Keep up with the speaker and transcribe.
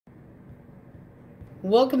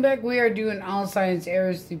Welcome back. We are doing all signs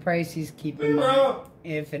Aries through Pisces. Keep in mind,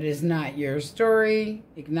 if it is not your story,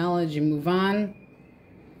 acknowledge and move on.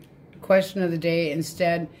 Question of the day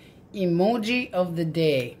instead, emoji of the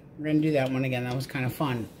day. We're going to do that one again. That was kind of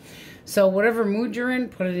fun. So whatever mood you're in,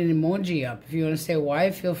 put an emoji up. If you want to say why,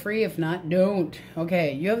 feel free. If not, don't.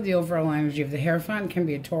 Okay, you have the overall energy of the Hierophant. Can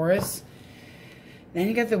be a Taurus. Then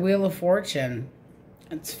you got the Wheel of Fortune.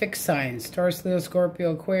 It's fixed signs, Taurus, Leo,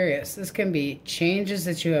 Scorpio, Aquarius. This can be changes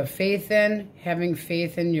that you have faith in, having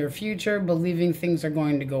faith in your future, believing things are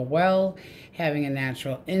going to go well, having a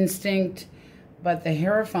natural instinct. But the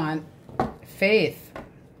Hierophant, faith.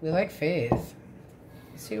 We like faith.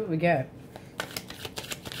 Let's see what we get.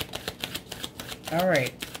 All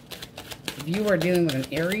right. If you are dealing with an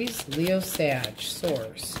Aries, Leo, Sag,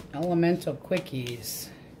 Source, Elemental, Quickies.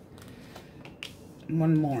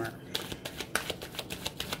 One more.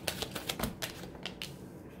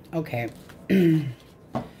 Okay,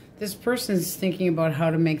 this person's thinking about how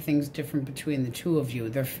to make things different between the two of you.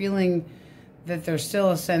 They're feeling that there's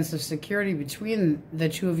still a sense of security between the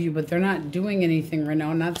two of you, but they're not doing anything right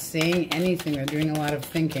now, not saying anything. They're doing a lot of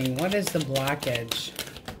thinking. What is the blockage?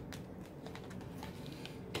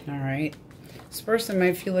 All right. This person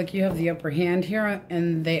might feel like you have the upper hand here,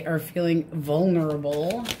 and they are feeling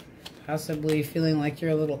vulnerable, possibly feeling like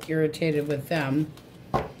you're a little irritated with them.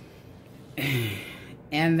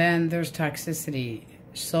 And then there's toxicity.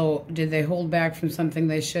 So did they hold back from something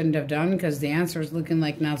they shouldn't have done? Because the answer is looking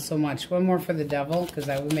like not so much. One more for the Devil, because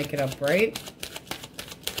I will make it up right.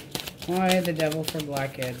 Why the Devil for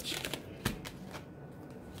blockage?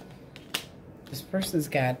 This person's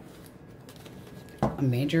got a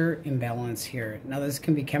major imbalance here. Now this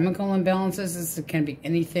can be chemical imbalances. This can be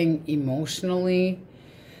anything emotionally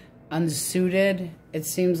unsuited. It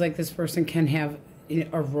seems like this person can have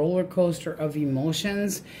a roller coaster of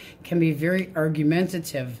emotions, can be very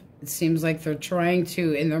argumentative. It seems like they're trying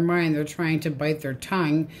to, in their mind, they're trying to bite their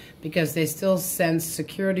tongue because they still sense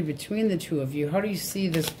security between the two of you. How do you see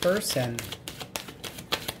this person?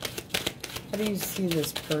 How do you see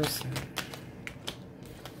this person?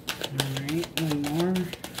 All right, one more.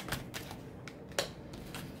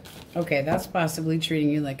 Okay, that's possibly treating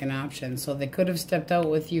you like an option. So they could have stepped out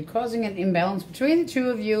with you, causing an imbalance between the two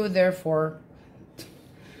of you, therefore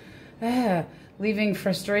leaving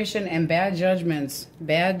frustration and bad judgments.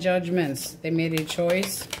 Bad judgments. They made a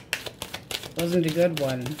choice. Wasn't a good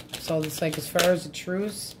one. So it's like as far as the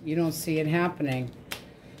truce, you don't see it happening.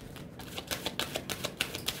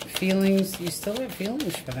 Feelings. You still have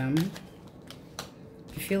feelings for them.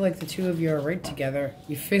 You feel like the two of you are right together.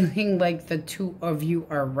 You're feeling like the two of you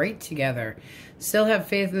are right together. Still have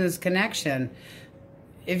faith in this connection.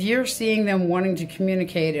 If you're seeing them wanting to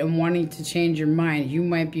communicate and wanting to change your mind, you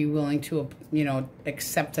might be willing to, you know,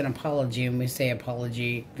 accept an apology. And we say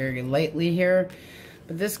apology very lightly here.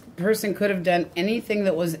 But this person could have done anything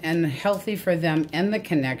that was unhealthy for them and the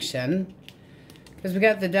connection. Because we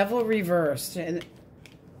got the Devil reversed,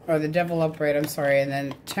 or the Devil upright, I'm sorry, and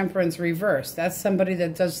then Temperance reversed. That's somebody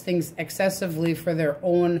that does things excessively for their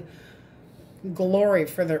own glory,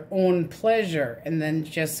 for their own pleasure, and then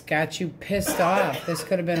just got you pissed off. This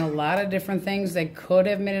could have been a lot of different things. They could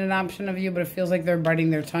have made an option of you, but it feels like they're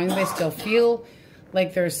biting their tongue. They still feel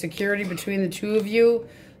like there's security between the two of you.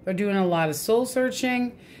 They're doing a lot of soul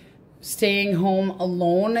searching, staying home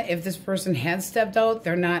alone. If this person had stepped out,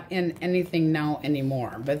 they're not in anything now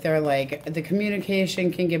anymore, but they're like, the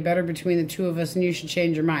communication can get better between the two of us and you should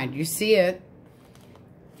change your mind. You see it.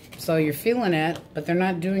 So you're feeling it, but they're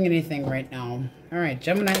not doing anything right now. All right,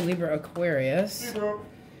 Gemini, Libra, Aquarius.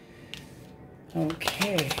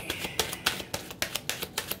 Okay.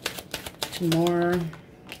 Two more.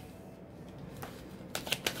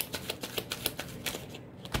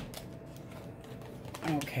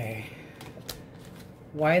 Okay.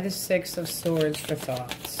 Why the Six of Swords for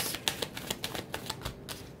thoughts?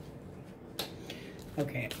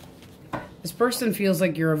 Okay. This person feels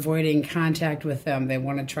like you're avoiding contact with them. They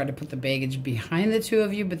want to try to put the baggage behind the two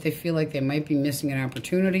of you, but they feel like they might be missing an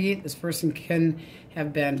opportunity. This person can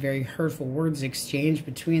have been very hurtful words exchanged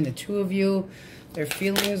between the two of you. Their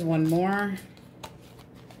feelings, one more.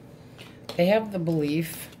 They have the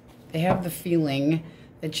belief, they have the feeling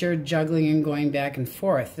that you're juggling and going back and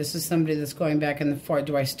forth. This is somebody that's going back and forth.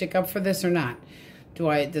 Do I stick up for this or not?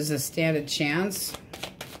 Does this stand a chance?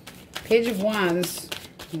 Page of Wands.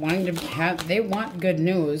 They want good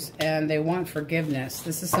news and they want forgiveness.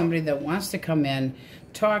 This is somebody that wants to come in,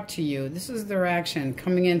 talk to you. This is their action,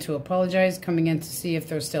 coming in to apologize, coming in to see if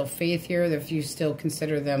there's still faith here, if you still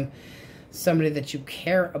consider them somebody that you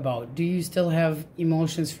care about. Do you still have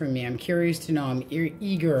emotions for me? I'm curious to know. I'm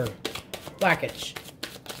eager. Blockage.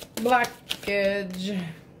 blockage.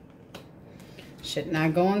 Shit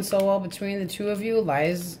not going so well between the two of you.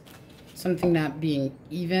 Lies, something not being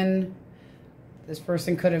even. This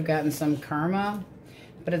person could have gotten some karma,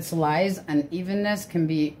 but it's lies. Unevenness can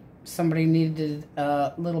be somebody needed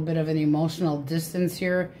a little bit of an emotional distance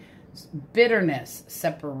here. Bitterness,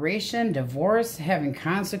 separation, divorce, having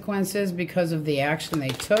consequences because of the action they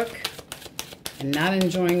took, and not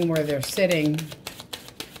enjoying where they're sitting.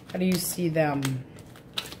 How do you see them?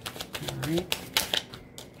 All right.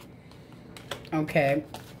 Okay.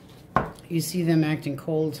 You see them acting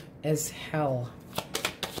cold as hell.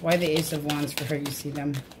 Why the Ace of Wands for her? You see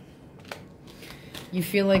them. You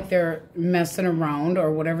feel like they're messing around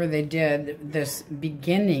or whatever they did this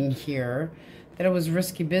beginning here, that it was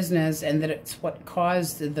risky business and that it's what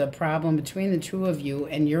caused the problem between the two of you,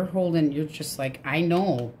 and you're just like, I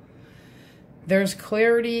know. There's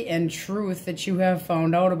clarity and truth that you have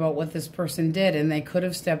found out about what this person did, and they could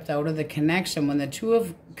have stepped out of the connection. When the Two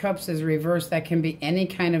of Cups is reversed, that can be any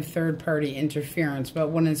kind of third-party interference. But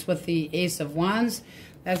when it's with the Ace of Wands,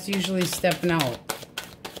 that's usually stepping out.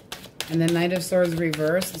 And the Knight of Swords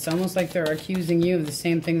reversed, it's almost like they're accusing you of the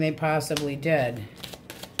same thing they possibly did.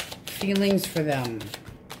 Feelings for them.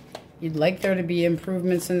 You'd like there to be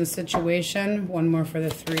improvements in the situation. One more for the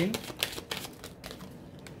 3.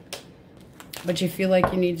 But you feel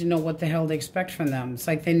like you need to know what the hell to expect from them. It's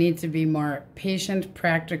like they need to be more patient,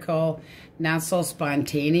 practical, not so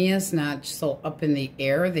spontaneous, not so up in the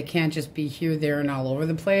air. They can't just be here, there, and all over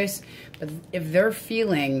the place. But if they're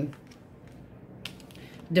feeling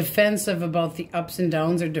defensive about the ups and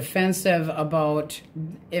downs, or defensive about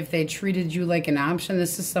if they treated you like an option,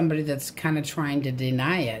 this is somebody that's kind of trying to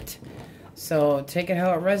deny it. So take it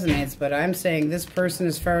how it resonates, but I'm saying this person,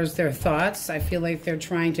 as far as their thoughts, I feel like they're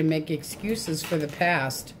trying to make excuses for the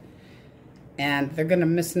past, and they're going to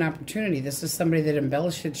miss an opportunity. This is somebody that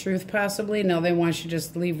embellished the truth, possibly. Now they want you to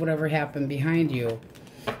just leave whatever happened behind you.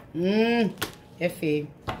 Iffy.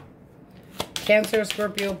 Cancer,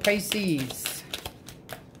 Scorpio, Pisces.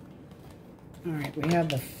 All right, we have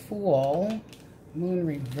the Fool. Moon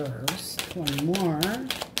reversed. One more.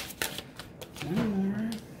 One more.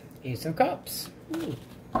 Ace of Cups. Ooh.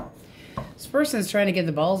 This person is trying to get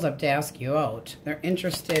the balls up to ask you out. They're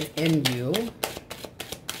interested in you.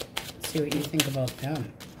 Let's see what you think about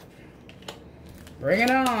them. Bring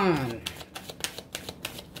it on.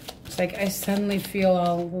 It's like I suddenly feel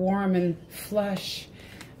all warm and flush.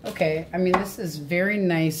 Okay, I mean, this is very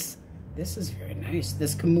nice. This is very nice.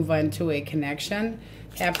 This can move on to a connection.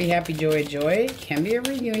 Happy, happy, joy, joy. Can be a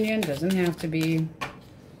reunion. Doesn't have to be.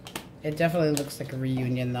 It definitely looks like a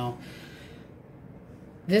reunion, though.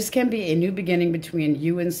 This can be a new beginning between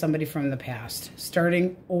you and somebody from the past.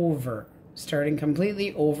 Starting over. Starting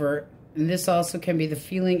completely over. And this also can be the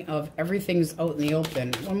feeling of everything's out in the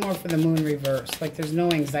open. One more for the Moon reverse. Like there's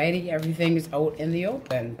no anxiety. Everything is out in the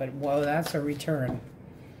open. But, well, that's a return.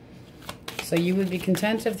 So you would be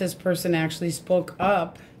content if this person actually spoke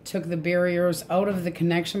up, took the barriers out of the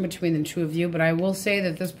connection between the two of you. But I will say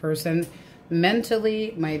that this person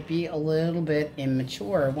mentally might be a little bit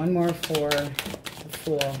immature. One more for the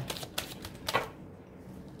Fool.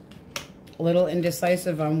 A little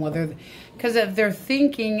indecisive on whether, because if they're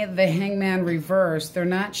thinking the Hangman reverse, they're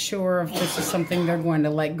not sure if this is something they're going to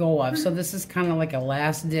let go of. So this is kind of like a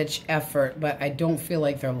last-ditch effort, but I don't feel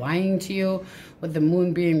like they're lying to you with the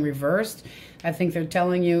Moon being reversed. I think they're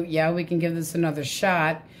telling you, yeah, we can give this another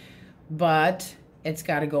shot, but it's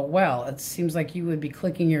got to go well. It seems like you would be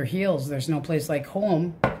clicking your heels. There's no place like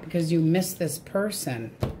home because you miss this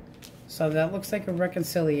person. So that looks like a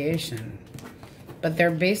reconciliation. But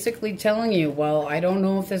they're basically telling you, well, I don't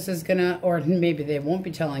know if this is going to, or maybe they won't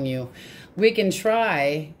be telling you, we can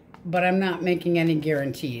try, but I'm not making any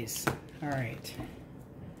guarantees. All right.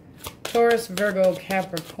 Taurus, Virgo,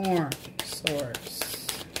 Capricorn,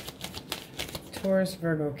 Swords. Taurus,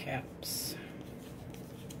 Virgo, Caps.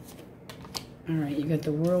 All right, you got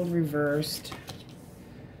the World reversed.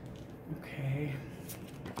 Okay.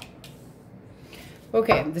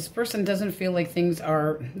 Okay, this person doesn't feel like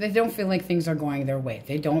they don't feel like things are going their way.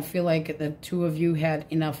 They don't feel like the two of you had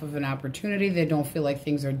enough of an opportunity. They don't feel like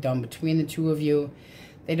things are done between the two of you.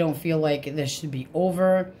 They don't feel like this should be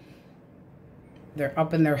over. They're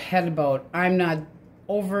up in their head about, I'm not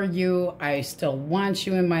over you. I still want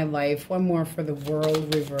you in my life. One more for the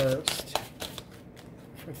World reversed.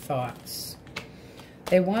 For thoughts.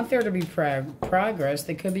 They want there to be progress.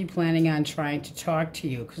 They could be planning on trying to talk to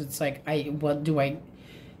you. Because it's like, do I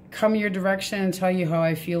come your direction and tell you how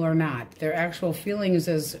I feel or not? Their actual feelings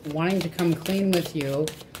is wanting to come clean with you.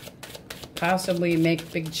 Possibly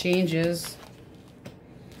make big changes.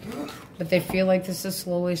 But they feel like this is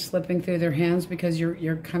slowly slipping through their hands because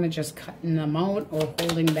you're kind of just cutting them out or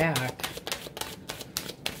holding back.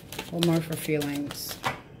 One more for feelings.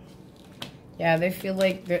 Yeah, they feel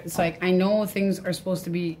like, it's like, I know things are supposed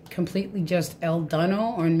to be completely just el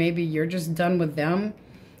dano, or maybe you're just done with them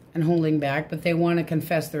and holding back, but they want to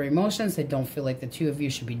confess their emotions. They don't feel like the two of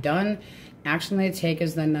you should be done. Action they take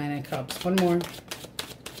is the 9 of Cups. One more.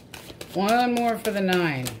 One more for the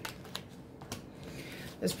 9.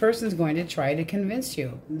 This person's going to try to convince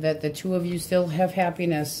you that the two of you still have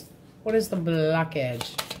happiness. What is the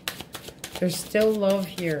blockage? There's still love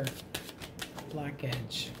here.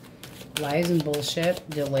 Blockage. Lies and bullshit.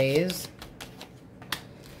 Delays.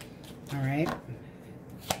 All right.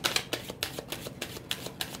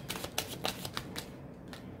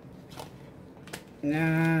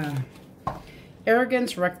 Nah.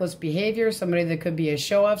 Arrogance, reckless behavior, somebody that could be a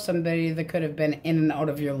show-off, somebody that could have been in and out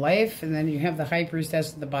of your life, and then you have the High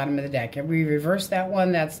Priestess at the bottom of the deck. If we reverse that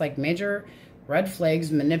one, that's like major red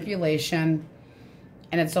flags, manipulation,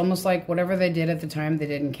 and it's almost like whatever they did at the time, they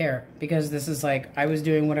didn't care, because this is like, I was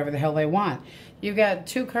doing whatever the hell they want. You got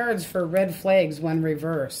 2 cards for red flags when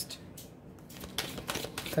reversed.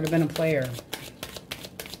 Could have been a player.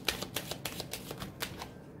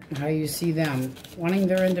 How you see them, wanting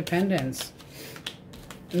their independence.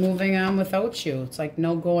 Moving on without you. It's like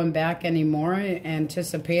no going back anymore.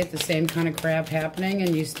 Anticipate the same kind of crap happening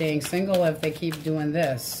and you staying single if they keep doing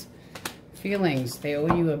this. Feelings. They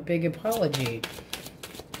owe you a big apology.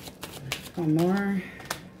 One more.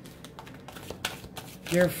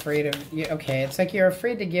 You're afraid of... Okay, it's like you're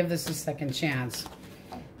afraid to give this a second chance.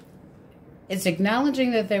 It's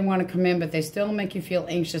acknowledging that they want to come in, but they still make you feel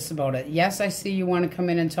anxious about it. Yes, I see you want to come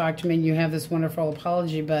in and talk to me and you have this wonderful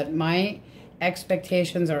apology, but my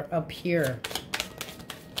expectations are up here.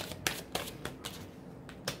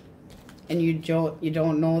 And you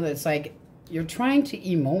don't know that. It's like you're trying to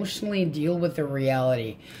emotionally deal with the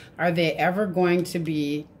reality. Are they ever going to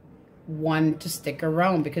be one to stick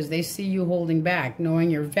around? Because they see you holding back,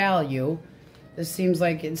 knowing your value. This seems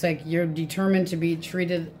like it's like you're determined to be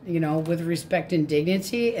treated, you know, with respect and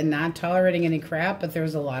dignity and not tolerating any crap, but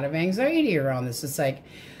there's a lot of anxiety around this. It's like,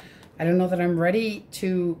 I don't know that I'm ready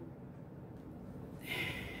to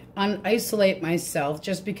isolate myself.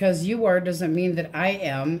 Just because you are doesn't mean that I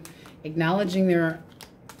am. Acknowledging their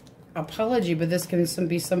apology, but this can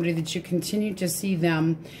be somebody that you continue to see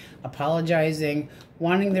them apologizing,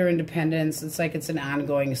 wanting their independence. It's like it's an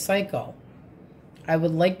ongoing cycle. I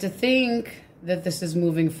would like to think that this is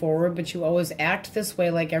moving forward, but you always act this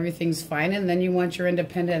way like everything's fine, and then you want your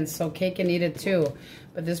independence, so cake and eat it too.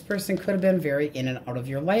 But this person could have been very in and out of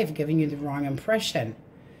your life, giving you the wrong impression.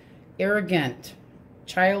 Arrogant,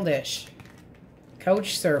 childish,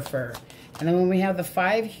 couch surfer. And then when we have the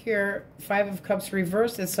 5 here, 5 of Cups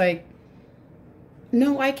reversed, it's like,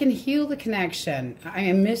 no, I can heal the connection.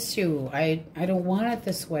 I miss you. I don't want it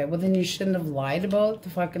this way. Well, then you shouldn't have lied about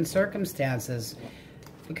the fucking circumstances,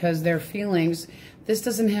 because their feelings, this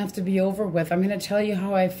doesn't have to be over with. I'm going to tell you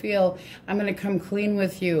how I feel. I'm going to come clean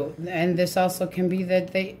with you. And this also can be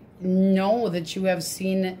that they know that you have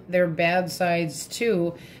seen their bad sides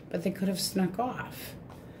too, but they could have snuck off.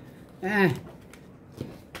 I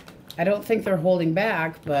don't think they're holding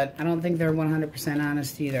back, but I don't think they're 100%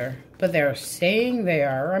 honest either. But they're saying they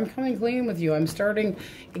are. I'm coming clean with you. I'm starting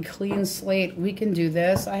a clean slate. We can do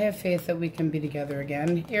this. I have faith that we can be together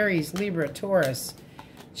again. Aries, Libra, Taurus,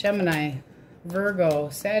 Gemini, Virgo,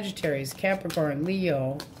 Sagittarius, Capricorn,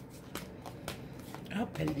 Leo.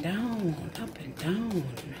 Up and down, up and down.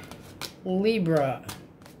 Libra.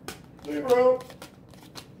 Libra.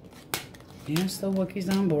 Yes, the Wookiees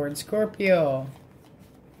on board. Scorpio.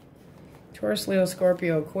 Taurus, Leo,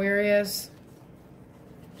 Scorpio, Aquarius.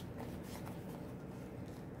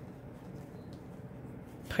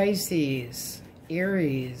 Pisces,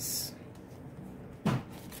 Aries.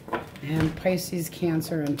 And Pisces,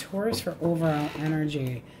 Cancer, and Taurus for overall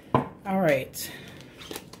energy. All right.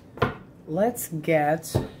 Let's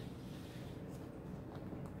get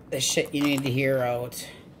the shit you need to hear out.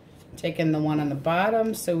 Taking the one on the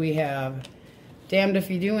bottom. So we have damned if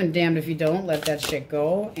you do and damned if you don't. Let that shit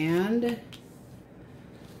go. And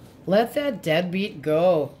let that deadbeat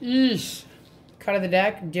go. Eesh. Cut of the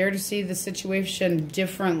deck. Dare to see the situation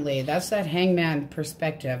differently. That's that hangman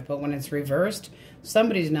perspective. But when it's reversed,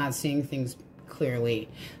 somebody's not seeing things clearly.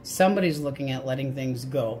 Somebody's looking at letting things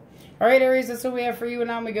go. All right, Aries, that's what we have for you. And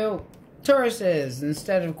on we go. Tauruses,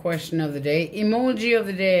 instead of question of the day, emoji of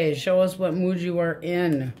the day. Show us what mood you are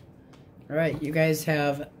in. All right, you guys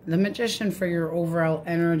have the Magician for your overall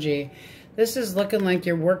energy. This is looking like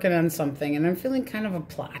you're working on something, and I'm feeling kind of a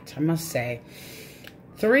plot, I must say.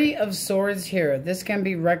 Three of Swords here. This can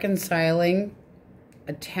be reconciling,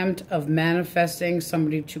 attempt of manifesting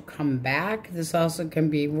somebody to come back. This also can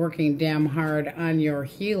be working damn hard on your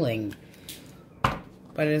healing.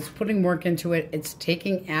 But it's putting work into it. It's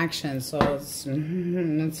taking action. So let's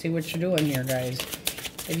see what you're doing here, guys.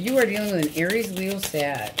 If you are dealing with an Aries, Leo,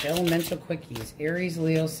 Sag, elemental quickies. Aries,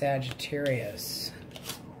 Leo, Sagittarius.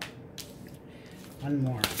 One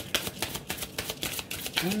more.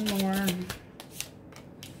 One more.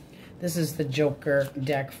 This is the Joker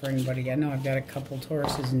deck for anybody. I know I've got a couple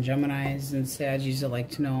Tauruses and Geminis and Saggies that like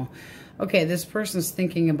to know. Okay, this person's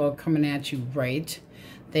thinking about coming at you, right?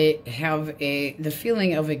 They have the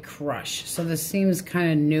feeling of a crush. So this seems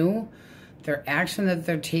kind of new. Their action that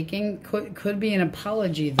they're taking could be an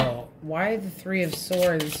apology, though. Why the Three of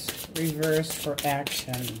Swords reversed for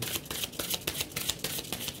action?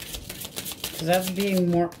 Because that's being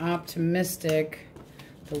more optimistic.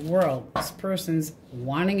 The world. This person's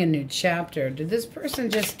wanting a new chapter. Did this person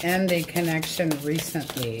just end a connection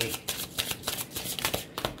recently?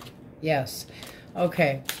 Yes.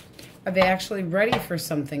 Okay. Are they actually ready for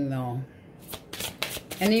something, though?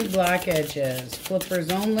 Any blockages? Flippers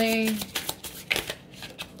only.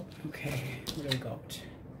 Okay. Where do we go?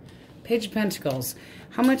 Page of Pentacles.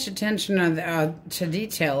 How much attention are they, to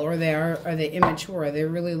detail, or are they immature? Are they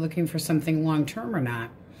really looking for something long-term or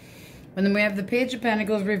not? And then we have the Page of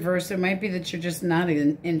Pentacles reversed. It might be that you're just not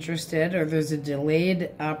interested, or there's a delayed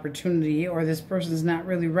opportunity, or this person's not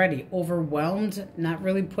really ready. Overwhelmed, not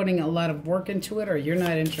really putting a lot of work into it, or you're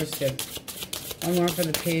not interested. One more for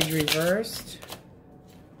the Page reversed.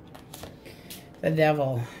 The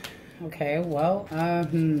Devil. Okay, well,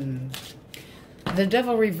 the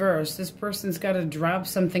Devil reversed. This person's got to drop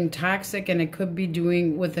something toxic, and it could be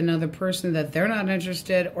doing with another person that they're not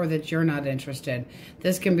interested or that you're not interested.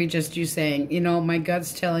 This can be just you saying, you know, my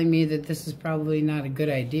gut's telling me that this is probably not a good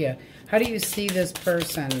idea. How do you see this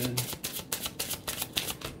person?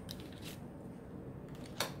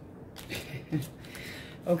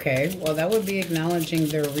 Okay, well, that would be acknowledging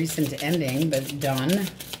their recent ending, but done.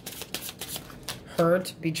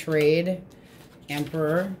 Hurt, betrayed.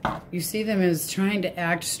 Emperor. You see them as trying to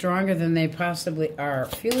act stronger than they possibly are.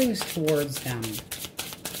 Feelings towards them.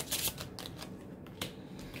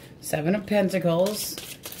 Seven of Pentacles.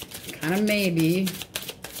 Kind of maybe.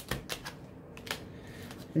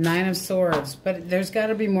 Nine of Swords. But there's got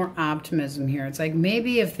to be more optimism here. It's like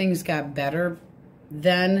maybe if things got better,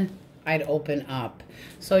 then I'd open up.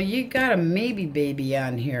 So you got a maybe baby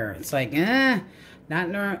on here. It's like,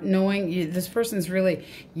 not knowing, this person's really,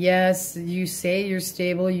 yes, you say you're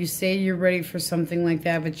stable, you say you're ready for something like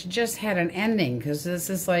that, but you just had an ending, because this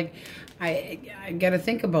is like, I got to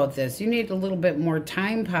think about this. You need a little bit more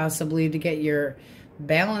time possibly to get your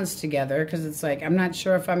balance together, because it's like, I'm not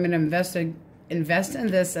sure if I'm going to invest in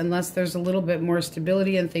this unless there's a little bit more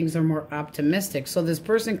stability and things are more optimistic. So this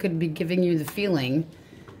person could be giving you the feeling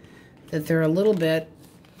that they're a little bit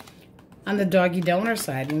on the doggy downer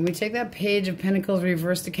side. When we take that Page of Pentacles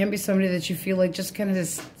reversed, it can be somebody that you feel like just kind of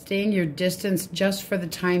is staying your distance just for the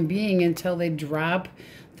time being until they drop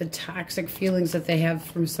the toxic feelings that they have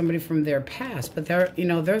from somebody from their past. But their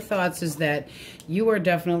thoughts is that you are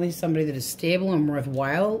definitely somebody that is stable and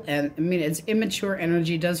worthwhile. And I mean, it's immature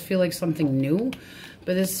energy. It does feel like something new,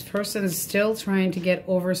 but this person is still trying to get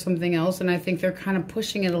over something else. And I think they're kind of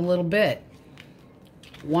pushing it a little bit.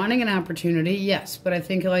 Wanting an opportunity, yes, but I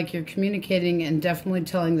think like you're communicating and definitely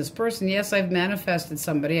telling this person, yes, I've manifested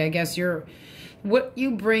somebody. I guess what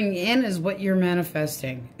you bring in is what you're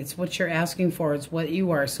manifesting. It's what you're asking for. It's what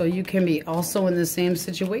you are. So you can be also in the same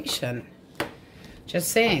situation.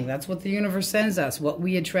 Just saying, that's what the universe sends us. What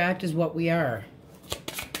we attract is what we are.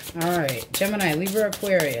 All right, Gemini, Libra,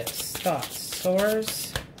 Aquarius, thoughts,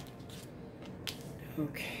 Swords.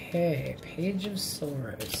 Okay, Page of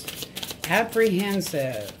Swords.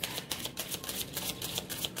 Apprehensive.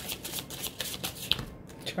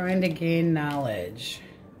 Trying to gain knowledge.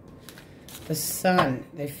 The Sun.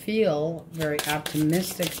 They feel very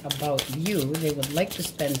optimistic about you. They would like to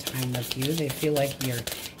spend time with you. They feel like you're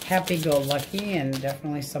happy-go-lucky and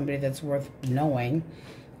definitely somebody that's worth knowing.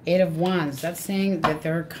 Eight of Wands. That's saying that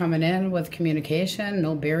they're coming in with communication.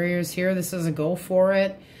 No barriers here. This is a go for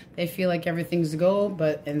it. They feel like everything's a go,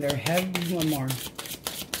 but in their head, one more.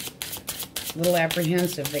 A little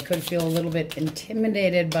apprehensive. They could feel a little bit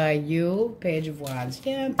intimidated by you. Page of Wands.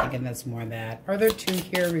 Yeah, I'm thinking that's more that. Are there two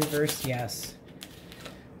here? Reverse, yes.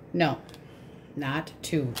 No, not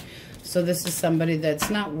two. So this is somebody that's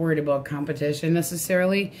not worried about competition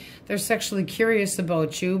necessarily. They're sexually curious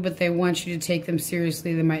about you, but they want you to take them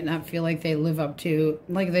seriously. They might not feel like they live up to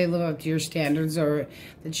your standards, or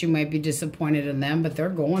that you might be disappointed in them, but they're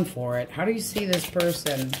going for it. How do you see this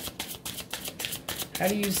person? How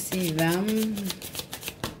do you see them?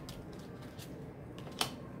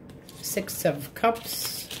 Six of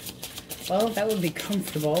Cups. Well, that would be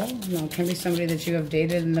comfortable. No, it can be somebody that you have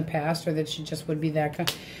dated in the past, or that you just would be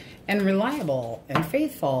that and reliable and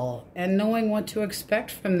faithful and knowing what to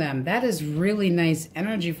expect from them. That is really nice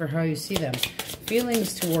energy for how you see them.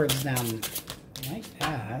 Feelings towards them. I like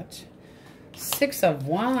that. Six of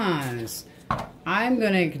Wands. I'm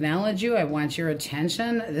going to acknowledge you. I want your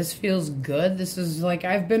attention. This feels good. This is like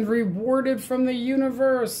I've been rewarded from the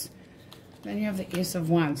universe. Then you have the Ace of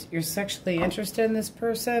Wands. You're sexually interested in this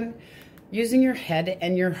person, using your head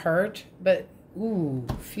and your heart, but ooh,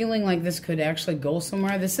 feeling like this could actually go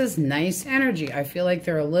somewhere. This is nice energy. I feel like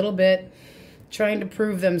they're a little bit trying to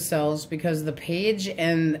prove themselves, because the Page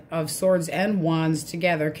of Swords and Wands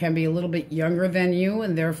together can be a little bit younger than you,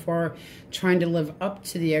 and therefore trying to live up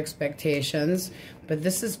to the expectations. But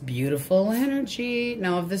this is beautiful energy.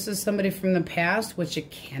 Now, if this is somebody from the past, which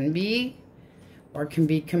it can be, or can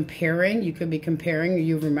be comparing, you could be comparing,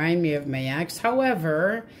 you remind me of my ex.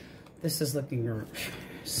 However, this is looking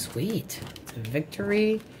sweet.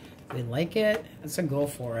 Victory. We like it. Let's go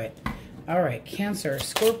for it. All right, Cancer,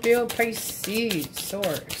 Scorpio, Pisces,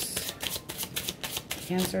 Source.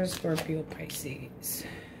 Cancer, Scorpio, Pisces.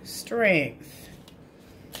 Strength.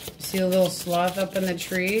 You see a little sloth up in the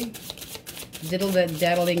tree?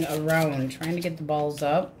 Diddle-daddling around, trying to get the balls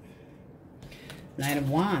up. Knight of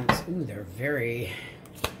Wands. Ooh, they're very,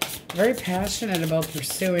 very passionate about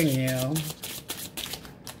pursuing you.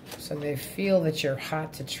 So they feel that you're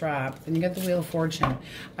hot to trap. Then you got the Wheel of Fortune.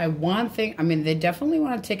 I mean, they definitely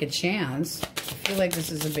want to take a chance. I feel like this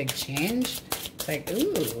is a big change. It's like,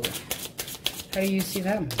 ooh, how do you see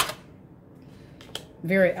them?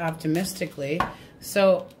 Very optimistically.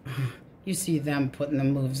 So you see them putting the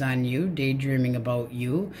moves on you, daydreaming about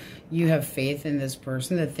you. You have faith in this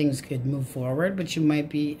person that things could move forward, but you might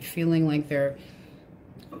be feeling like they're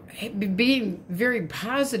being very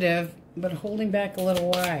positive, but holding back a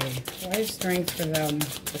little. Why strength for them?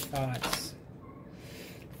 The thoughts.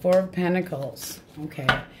 Four of Pentacles. Okay.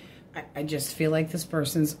 I just feel like this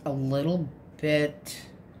person's a little bit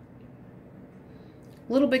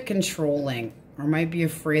controlling, or might be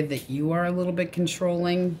afraid that you are a little bit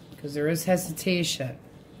controlling, because there is hesitation.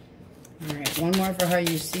 All right, one more for how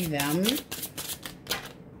you see them.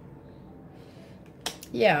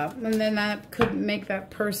 Yeah, and then that could make that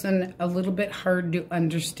person a little bit hard to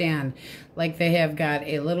understand. Like they have got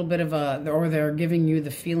a little bit of or they're giving you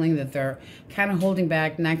the feeling that they're kind of holding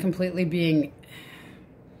back, not completely being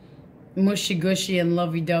mushy-gushy and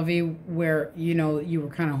lovey-dovey where, you know, you were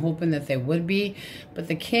kind of hoping that they would be. But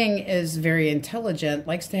the King is very intelligent,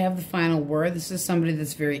 likes to have the final word. This is somebody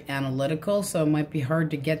that's very analytical, so it might be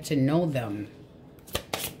hard to get to know them.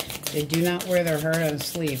 They do not wear their heart on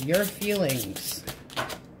sleeve. Your feelings.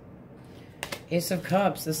 Ace of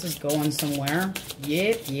Cups. This is going somewhere.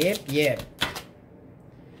 Yep.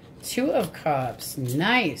 Two of Cups.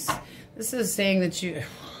 Nice. This is saying that you...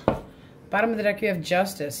 Bottom of the deck, you have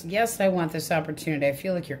Justice. Yes, I want this opportunity. I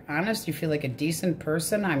feel like you're honest. You feel like a decent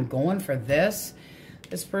person. I'm going for this.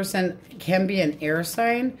 This person can be an air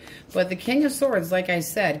sign, but the King of Swords, like I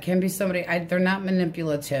said, can be somebody, they're not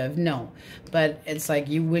manipulative, no. But it's like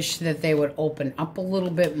you wish that they would open up a little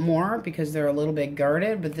bit more because they're a little bit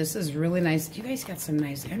guarded, but this is really nice. You guys got some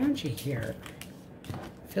nice energy here.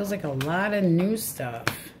 Feels like a lot of new stuff.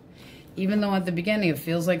 Even though at the beginning it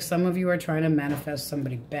feels like some of you are trying to manifest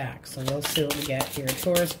somebody back. So we'll see what we get here.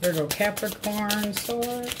 Taurus, Virgo, Capricorn,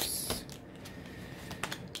 Source.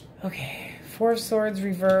 Okay. Four of Swords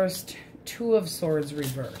reversed. Two of Swords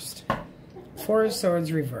reversed. Four of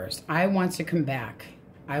Swords reversed. I want to come back.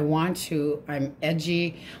 I'm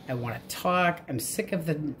edgy. I want to talk. I'm sick of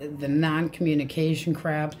the non-communication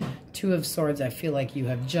crap. Two of Swords, I feel like you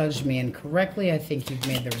have judged me incorrectly. I think you've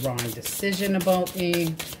made the wrong decision about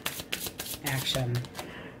me. Action.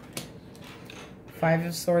 Five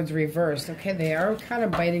of Swords reversed. Okay, they are kind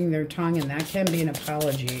of biting their tongue, and that can be an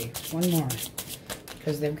apology. One more.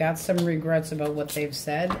 Because they've got some regrets about what they've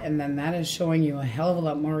said, and then that is showing you a hell of a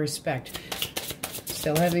lot more respect.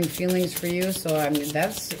 Still having feelings for you, so I mean,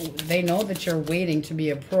 they know that you're waiting to be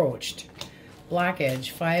approached. Blockage,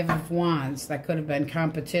 Five of Wands. That could have been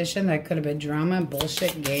competition, that could have been drama,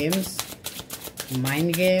 bullshit games,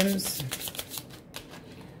 mind games.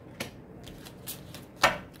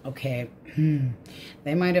 Okay.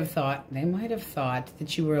 They might have thought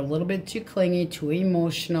that you were a little bit too clingy, too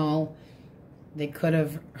emotional. They could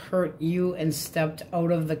have hurt you and stepped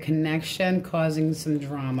out of the connection, causing some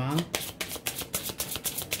drama.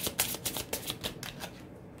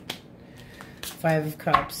 Five of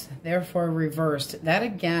Cups, therefore reversed. That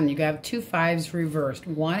again, you got 2 5s reversed.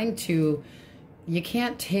 Wanting to, you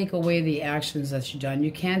can't take away the actions that you've done.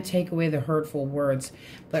 You can't take away the hurtful words,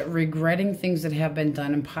 but regretting things that have been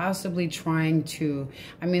done and possibly trying to,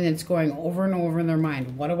 I mean, it's going over and over in their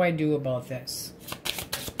mind. What do I do about this?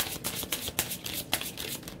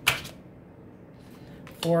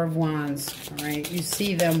 4 of Wands, all right? You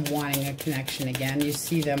see them wanting a connection again. You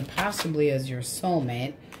see them possibly as your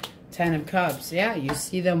soulmate. 10 of Cups, yeah, you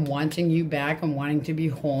see them wanting you back and wanting to be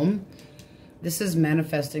home. This is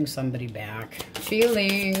manifesting somebody back.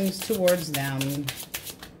 Feelings towards them.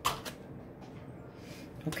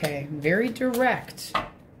 Okay, very direct.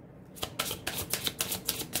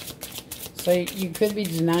 So you could be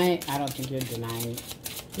denying, I don't think you're denying.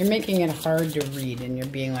 You're making it hard to read and you're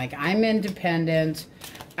being like, I'm independent.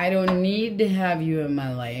 I don't need to have you in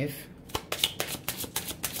my life.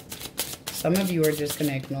 Some of you are just going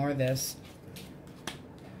to ignore this.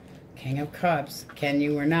 King of Cups. Can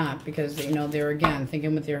you or not? Because, you know, they're, again,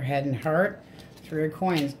 thinking with your head and heart. 3 of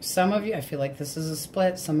Coins. Some of you, I feel like this is a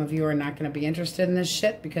split. Some of you are not going to be interested in this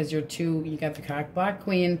shit because you're too, you got the cock block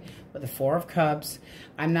queen with the 4 of Cups.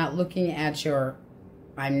 I'm not looking at your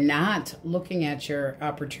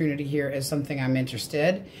opportunity here as something I'm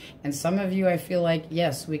interested. And some of you, I feel like,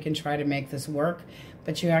 yes, we can try to make this work.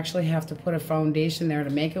 But you actually have to put a foundation there to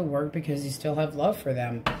make it work because you still have love for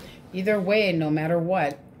them. Either way, no matter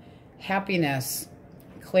what, happiness,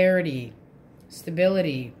 clarity,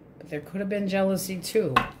 stability, but there could have been jealousy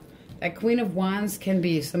too. That Queen of Wands can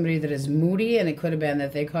be somebody that is moody, and it could have been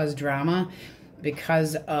that they caused drama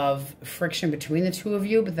because of friction between the two of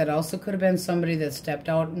you, but that also could have been somebody that stepped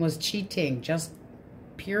out and was cheating, just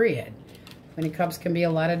period. Queen of Cups can be a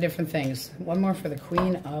lot of different things. One more for the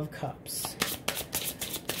Queen of Cups.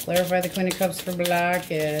 Clarify the Queen of Cups for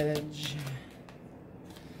blockage.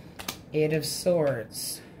 8 of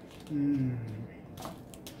Swords.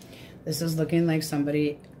 This is looking like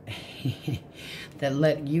somebody that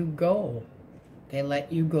let you go. They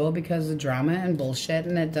let you go because of drama and bullshit,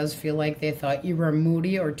 and it does feel like they thought you were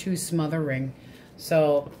moody or too smothering.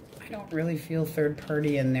 So I don't really feel third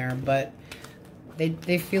party in there, but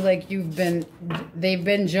they feel like they've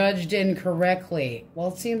been judged incorrectly. Well,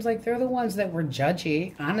 it seems like they're the ones that were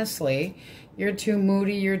judgy, honestly. You're too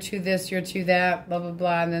moody, you're too this, you're too that, blah, blah,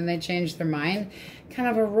 blah, and then they change their mind. Kind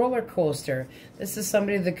of a roller coaster. This is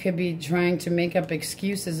somebody that could be trying to make up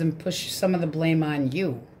excuses and push some of the blame on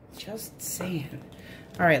you. Just saying.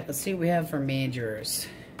 All right, let's see what we have for majors.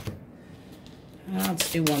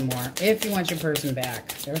 Let's do one more. If you want your person back,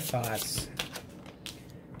 their thoughts.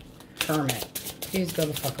 Hermit. Please go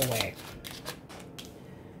the fuck away.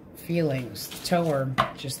 Feelings. Tower.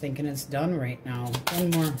 Just thinking it's done right now. One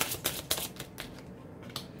more.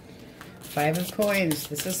 5 of Coins.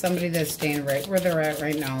 This is somebody that's staying right where they're at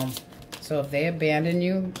right now. So if they abandon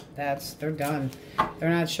you, they're done. They're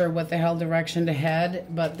not sure what the hell direction to head,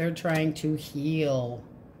 but they're trying to heal.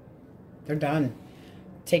 They're done.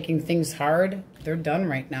 Taking things hard, they're done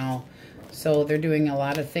right now. So they're doing a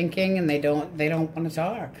lot of thinking, and they don't want to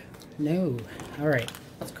talk. No. All right.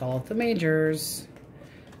 Let's call it the majors.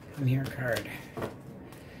 Come here, card.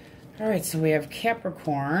 All right. So we have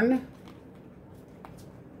Capricorn,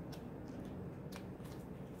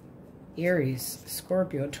 Aries,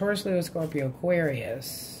 Scorpio, Taurus, Leo, Scorpio,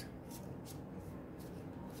 Aquarius,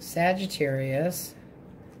 Sagittarius,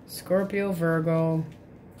 Scorpio, Virgo,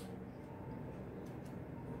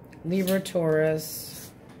 Libra,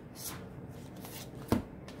 Taurus,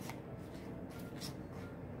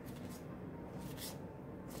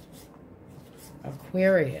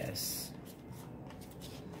 Aquarius.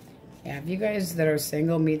 Yeah, if you guys that are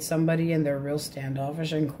single meet somebody and they're real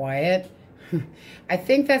standoffish and quiet, I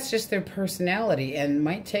think that's just their personality, and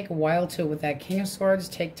might take a while to, with that King of Swords,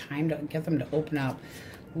 take time to get them to open up.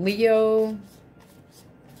 Leo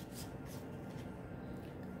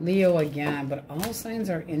again, but all signs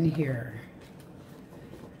are in here.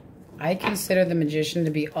 I consider the Magician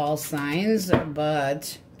to be all signs,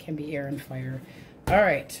 but can be air and fire. All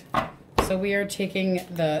right. So we are taking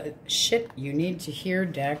the shit you need to hear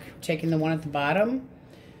deck, taking the one at the bottom.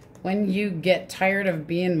 When you get tired of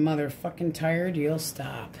being motherfucking tired, you'll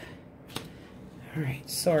stop. All right,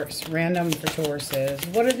 source, random for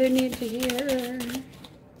Tauruses. What do they need to hear?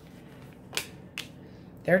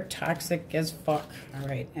 They're toxic as fuck. All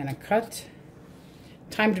right, and a cut.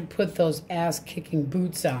 Time to put those ass-kicking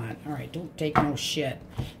boots on. All right, don't take no shit.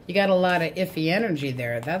 You got a lot of iffy energy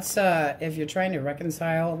there. That's if you're trying to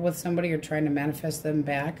reconcile with somebody or trying to manifest them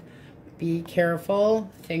back, be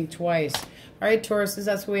careful. Think twice. All right, Tauruses,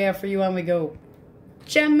 that's what we have for you. On we go.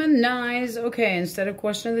 Geminis. Okay, instead of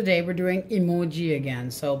question of the day, we're doing emoji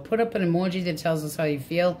again. So put up an emoji that tells us how you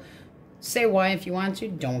feel. Say why if you want to.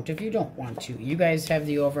 Don't if you don't want to. You guys have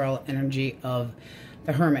the overall energy of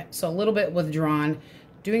the Hermit. So a little bit withdrawn,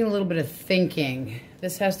 doing a little bit of thinking.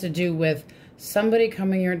 This has to do with somebody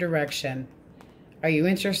coming your direction. Are you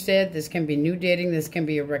interested? This can be new dating. This can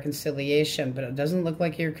be a reconciliation. But it doesn't look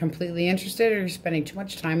like you're completely interested or you're spending too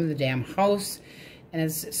much time in the damn house. And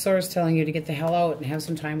it's sort of telling you to get the hell out and have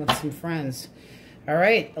some time with some friends. All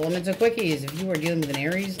right, elemental quickies. If you are dealing with an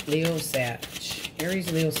Aries, Leo, Sag.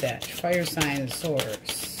 Aries, Leo, Sag. Fire sign,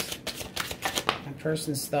 source. My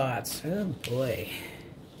person's thoughts. Oh, boy.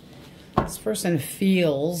 This person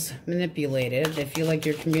feels manipulated. They feel like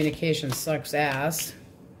your communication sucks ass.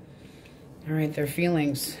 All right, their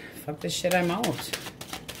feelings. Fuck this shit, I'm out.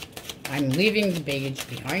 I'm leaving the baggage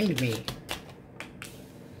behind me.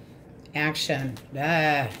 Action.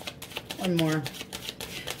 One more.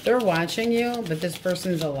 They're watching you, but this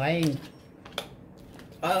person's a lying.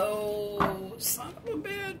 Oh, son of a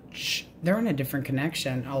bitch. They're in a different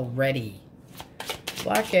connection already.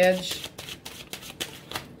 Blockage.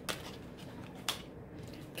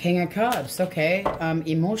 King of Cups. Okay.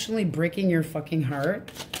 Emotionally breaking your fucking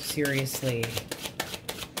heart. Seriously.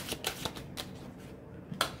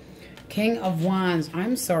 King of Wands.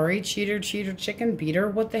 I'm sorry. Cheater, cheater, chicken beater.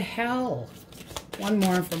 What the hell? One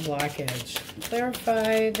more for blockage.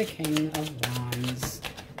 Clarify the King of Wands.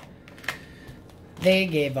 They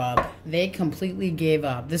gave up. They completely gave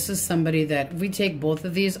up. This is somebody that, if we take both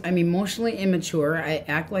of these, I'm emotionally immature. I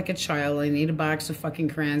act like a child. I need a box of fucking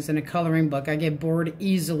crayons and a coloring book. I get bored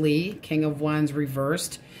easily. King of Wands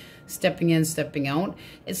reversed. Stepping in, stepping out.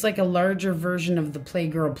 It's like a larger version of the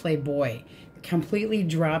playgirl, playboy. Completely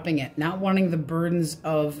dropping it. Not wanting the burdens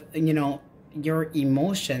of, you know, your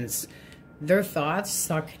emotions. Their thoughts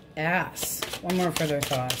suck ass. One more for their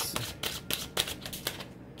thoughts.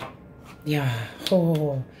 Yeah.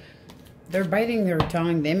 Oh. They're biting their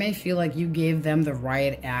tongue. They may feel like you gave them the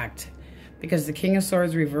riot act. Because the King of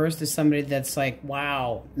Swords reversed is somebody that's like,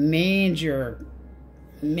 wow, major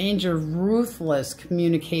ruthless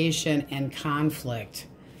communication and conflict.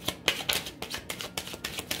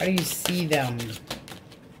 How do you see them?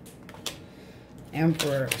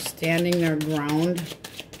 Emperor, standing their ground,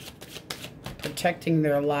 protecting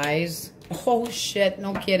their lies. Oh shit,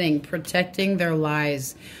 no kidding. Protecting their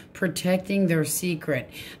lies, protecting their secret.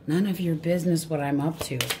 None of your business what I'm up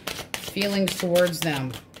to. Feelings towards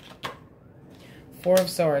them. Four of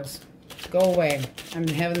Swords. Go away. I'm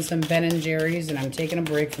having some Ben and Jerry's and I'm taking a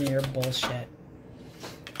break from your bullshit.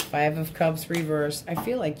 Five of Cups reversed. I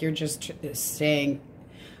feel like you're just saying,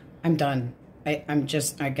 I'm done. I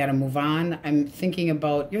gotta move on. I'm thinking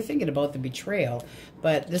about, you're thinking about the betrayal,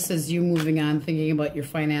 but this is you moving on, thinking about your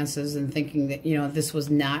finances and thinking that, you know, this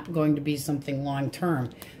was not going to be something long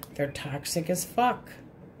term. They're toxic as fuck.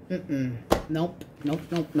 Nope, nope,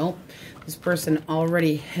 nope, nope. This person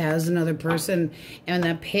already has another person. And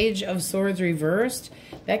that Page of Swords reversed,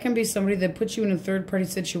 that can be somebody that puts you in a third-party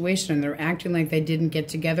situation and they're acting like they didn't get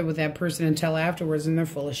together with that person until afterwards and they're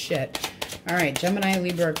full of shit. All right, Gemini,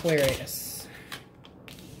 Libra, Aquarius.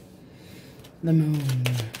 The Moon.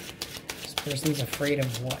 This person's afraid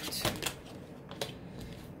of what?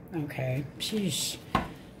 Okay, sheesh.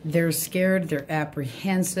 They're scared, they're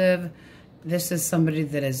apprehensive. This is somebody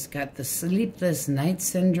that has got the sleepless night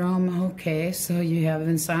syndrome. Okay, so you have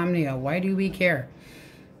insomnia. Why do we care?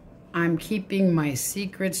 I'm keeping my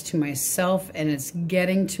secrets to myself and it's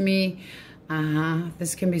getting to me.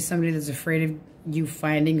 This can be somebody that's afraid of you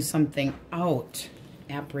finding something out.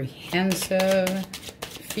 Apprehensive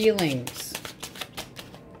feelings.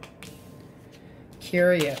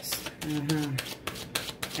 Curious.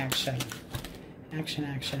 Action. Action,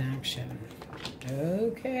 action, action.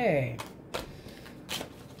 Okay.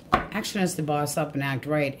 Action is to boss up and act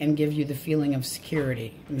right and give you the feeling of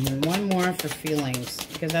security. And one more for feelings,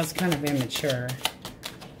 because that's kind of immature.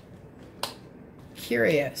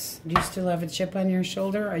 Curious. Do you still have a chip on your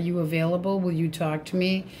shoulder? Are you available? Will you talk to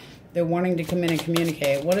me? They're wanting to come in and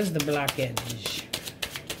communicate. What is the blockage?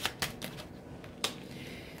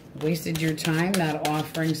 Wasted your time not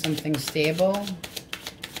offering something stable.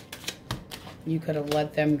 You could have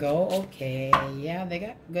let them go. Okay, yeah, they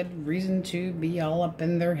got good reason to be all up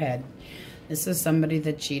in their head. This is somebody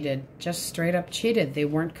that cheated, just straight up cheated. They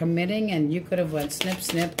weren't committing, and you could have went snip,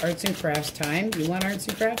 snip, arts and crafts time. You want arts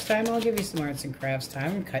and crafts time? I'll give you some arts and crafts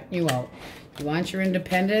time. I'm cutting you out. You want your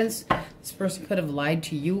independence? This person could have lied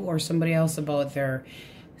to you or somebody else about their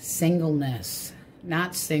singleness.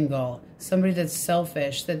 Not single. Somebody that's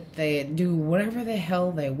selfish, that they do whatever the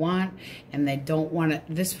hell they want, and they don't want to.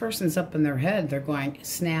 This person's up in their head. They're going,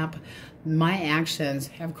 snap, my actions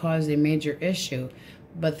have caused a major issue.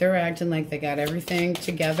 But they're acting like they got everything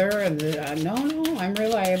together. And no, I'm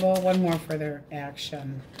reliable. One more for their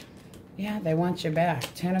action. Yeah, they want you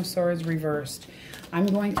back. 10 of Swords reversed. I'm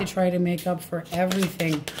going to try to make up for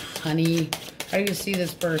everything, honey. How do you see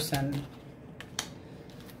this person?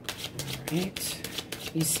 All right.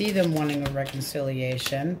 You see them wanting a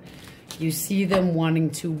reconciliation. You see them wanting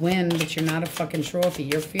to win, but you're not a fucking trophy.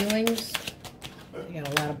 Your feelings? You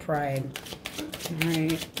got a lot of pride. All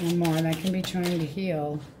right, one more. That can be trying to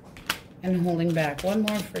heal and holding back. One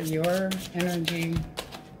more for your energy.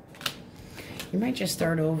 You might just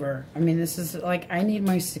start over. I mean, this is like, I need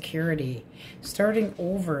my security. Starting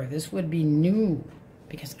over, this would be new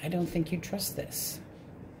because I don't think you trust this.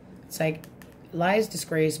 It's like lies,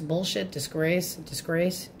 disgrace, bullshit, disgrace,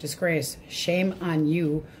 disgrace, disgrace. Shame on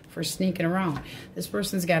you for sneaking around. This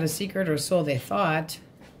person's got a secret, or so they thought.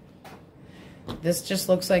 This just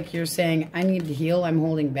looks like you're saying, I need to heal, I'm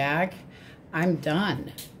holding back, I'm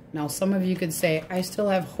done. Now, some of you could say, I still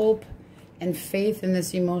have hope and faith in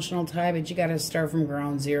this emotional tie, but you got to start from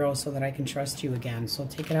ground zero so that I can trust you again. So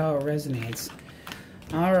take it how it resonates.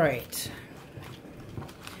 All right.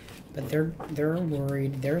 But they're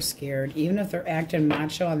worried, they're scared. Even if they're acting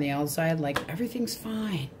macho on the outside, like everything's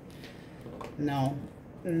fine. No.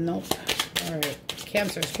 Nope. All right.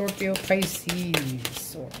 Cancer, Scorpio, Pisces,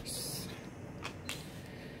 Source.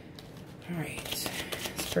 All right,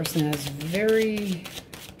 this person has very,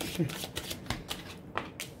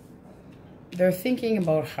 they're thinking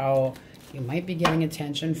about how you might be getting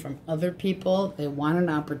attention from other people. They want an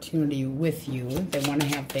opportunity with you. They want to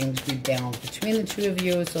have things be balanced between the two of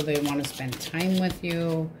you, so they want to spend time with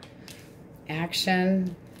you.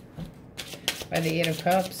 Action by the Eight of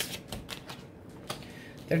Cups.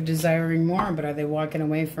 They're desiring more, but are they walking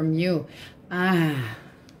away from you? Who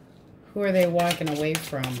are they walking away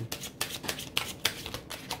from?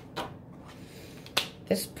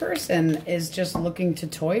 This person is just looking to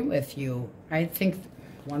toy with you. I think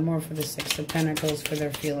one more for the Six of Pentacles for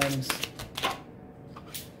their feelings.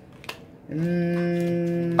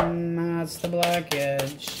 That's the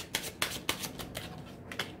blockage.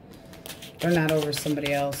 They're not over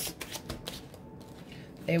somebody else.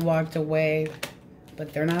 They walked away,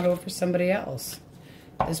 but they're not over somebody else.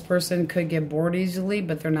 This person could get bored easily,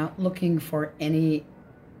 but they're not looking for any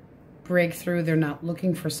breakthrough. They're not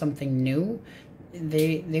looking for something new.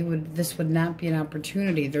 This would not be an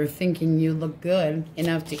opportunity. They're thinking you look good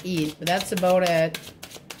enough to eat, but that's about it.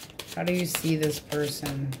 How do you see this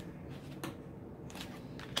person?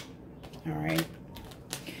 All right.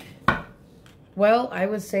 Well, I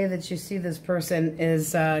would say that you see this person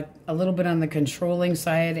is a little bit on the controlling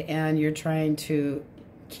side, and you're trying to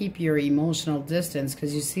keep your emotional distance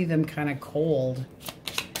because you see them kind of cold.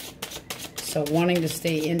 So wanting to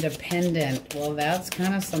stay independent, well, that's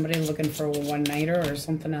kind of somebody looking for a one-nighter or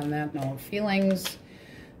something on that note. Feelings,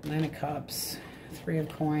 Nine of Cups, Three of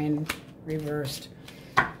Coin, reversed.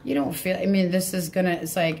 You don't feel, I mean, this is going to,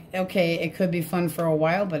 it's like, okay, it could be fun for a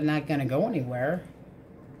while, but not going to go anywhere.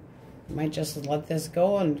 You might just let this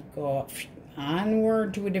go and go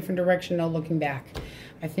onward to a different direction, no looking back.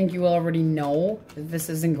 I think you already know that this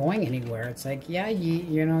isn't going anywhere. It's like, yeah,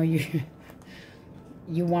 you know,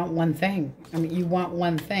 you want one thing. I mean, you want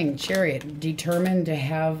one thing. Chariot, determined to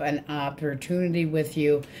have an opportunity with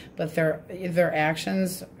you, but their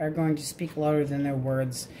actions are going to speak louder than their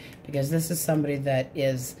words, because this is somebody that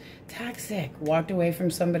is toxic, walked away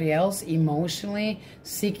from somebody else emotionally,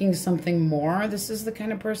 seeking something more. This is the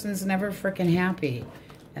kind of person that's never freaking happy.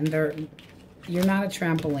 And you're not a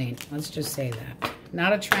trampoline. Let's just say that.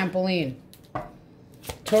 Not a trampoline.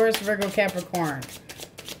 Taurus, Virgo, Capricorn.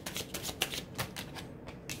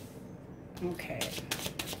 Okay,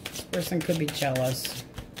 this person could be jealous.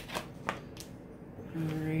 All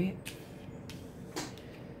right.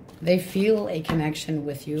 They feel a connection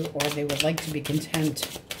with you, or they would like to be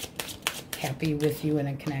content, happy with you in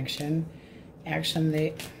a connection. Action,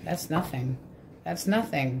 that's nothing. That's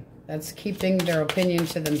nothing. That's keeping their opinion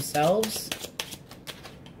to themselves.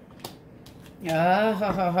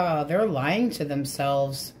 They're lying to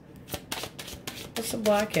themselves. What's the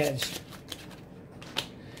blockage?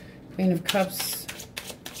 Queen of Cups.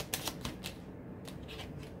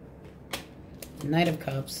 Knight of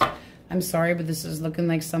Cups. I'm sorry, but this is looking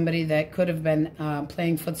like somebody that could have been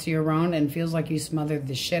playing footsie around and feels like you smothered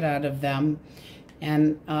the shit out of them.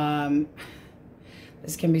 And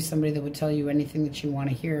this can be somebody that would tell you anything that you want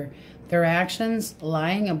to hear. Their actions,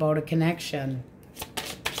 lying about a connection.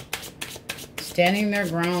 Standing their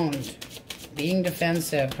ground. Being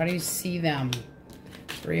defensive. How do you see them?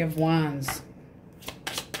 3 of Wands.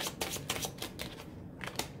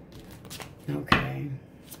 Okay.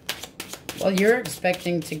 Well, you're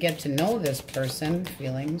expecting to get to know this person,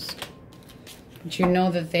 feelings. But you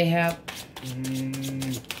know that they have...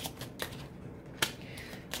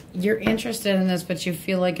 You're interested in this, but you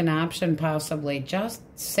feel like an option possibly. Just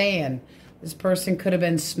saying. This person could have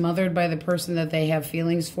been smothered by the person that they have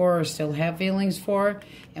feelings for or still have feelings for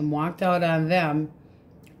and walked out on them.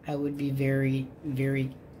 I would be very,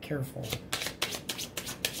 very careful.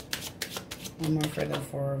 One more for the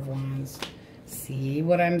 4 of Wands. See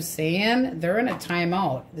what I'm saying? They're in a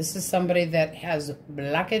timeout. This is somebody that has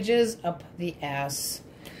blockages up the ass.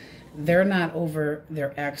 They're not over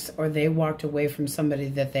their ex, or they walked away from somebody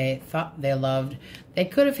that they thought they loved. They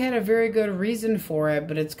could have had a very good reason for it,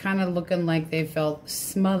 but it's kind of looking like they felt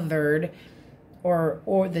smothered, or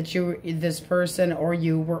that this person or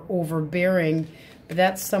you were overbearing. But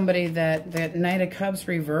that's somebody that Knight of Cups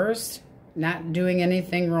reversed, not doing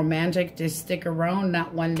anything romantic to stick around,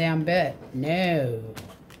 not one damn bit. No.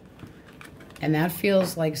 And that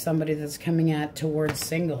feels like somebody that's coming at towards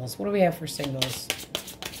singles. What do we have for singles?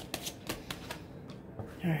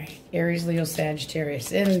 All right, Aries, Leo,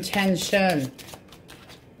 Sagittarius. Intention.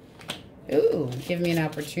 Ooh, give me an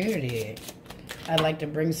opportunity. I'd like to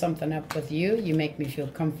bring something up with you. You make me feel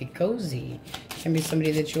comfy, cozy. Can be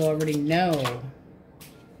somebody that you already know.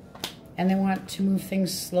 And they want to move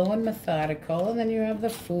things slow and methodical. And then you have the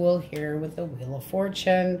Fool here with the Wheel of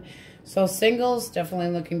Fortune. So singles, definitely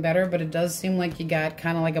looking better, but it does seem like you got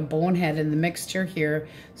kind of like a bonehead in the mixture here.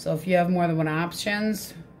 So if you have more than one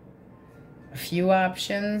options... a few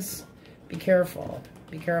options, be careful.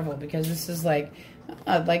 Be careful, because this is like,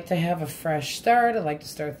 I'd like to have a fresh start. I'd like to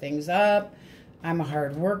start things up. I'm a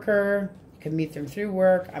hard worker. You can meet them through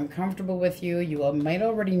work. I'm comfortable with you. You might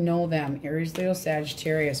already know them, Aries, Leo,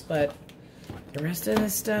 Sagittarius, but the rest of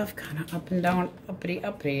this stuff, kind of up and down, uppity,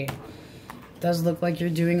 uppity. Does look like you're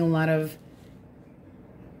doing a lot of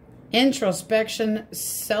introspection,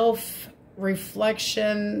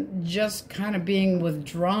 self-reflection, just kind of being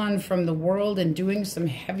withdrawn from the world and doing some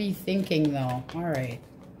heavy thinking, though. All right.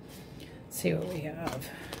 Let's see what we have.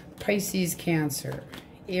 Pisces, Cancer,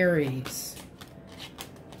 Aries,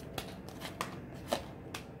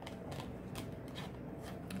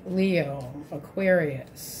 Leo,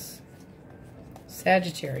 Aquarius,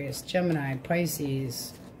 Sagittarius, Gemini,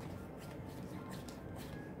 Pisces,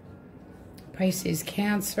 Pisces,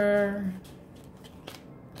 Cancer,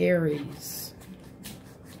 Aries,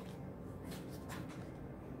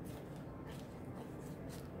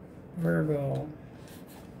 Virgo,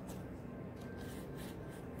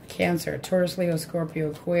 Cancer, Taurus, Leo,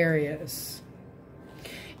 Scorpio, Aquarius.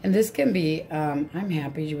 And this can be, I'm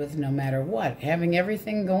happy with no matter what. Having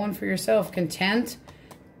everything going for yourself. Content,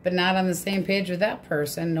 but not on the same page with that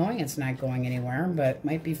person. Knowing it's not going anywhere, but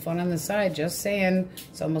might be fun on the side. Just saying.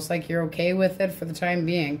 It's almost like you're okay with it for the time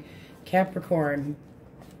being. Capricorn.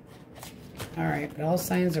 All right, but all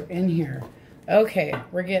signs are in here. Okay,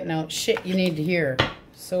 we're getting out shit you need to hear.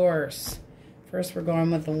 Source. First, we're going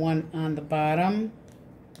with the one on the bottom.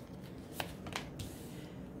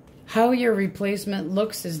 How your replacement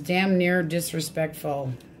looks is damn near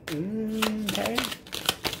disrespectful. Okay.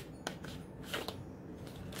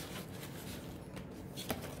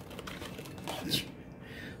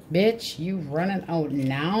 Bitch, you running out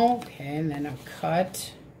now? Okay, and then a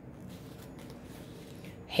cut.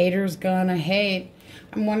 Haters gonna hate.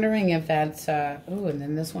 I'm wondering if that's, ooh, and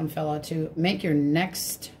then this one fell out too. Make your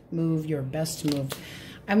next move your best move.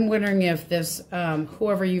 I'm wondering if this,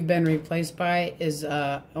 whoever you've been replaced by is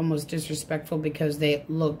almost disrespectful because they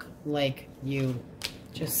look like you.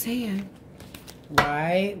 Just saying.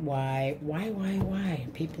 Why?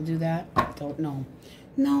 People do that? Don't know.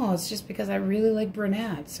 No, it's just because I really like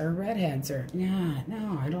brunettes or redheads or, yeah,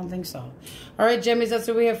 no, I don't think so. All right, Gemmies, that's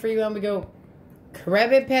what we have for you. On we go.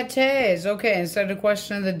 Crabby pates. Okay, instead of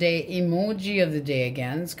question of the day, emoji of the day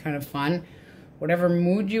again. It's kind of fun. Whatever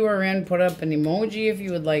mood you are in, put up an emoji if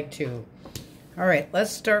you would like to. All right,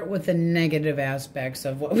 let's start with the negative aspects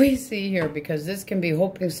of what we see here, because this can be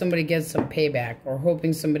hoping somebody gets some payback or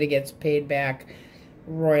hoping somebody gets paid back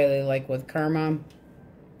royally, like with karma.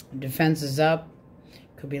 Defense is up.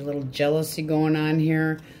 Could be a little jealousy going on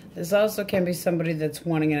here. This also can be somebody that's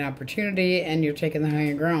wanting an opportunity and you're taking the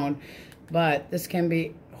higher ground. But this can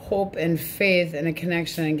be hope and faith and a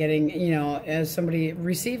connection and getting, you know, as somebody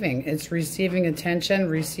receiving. It's receiving attention,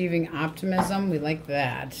 receiving optimism. We like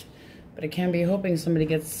that. But it can be hoping somebody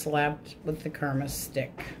gets slapped with the karma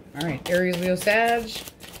stick. All right, Aries, Leo, Sag.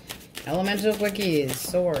 Elemental Quickies,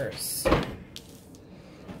 Source.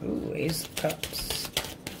 Ooh, Ace of Cups.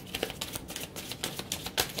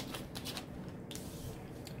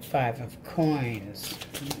 5 of Coins.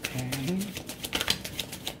 Okay.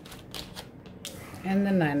 And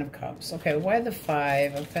the 9 of Cups. Okay, why the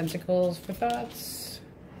 5 of Pentacles for thoughts?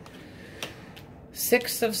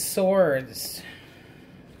 6 of Swords.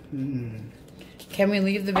 Can we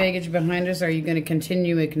leave the baggage behind us? Or are you going to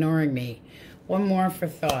continue ignoring me? One more for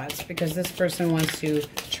thoughts, because this person wants to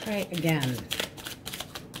try again.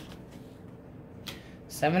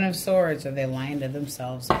 7 of Swords. Are they lying to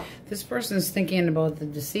themselves? This person is thinking about the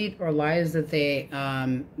deceit or lies that they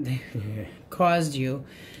caused you.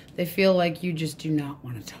 They feel like you just do not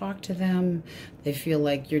want to talk to them. They feel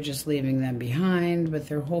like you're just leaving them behind, but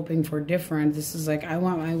they're hoping for different. This is like, I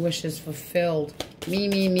want my wishes fulfilled.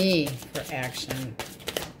 Me, for action.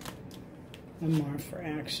 One more for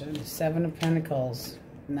action. 7 of Pentacles.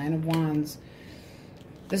 9 of Wands.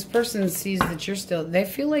 This person sees that you're still, they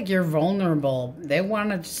feel like you're vulnerable. They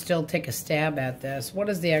want to still take a stab at this. What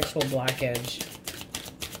is the actual blockage?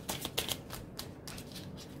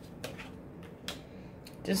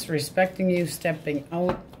 Disrespecting you, stepping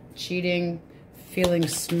out, cheating, feeling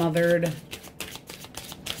smothered.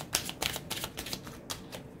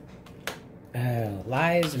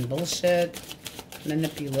 Lies and bullshit,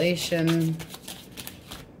 manipulation,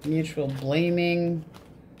 mutual blaming.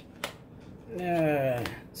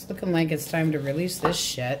 It's looking like it's time to release this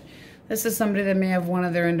shit. This is somebody that may have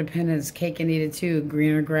wanted their independence, cake and eat it too,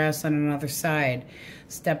 greener grass on another side,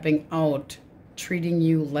 stepping out, treating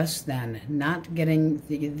you less than, not getting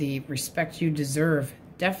the respect you deserve,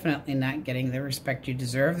 definitely not getting the respect you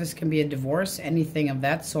deserve. This can be a divorce, anything of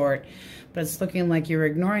that sort, but it's looking like you're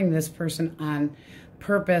ignoring this person on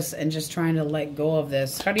purpose and just trying to let go of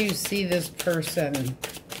this. How do you see this person?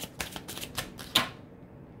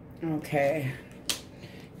 Okay.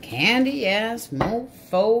 Candy ass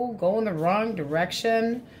mofo, going the wrong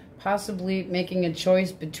direction, possibly making a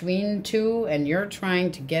choice between two, and you're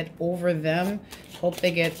trying to get over them. Hope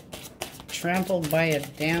they get trampled by a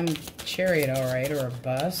damn chariot, all right, or a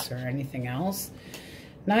bus or anything else.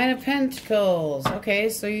 9 of Pentacles. Okay,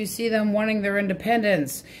 so you see them wanting their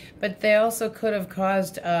independence, but they also could have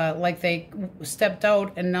caused, like they stepped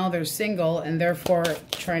out and now they're single and therefore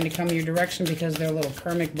trying to come your direction because their little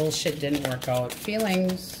karmic bullshit didn't work out.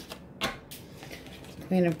 Feelings.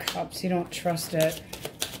 Queen of Cups. You don't trust it.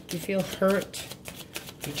 You feel hurt,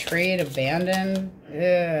 betrayed, abandoned.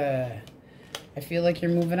 Ugh. I feel like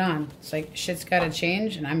you're moving on. It's like shit's got to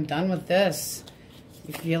change and I'm done with this.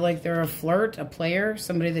 You feel like they're a flirt, a player,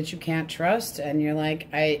 somebody that you can't trust, and you're like,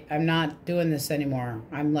 I'm not doing this anymore.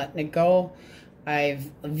 I'm letting it go. I've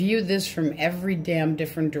viewed this from every damn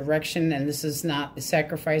different direction, and this is not a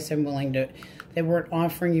sacrifice I'm willing to. They weren't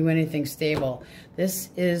offering you anything stable. This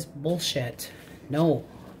is bullshit. No.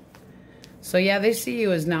 So yeah, they see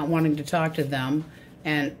you as not wanting to talk to them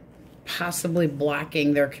and possibly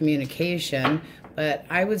blocking their communication, but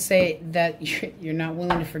I would say that you're not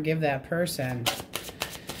willing to forgive that person.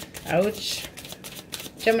 Ouch.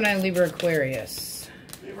 Gemini, Libra, Aquarius.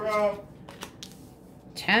 Libra.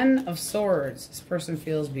 10 of Swords. This person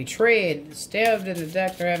feels betrayed, stabbed in the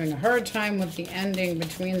deck. They're having a hard time with the ending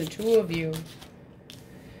between the two of you.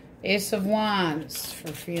 Ace of Wands for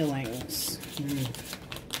feelings.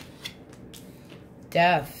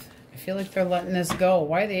 Death. I feel like they're letting this go.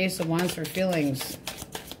 Why the Ace of Wands for feelings?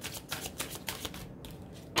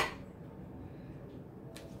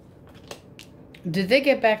 Did they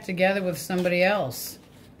get back together with somebody else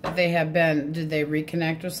that they have been? Did they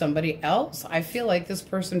reconnect with somebody else? I feel like this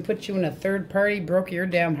person put you in a third party, broke your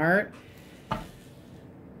damn heart.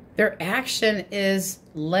 Their action is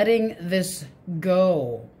letting this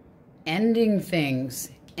go. Ending things.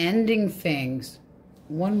 Ending things.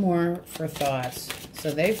 One more for thoughts. So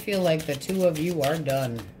they feel like the two of you are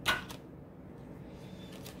done.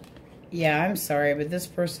 Yeah, I'm sorry, but this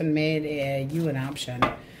person made you an option.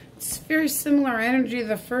 It's very similar energy to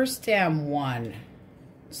the first damn one.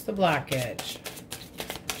 It's the blockage.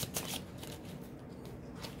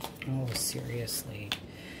 Oh, seriously.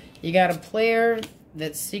 You got a player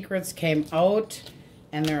that secrets came out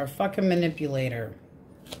and they're a fucking manipulator.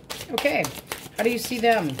 Okay, how do you see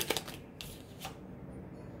them?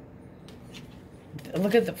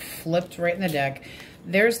 Look at the flipped right in the deck.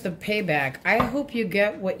 There's the payback. I hope you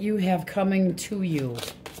get what you have coming to you.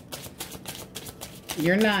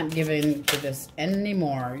 You're not giving to this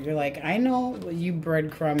anymore. You're like, I know you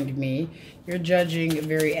breadcrumbed me. You're judging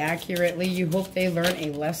very accurately. You hope they learn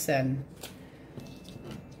a lesson.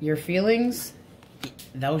 Your feelings,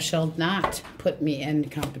 thou shalt not put me in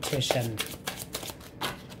competition.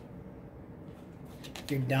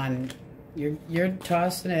 You're done. You're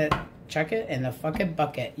tossing it, chuck it in the fucking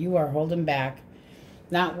bucket. You are holding back.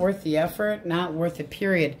 Not worth the effort, not worth it,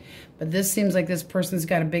 period. But this seems like this person's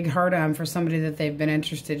got a big heart on for somebody that they've been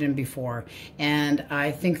interested in before. And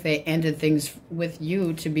I think they ended things with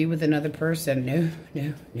you to be with another person. No,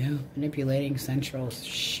 no, no. Manipulating centrals.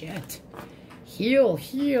 Shit. Heal,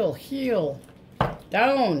 heal, heal.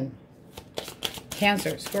 Down.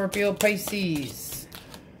 Cancer, Scorpio, Pisces.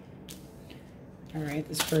 All right,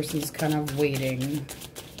 this person's kind of waiting.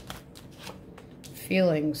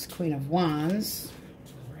 Feelings, Queen of Wands.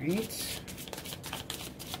 Right.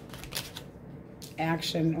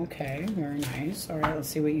 Action, okay, very nice. All right, let's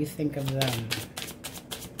see what you think of them.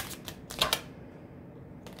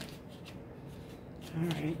 All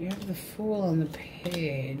right, you have the Fool on the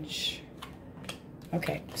page.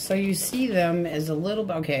 Okay, so you see them as a little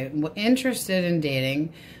bit, okay, interested in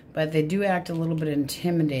dating, but they do act a little bit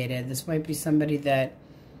intimidated. This might be somebody that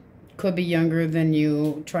could be younger than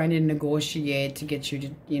you, trying to negotiate to get you to,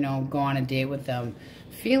 you know, go on a date with them.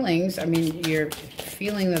 Feelings, I mean, you're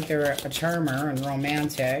feeling that they're a charmer and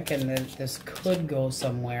romantic and that this could go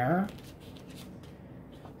somewhere.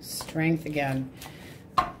 Strength again.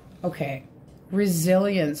 Okay.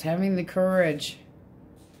 Resilience, having the courage.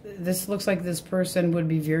 This looks like this person would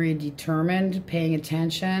be very determined, paying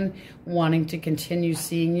attention, wanting to continue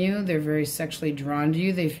seeing you. They're very sexually drawn to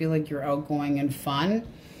you. They feel like you're outgoing and fun.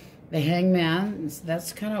 The Hangman,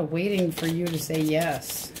 that's kind of waiting for you to say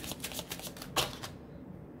yes.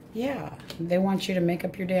 Yeah, they want you to make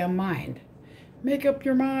up your damn mind. Make up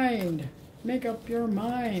your mind. Make up your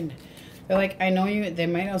mind. They're like, I know you, they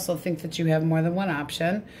might also think that you have more than one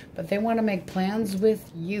option, but they want to make plans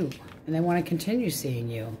with you, and they want to continue seeing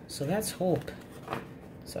you. So that's hope.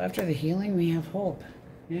 So after the healing, we have hope.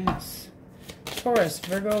 Yes. Taurus,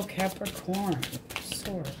 Virgo, Capricorn,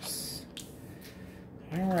 Source.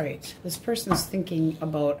 All right. This person's thinking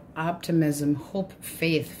about optimism, hope,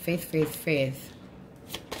 faith, faith, faith, faith.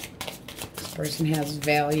 This person has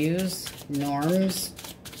values, norms.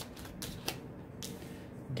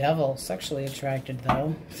 Devil, sexually attracted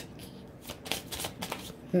though.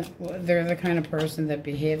 They're the kind of person that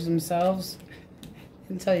behaves themselves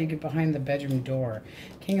until you get behind the bedroom door.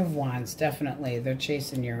 King of Wands, definitely. They're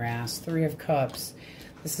chasing your ass. Three of Cups.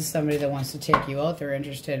 This is somebody that wants to take you out. They're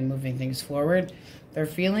interested in moving things forward. Their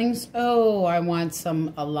feelings, oh, I want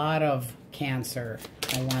a lot of Cancer.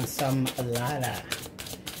 I want a lot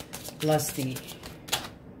of. Lusty.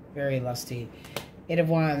 Very lusty. Eight of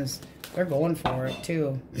Wands. They're going for it,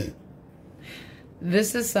 too.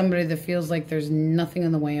 This is somebody that feels like there's nothing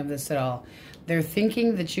in the way of this at all. They're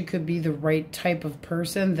thinking that you could be the right type of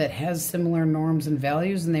person that has similar norms and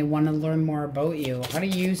values, and they want to learn more about you. How do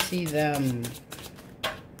you see them?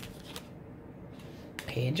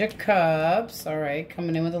 Page of Cups. All right,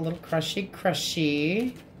 coming in with a little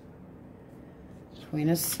crushy. Queen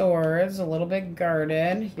of Swords, a little bit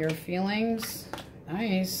guarded. Your feelings,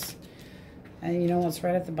 nice. And you know what's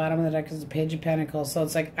right at the bottom of the deck is the Page of Pentacles. So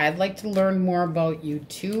it's like, I'd like to learn more about you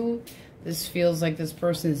too. This feels like this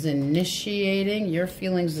person is initiating. Your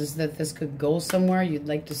feelings is that this could go somewhere. You'd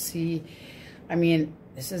like to see, I mean,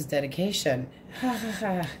 this is dedication.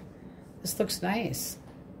 This looks nice.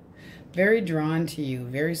 Very drawn to you,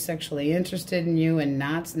 very sexually interested in you, and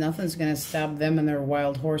nothing's going to stop them and their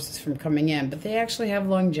wild horses from coming in. But they actually have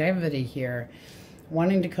longevity here.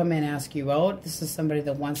 Wanting to come in, ask you out. This is somebody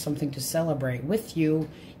that wants something to celebrate with you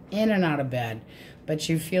in and out of bed. But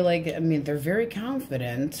you feel like, I mean, they're very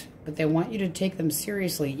confident, but they want you to take them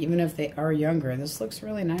seriously, even if they are younger. This looks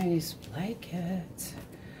really nice. Like it.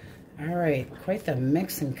 All right, quite the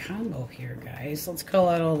mix and combo here, guys. Let's call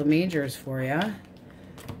out all the majors for you.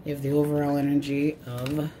 You have the overall energy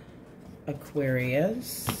of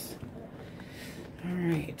Aquarius. All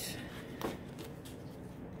right.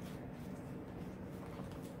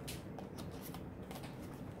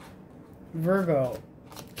 Virgo,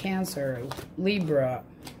 Cancer, Libra,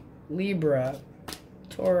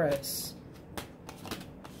 Taurus,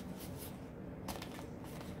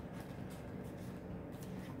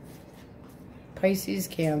 Pisces,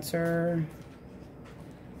 Cancer,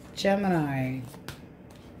 Gemini,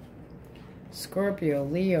 Scorpio,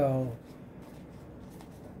 Leo,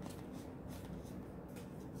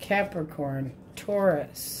 Capricorn,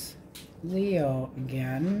 Taurus, Leo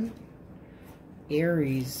again.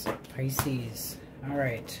 Aries, Pisces. All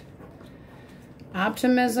right.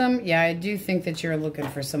 Optimism. Yeah, I do think that you're looking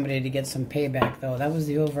for somebody to get some payback, though. That was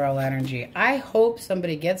the overall energy. I hope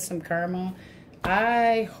somebody gets some karma.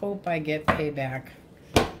 I hope I get payback.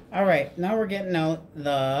 All right, now we're getting out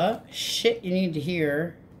the shit you need to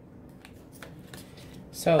hear.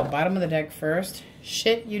 So, bottom of the deck first.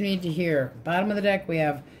 Shit you need to hear. Bottom of the deck, we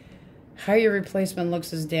have how your replacement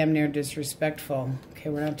looks is damn near disrespectful. Okay,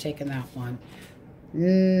 we're not taking that one.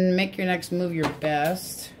 Make your next move your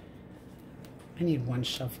best. I need one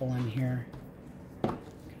shuffle in here,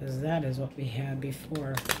 because that is what we had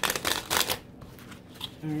before.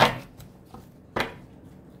 All right.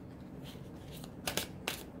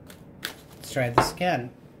 Let's try this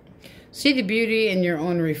again. See the beauty in your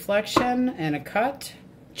own reflection and a cut.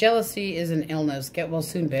 Jealousy is an illness. Get well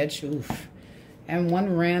soon, bitch. Oof. And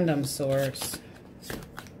one random source.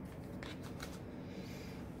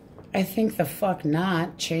 I think the fuck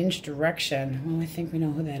not. Change direction. Well, I think we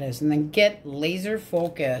know who that is. And then get laser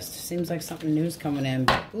focused. Seems like something new's coming in.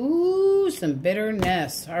 Ooh, some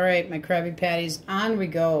bitterness. All right, my Krabby Patties. On we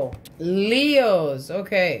go. Leos.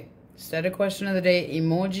 Okay. Instead of question of the day,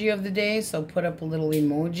 emoji of the day. So put up a little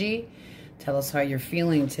emoji. Tell us how you're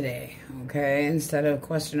feeling today. Okay. Instead of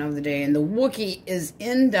question of the day. And the Wookiee is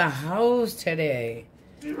in the house today.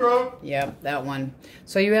 Libra. Yep, that one.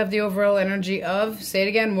 So you have the overall energy of, say it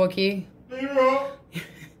again, Wookiee. Libra.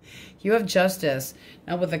 You have justice.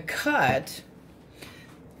 Now with a cut,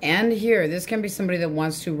 and here, this can be somebody that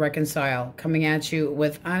wants to reconcile, coming at you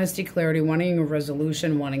with honesty, clarity, wanting a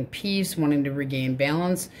resolution, wanting peace, wanting to regain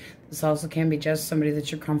balance. This also can be just somebody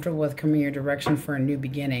that you're comfortable with coming your direction for a new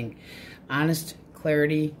beginning. Honest,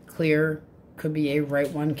 clarity, clear, could be a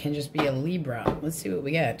right one, can just be a Libra. Let's see what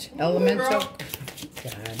we get. Elemental,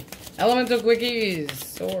 God. Elemental Quickies,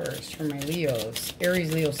 source for my Leos.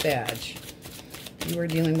 Aries, Leo, Sag. You are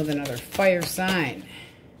dealing with another fire sign.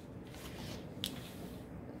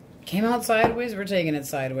 Came out sideways, we're taking it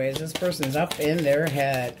sideways. This person's up in their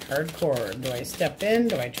head. Hardcore. Do I step in?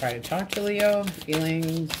 Do I try to talk to Leo?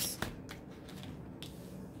 Feelings.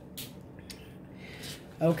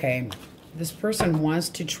 Okay. This person wants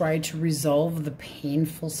to try to resolve the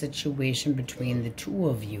painful situation between the two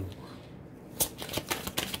of you.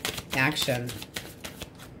 Action.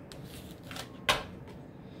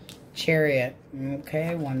 Chariot.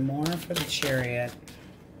 Okay, one more for the Chariot.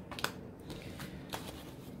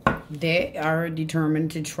 They are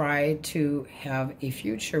determined to try to have a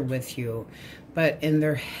future with you, but in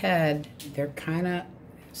their head, they're kind of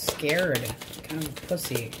scared, kind of a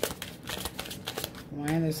pussy.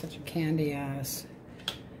 Why are they such a candy ass?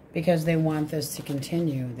 Because they want this to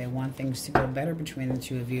continue. They want things to go better between the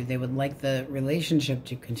two of you. They would like the relationship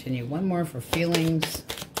to continue. One more for feelings.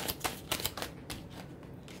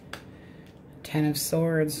 Ten of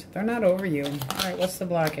Swords. They're not over you. All right, what's the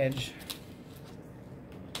blockage?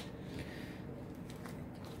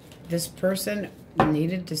 This person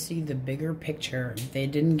needed to see the bigger picture. They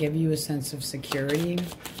didn't give you a sense of security.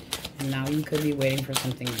 And now you could be waiting for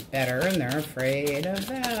something better, and they're afraid of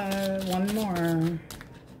that. One more.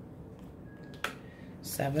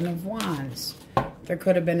 Seven of Wands. There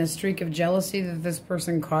could have been a streak of jealousy that this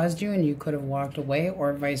person caused you, and you could have walked away,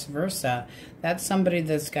 or vice versa. That's somebody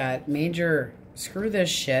that's got major, screw this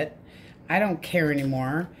shit. I don't care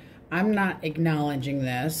anymore. I'm not acknowledging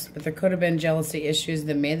this, but there could have been jealousy issues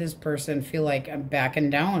that made this person feel like I'm backing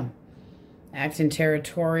down. Acting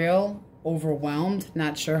territorial, overwhelmed,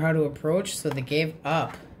 not sure how to approach, so they gave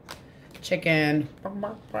up. Chicken.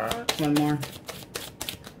 One more.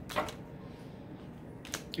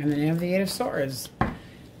 And then you have the Eight of Swords.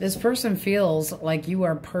 This person feels like you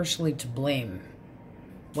are partially to blame.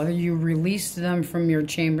 Whether you released them from your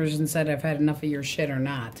chambers and said, I've had enough of your shit or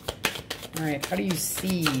not. All right, how do you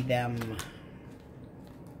see them?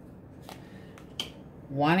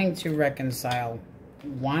 Wanting to reconcile.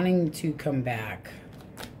 Wanting to come back.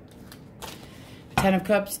 Ten of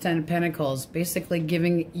Cups, Ten of Pentacles. Basically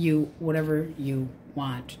giving you whatever you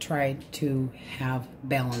want to try to have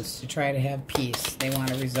balance, to try to have peace. They want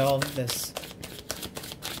to resolve this.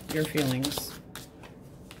 Your feelings.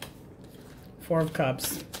 Four of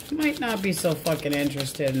Cups. Might not be so fucking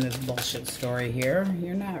interested in this bullshit story here.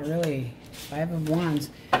 You're not really. Five of Wands.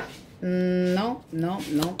 Nope.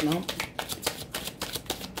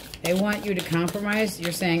 They want you to compromise.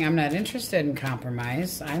 You're saying, I'm not interested in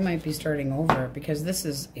compromise. I might be starting over because this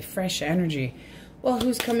is a fresh energy. Well,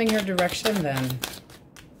 who's coming your direction then?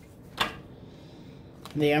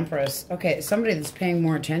 The Empress. Okay, somebody that's paying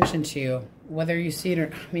more attention to you. Whether you see it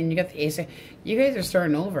or... I mean, you got the Ace. You guys are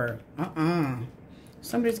starting over.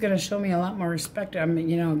 Somebody's going to show me a lot more respect. I'm,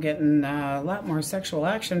 you know, getting a lot more sexual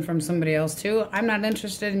action from somebody else too. I'm not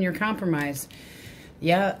interested in your compromise.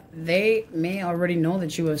 Yeah, they may already know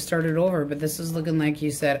that you have started over, but this is looking like you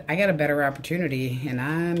said, I got a better opportunity and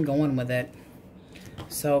I'm going with it.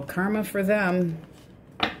 So karma for them.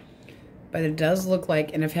 But it does look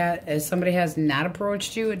like, and if somebody has not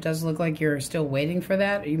approached you, it does look like you're still waiting for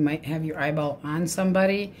that. You might have your eyeball on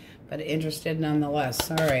somebody, but interested nonetheless.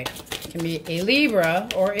 All right. It can be a Libra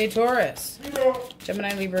or a Taurus. Libra.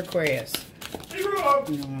 Gemini, Libra, Aquarius. Libra. Oh,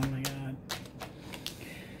 my God.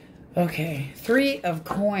 Okay. 3 of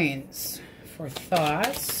Coins for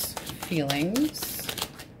thoughts, feelings.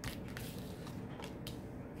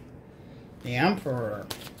 The Emperor.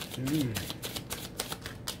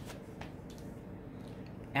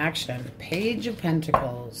 Action. Page of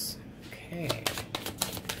Pentacles. Okay.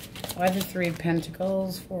 Why the 3 of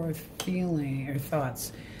Pentacles for feeling or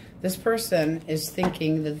thoughts? This person is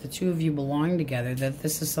thinking that the two of you belong together, that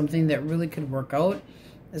this is something that really could work out.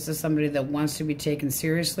 This is somebody that wants to be taken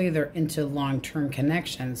seriously. They're into long-term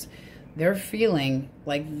connections. They're feeling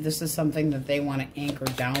like this is something that they want to anchor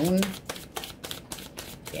down.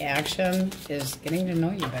 The action is getting to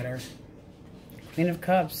know you better. Queen of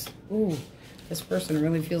Cups. Ooh. This person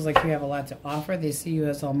really feels like you have a lot to offer. They see you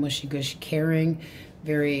as all mushy-gushy, caring,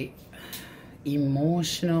 very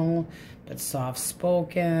emotional, but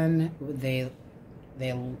soft-spoken.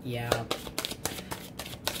 Yeah.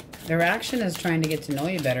 Their action is trying to get to know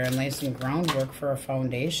you better and lay some groundwork for a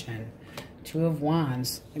foundation. 2 of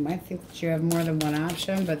Wands. You might think that you have more than one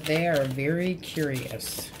option, but they are very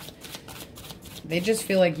curious. They just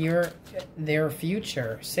feel like you're their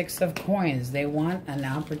future. 6 of Coins. They want an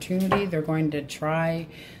opportunity. They're going to try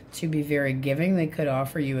to be very giving. They could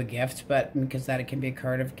offer you a gift, but because that it can be a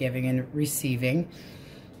card of giving and receiving.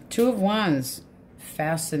 2 of Wands.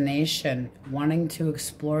 Fascination. Wanting to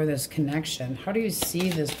explore this connection. How do you see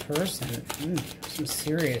this person? Some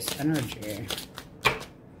serious energy.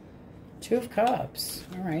 2 of Cups.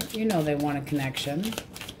 All right. You know they want a connection.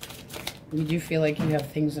 You do feel like you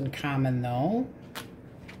have things in common, though.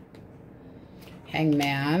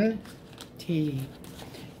 Hangman.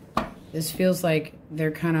 This feels like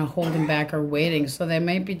they're kind of holding back or waiting. So they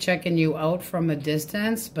might be checking you out from a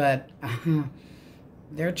distance, but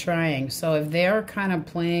they're trying. So if they are kind of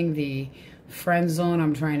playing the friend zone,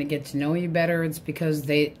 I'm trying to get to know you better, it's because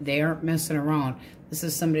they aren't messing around. This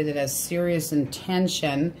is somebody that has serious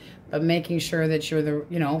intention, but making sure that you're the,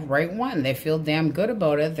 you know, right one. They feel damn good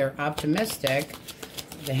about it. They're optimistic.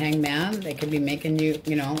 The Hangman, they could be making you,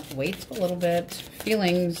 you know, wait a little bit.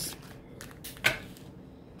 Feelings.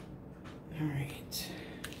 All right.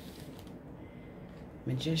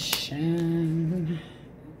 Magician.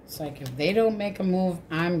 It's like if they don't make a move,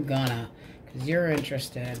 I'm gonna, because you're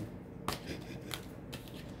interested.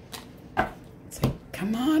 It's like,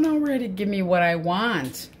 come on already, give me what I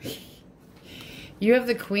want. You have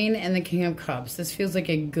the Queen and the King of Cups. This feels like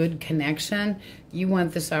a good connection. You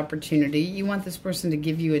want this opportunity. You want this person to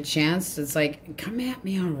give you a chance. It's like, come at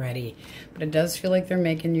me already. But it does feel like they're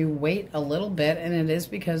making you wait a little bit, and it is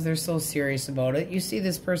because they're so serious about it. You see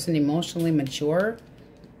this person emotionally mature.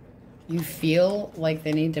 You feel like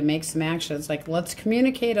they need to make some action. It's like, let's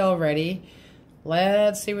communicate already.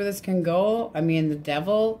 Let's see where this can go. I mean, the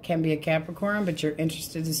Devil can be a Capricorn, but you're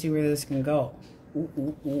interested to see where this can go. Ooh,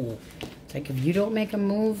 ooh, ooh. It's like, if you don't make a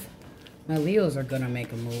move, my Leos are going to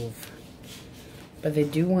make a move. But they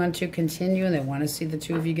do want to continue, and they want to see the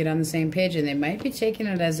two of you get on the same page. And they might be taking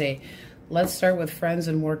it as a, let's start with friends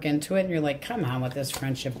and work into it. And you're like, come on with this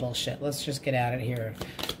friendship bullshit. Let's just get at it here.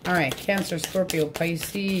 All right, Cancer, Scorpio,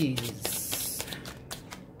 Pisces.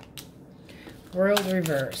 World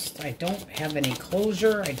reversed. I don't have any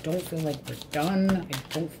closure. I don't feel like we're done.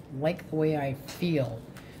 I don't like the way I feel.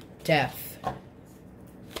 Death.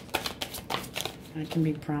 That can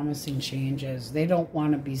be promising changes. They don't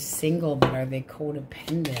want to be single, but are they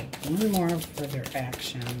codependent? One more for their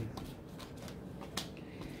action.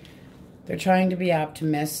 They're trying to be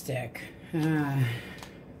optimistic.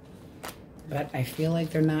 But I feel like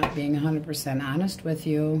they're not being 100% honest with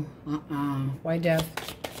you. Why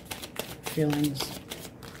death? Feelings.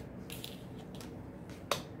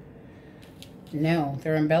 No,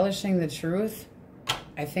 they're embellishing the truth.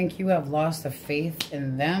 I think you have lost the faith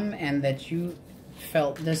in them, and that you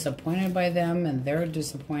felt disappointed by them, and they're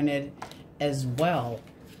disappointed as well.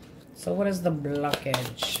 So what is the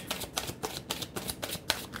blockage?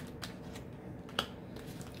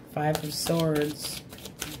 5 of Swords.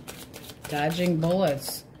 Dodging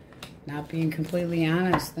bullets. Not being completely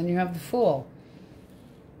honest. Then you have the Fool.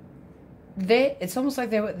 it's almost like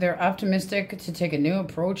they're optimistic to take a new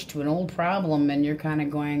approach to an old problem, and you're kind of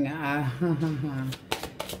going,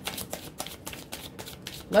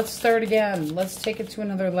 let's start again. Let's take it to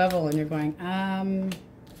another level. And you're going,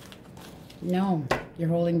 no, you're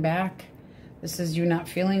holding back. This is you not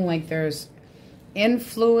feeling like there's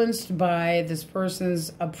influenced by this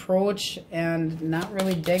person's approach and not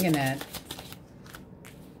really digging it.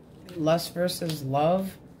 Lust versus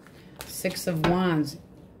love. 6 of Wands.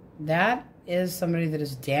 That is somebody that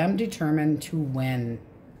is damn determined to win.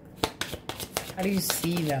 How do you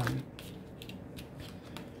see them?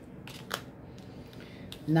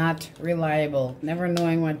 Not reliable. Never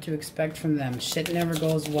knowing what to expect from them. Shit never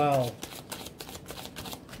goes well.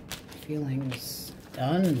 Feelings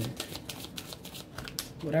done.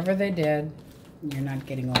 Whatever they did, you're not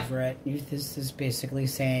getting over it. This is basically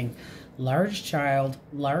saying, large child,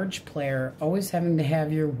 large player, always having to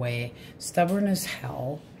have your way, stubborn as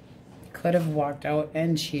hell, could have walked out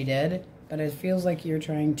and cheated, but it feels like you're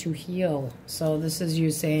trying to heal. So this is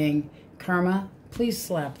you saying, karma, please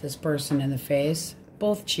slap this person in the face.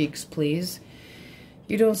 Both cheeks, please.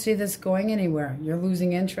 You don't see this going anywhere. You're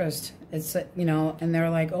losing interest. It's, you know, and they're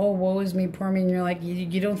like, oh, woe is me, poor me. And you're like,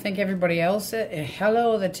 you don't think everybody else,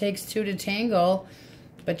 hello, that takes 2 to tangle.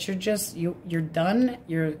 But you're just, you're done.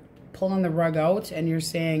 You're pulling the rug out and you're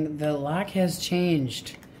saying, the lock has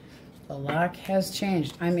changed. The lock has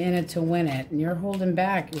changed. I'm in it to win it. And you're holding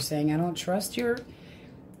back. You're saying, I don't trust your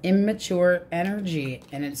immature energy.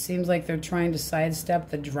 And it seems like they're trying to sidestep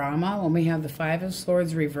the drama. When we have the 5 of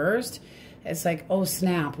Swords reversed, it's like, oh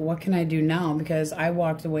snap, what can I do now? Because I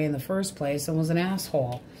walked away in the first place and was an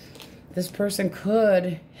asshole. This person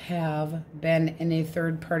could have been in a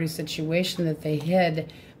third-party situation that they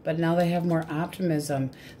hid, but now they have more optimism.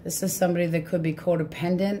 This is somebody that could be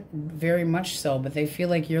codependent, very much so, but they feel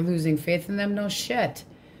like you're losing faith in them. No shit,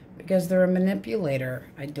 because they're a manipulator.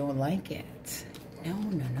 I don't like it.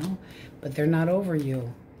 No. But they're not over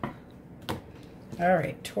you. All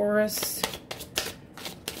right, Taurus,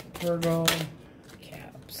 Virgo,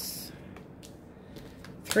 Caps.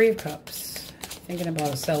 3 of Cups. Thinking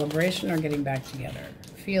about a celebration or getting back together.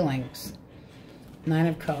 Feelings. 9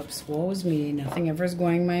 of Cups. Woe is me. Nothing ever is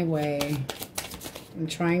going my way. I'm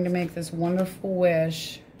trying to make this wonderful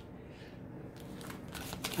wish.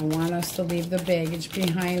 I want us to leave the baggage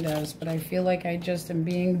behind us, but I feel like I just am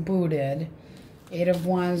being booted. 8 of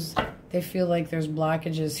Wands. They feel like there's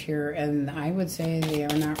blockages here, and I would say they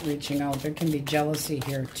are not reaching out. There can be jealousy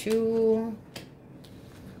here too.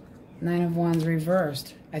 9 of Wands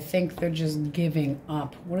reversed. I think they're just giving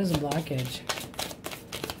up. What is a blockage?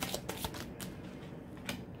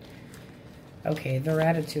 Okay, their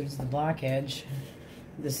attitude is the blockage.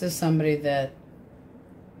 This is somebody that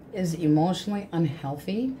is emotionally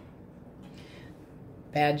unhealthy.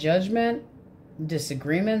 Bad judgment.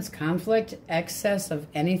 Disagreements, conflict, excess of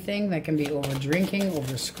anything. That can be over drinking,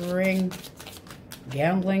 over screwing,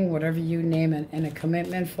 gambling, whatever you name it, and a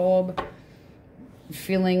commitment phobe.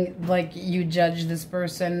 Feeling like you judged this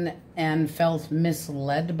person and felt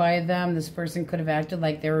misled by them. This person could have acted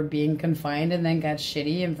like they were being confined and then got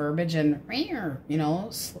shitty and verbiage and, you know,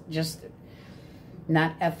 just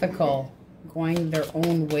not ethical, going their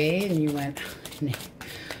own way, and you went,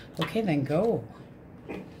 okay, then go.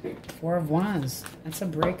 4 of Wands. That's a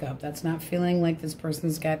breakup. That's not feeling like this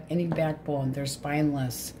person's got any backbone. They're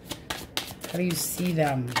spineless. How do you see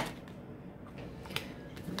them?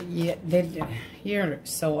 Yeah, you're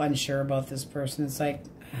so unsure about this person. It's like,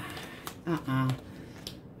 I'm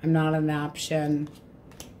not an option.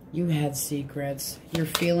 You had secrets. Your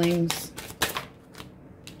feelings.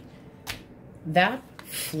 That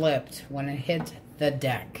flipped when it hit the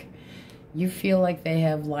deck. You feel like they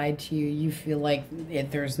have lied to you. You feel like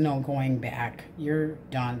there's no going back. You're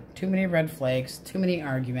done. Too many red flags. Too many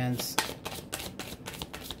arguments.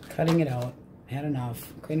 Cutting it out. Had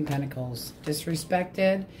enough. Queen of Pentacles.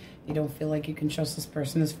 Disrespected. You don't feel like you can trust this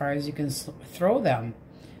person as far as you can throw them.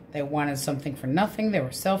 They wanted something for nothing. They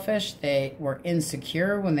were selfish. They were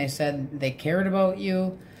insecure when they said they cared about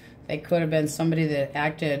you. They could have been somebody that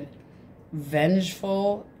acted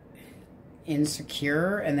vengeful,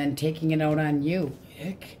 insecure, and then taking it out on you.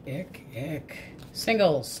 Ick, ick, ick.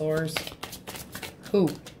 Single source. Who?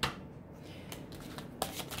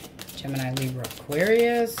 Gemini, Libra,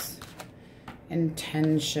 Aquarius.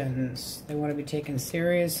 Intentions. They want to be taken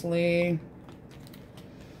seriously.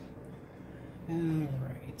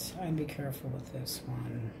 Alright. I'd be careful with this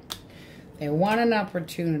one. They want an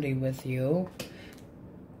opportunity with you.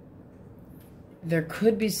 There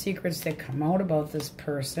could be secrets that come out about this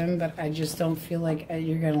person, but I just don't feel like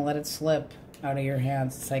you're going to let it slip out of your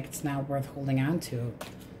hands. It's like it's not worth holding on to.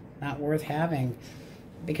 not worth having.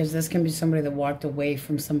 Because this can be somebody that walked away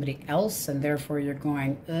from somebody else, and therefore you're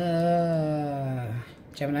going,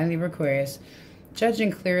 Gemini, Libra, Aquarius.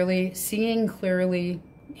 Judging clearly, seeing clearly,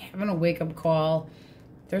 having a wake-up call.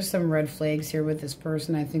 There's some red flags here with this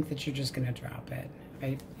person. I think that you're just going to drop it.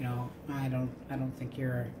 I don't think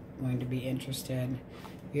you're going to be interested.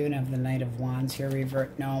 You even have the Knight of Wands here,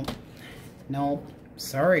 revert. No.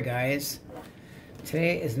 Sorry, guys.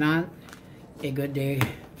 Today is not a good day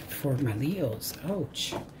for my Leos.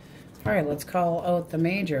 Ouch. All right, let's call out the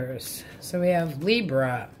majors. So we have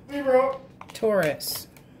Libra, Taurus,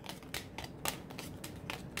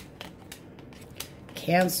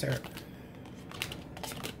 Cancer,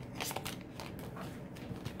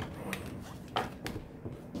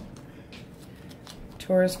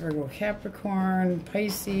 Taurus, Virgo, Capricorn,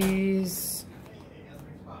 Pisces.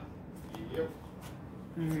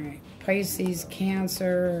 All right, Pisces,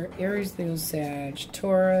 Cancer, Aries, Leo, Sag,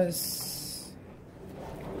 Taurus,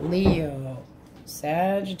 Leo,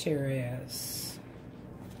 Sagittarius,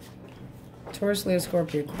 Taurus, Leo,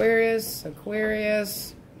 Scorpio, Aquarius,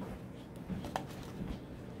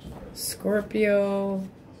 Scorpio,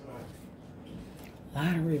 a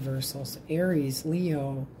lot of reversals, Aries,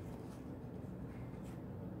 Leo,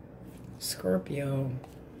 Scorpio,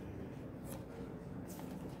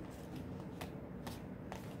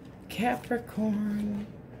 Capricorn,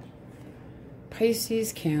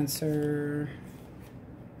 Pisces, Cancer,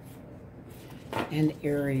 and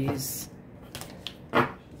Aries.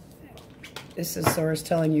 This is Source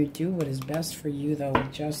telling you, do what is best for you, though,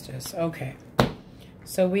 with justice. Okay.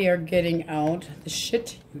 So we are getting out the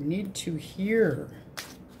shit you need to hear.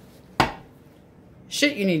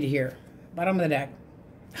 Shit you need to hear. Bottom of the deck.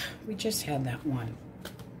 We just had that one.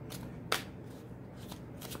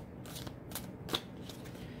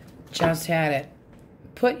 Just had it.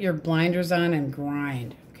 Put your blinders on and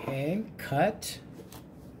grind. Okay, cut.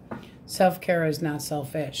 Self-care is not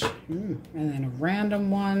selfish. And then a random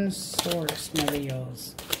one. Source, my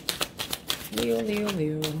Leos.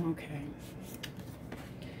 Leo. Okay.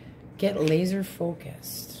 Get laser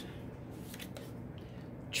focused.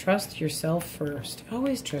 Trust yourself first.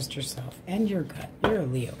 Always trust yourself and your gut. You're a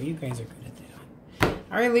Leo. You guys are good at that.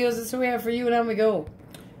 All right, Leos, that's what we have for you, and on we go.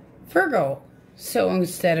 Virgo. So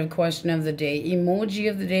instead of question of the day, emoji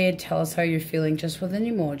of the day, tell us how you're feeling just with an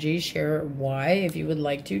emoji. Share why if you would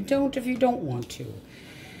like to. Don't if you don't want to.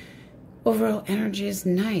 Overall energy is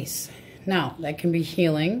nice. Now, that can be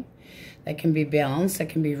healing. That can be balance. That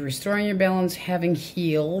can be restoring your balance, having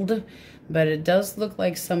healed. But it does look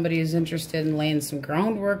like somebody is interested in laying some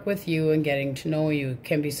groundwork with you and getting to know you. It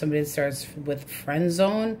can be somebody that starts with friend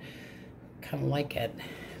zone. Kind of like it.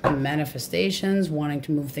 Manifestations, wanting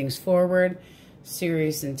to move things forward.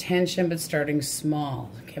 Serious intention, but starting small.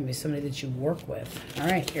 It can be somebody that you work with. All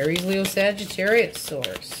right, Aries, Leo, Sagittarius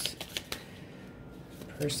source.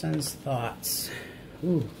 Person's thoughts.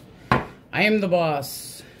 Ooh. I am the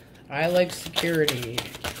boss. I like security.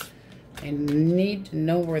 I need to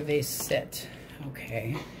know where they sit.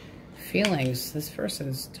 Okay. Feelings. This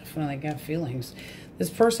person's definitely got feelings. This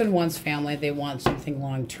person wants family. They want something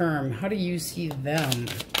long term. How do you see them?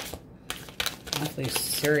 Awfully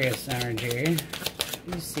serious energy.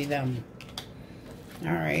 You see them.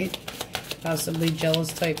 All right. Possibly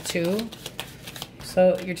jealous type 2.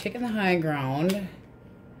 So you're taking the high ground.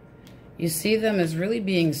 You see them as really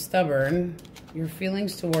being stubborn. Your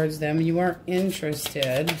feelings towards them. You aren't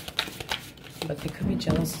interested. But they could be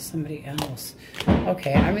jealous of somebody else.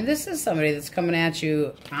 Okay. I mean, this is somebody that's coming at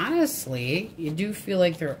you. Honestly, you do feel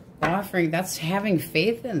like they're offering. That's having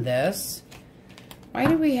faith in this. Why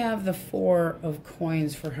do we have the 4 of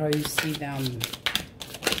coins for how you see them?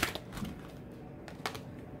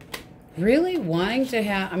 Really wanting to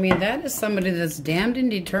have, I mean, that is somebody that's damned and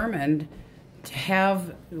determined to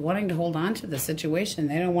have, wanting to hold on to the situation.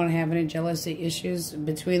 They don't want to have any jealousy issues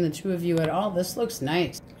between the two of you at all. This looks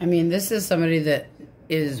nice. I mean, this is somebody that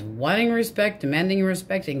is wanting respect, demanding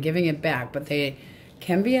respect, and giving it back, but they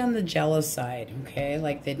can be on the jealous side, okay?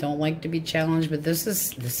 Like they don't like to be challenged, but this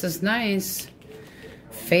is nice.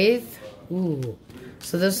 Faith, ooh.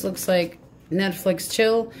 So this looks like Netflix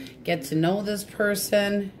chill, get to know this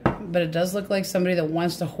person, but it does look like somebody that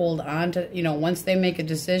wants to hold on to, you know, once they make a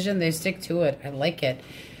decision, they stick to it. I like it.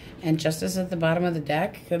 And justice at the bottom of the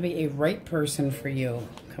deck could be a right person for you.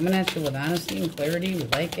 Coming at you with honesty and clarity. We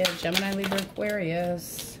like it. Gemini, Libra,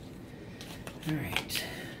 Aquarius. All right.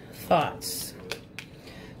 Thoughts.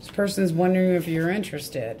 This person's wondering if you're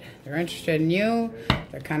interested. They're interested in you.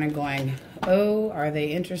 They're kind of going, oh, are they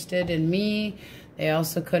interested in me? They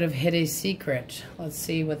also could have hid a secret. Let's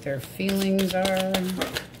see what their feelings are.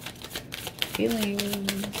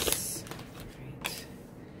 Feelings.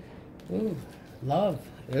 Ooh, love.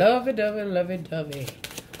 Lovey-dovey, lovey-dovey.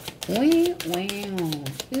 Wow.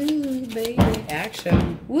 Ooh, baby.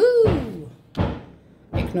 Action. Woo!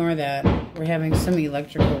 Ignore that. We're having some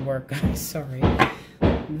electrical work, guys. Sorry.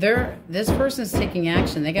 This person's taking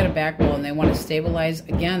action. They got a backbone. They want to stabilize.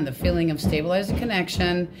 Again, the feeling of stabilizing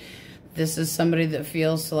connection. This is somebody that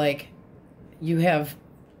feels like you're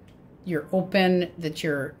open, that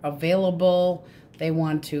you're available. They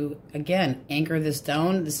want to, again, anchor this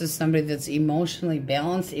down. This is somebody that's emotionally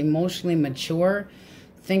balanced, emotionally mature,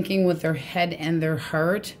 thinking with their head and their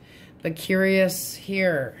heart, but curious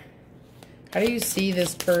here. How do you see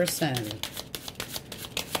this person?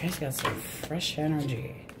 You guys got some fresh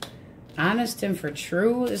energy. Honest and for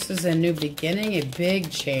true. This is a new beginning, a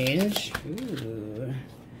big change. Ooh.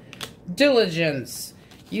 Diligence.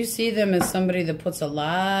 You see them as somebody that puts a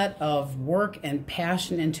lot of work and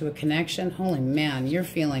passion into a connection. Holy man, your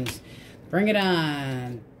feelings. Bring it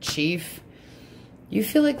on, Chief. You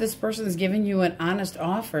feel like this person is giving you an honest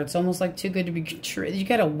offer. It's almost like too good to be true. You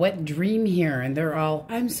got a wet dream here, and they're all,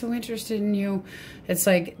 I'm so interested in you. It's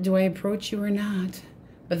like, do I approach you or not?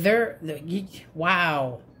 But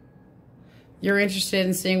wow. You're interested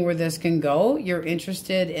in seeing where this can go. You're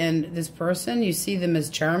interested in this person. You see them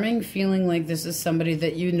as charming, feeling like this is somebody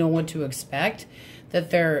that you know what to expect,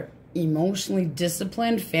 that they're emotionally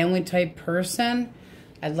disciplined, family type person.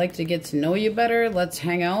 I'd like to get to know you better. Let's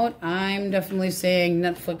hang out. I'm definitely saying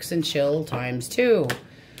Netflix and chill ×2.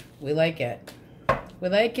 We like it. We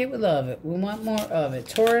like it. We love it. We want more of it.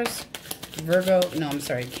 Taurus, Virgo, no, I'm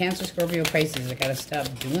sorry, Cancer, Scorpio, Pisces. I gotta stop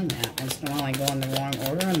doing that. Once in a while I go in the wrong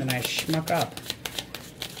order and then I schmuck up.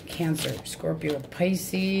 Cancer, Scorpio,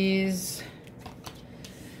 Pisces,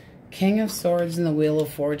 King of Swords and the Wheel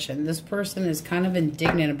of Fortune. This person is kind of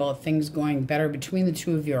indignant about things going better between the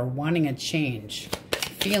two of you, or wanting a change.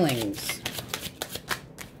 Feelings.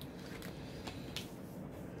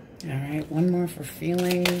 All right, one more for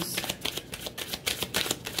feelings.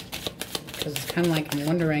 Because it's kind of like I'm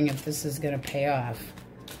wondering if this is going to pay off.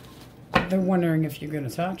 They're wondering if you're going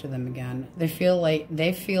to talk to them again. They feel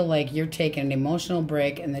like you're taking an emotional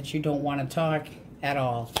break and that you don't want to talk at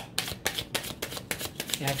all.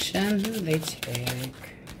 Action they take.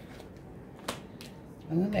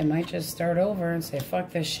 Oh, they might just start over and say,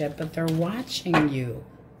 fuck this shit, but they're watching you.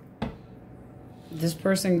 This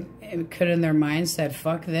person could in their mind said,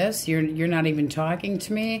 fuck this, you're not even talking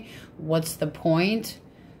to me. What's the point?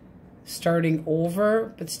 Starting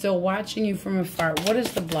over, but still watching you from afar. What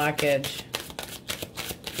is the blockage?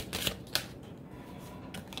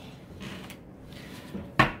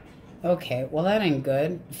 Okay, well that ain't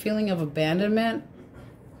good. Feeling of abandonment.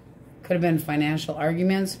 Could have been financial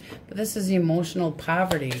arguments, but this is emotional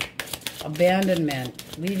poverty.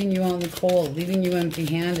 Abandonment. Leaving you on the cold. Leaving you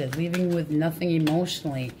empty-handed. Leaving you with nothing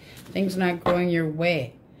emotionally. Things not going your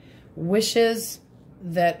way. Wishes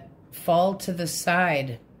that fall to the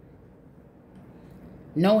side.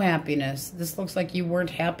 No happiness. This looks like you weren't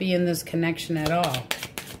happy in this connection at all.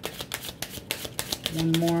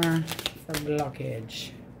 One more for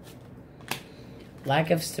blockage.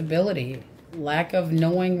 Lack of stability. Lack of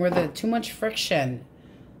knowing where too much friction.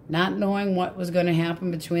 Not knowing what was going to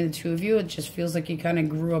happen between the two of you. It just feels like you kind of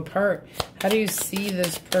grew apart. How do you see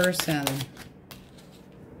this person?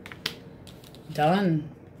 Done.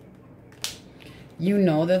 You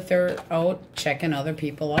know that they're out checking other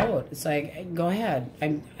people out. It's like, go ahead.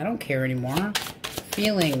 I don't care anymore.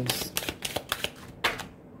 Feelings.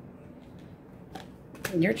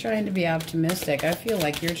 You're trying to be optimistic. I feel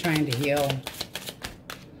like you're trying to heal.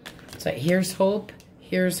 It's like, here's hope.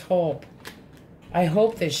 Here's hope. I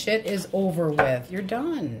hope this shit is over with. You're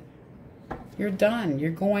done. You're done.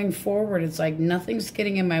 You're going forward. It's like nothing's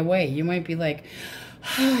getting in my way. You might be like,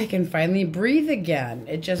 oh, I can finally breathe again.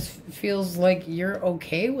 It just feels like you're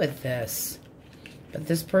okay with this. But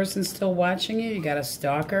this person's still watching you. You got a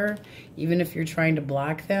stalker. Even if you're trying to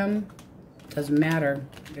block them, doesn't matter.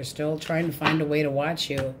 They're still trying to find a way to watch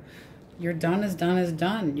you. Your done is done is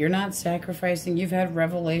done. You're not sacrificing. You've had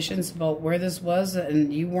revelations about where this was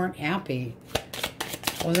and you weren't happy.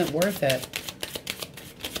 It wasn't worth it.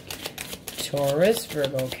 Taurus,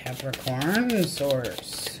 Virgo, Capricorn,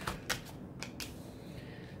 Source.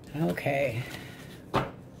 Okay.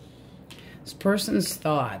 This person's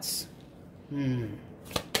thoughts.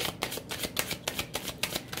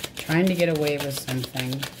 Trying to get away with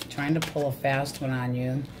something. Trying to pull a fast one on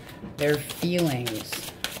you. Their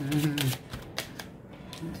feelings.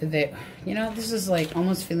 Did they, you know, this is like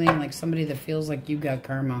almost feeling like somebody that feels like you got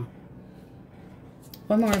karma.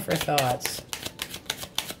 One more for thoughts.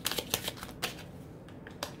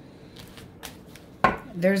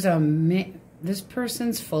 There's a This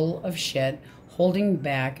person's full of shit, holding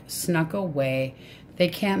back, snuck away. They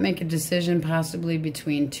can't make a decision possibly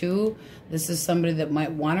between two. This is somebody that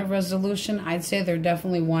might want a resolution. I'd say they're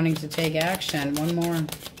definitely wanting to take action. One more.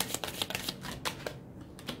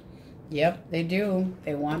 Yep, they do.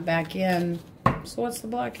 They want back in. So what's the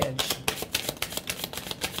blockage?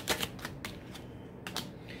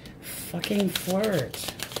 Fucking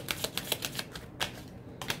flirt.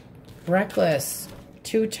 Reckless.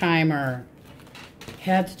 Two-timer.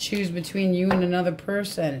 Had to choose between you and another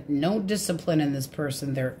person. No discipline in this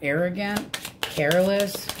person. They're arrogant,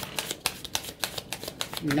 careless,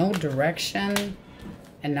 no direction,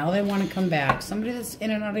 and now they want to come back. Somebody that's in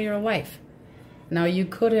and out of your life. Now, you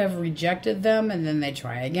could have rejected them, and then they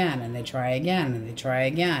try again, and they try again, and they try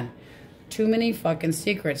again. Too many fucking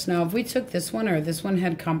secrets. Now, if we took this one, or this one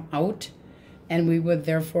had come out, and we would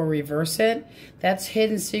therefore reverse it, that's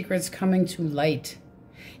hidden secrets coming to light.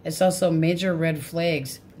 It's also major red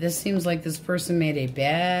flags. This seems like this person made a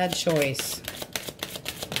bad choice.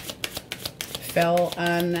 Fell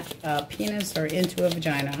on a penis or into a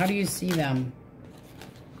vagina. How do you see them?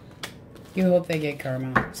 You hope they get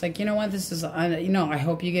karma. It's like, you know what? This is, you know, I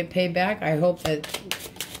hope you get paid back. I hope that,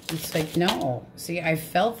 it's like, no. See, I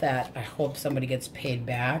felt that. I hope somebody gets paid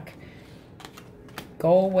back.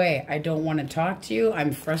 Go away. I don't want to talk to you.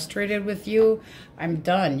 I'm frustrated with you. I'm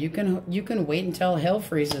done. You can wait until hell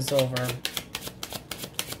freezes over.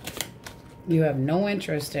 You have no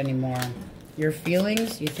interest anymore. Your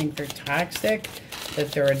feelings, you think they're toxic,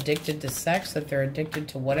 that they're addicted to sex, that they're addicted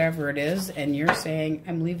to whatever it is, and you're saying,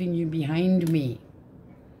 I'm leaving you behind me.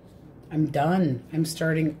 I'm done. I'm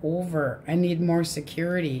starting over. I need more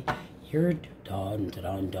security. You're done,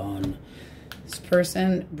 done, done. This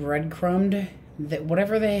person breadcrumbed. That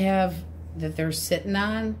whatever they have that they're sitting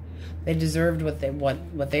on, they deserved what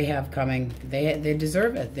they have coming. They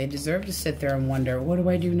deserve it. They deserve to sit there and wonder, what do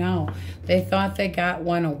I do now? They thought they got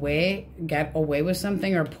away with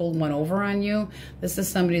something or pulled one over on you. This is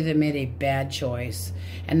somebody that made a bad choice,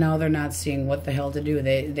 and now they're not seeing what the hell to do.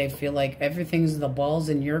 They feel like everything's the ball's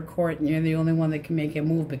in your court, and you're the only one that can make a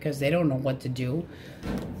move because they don't know what to do.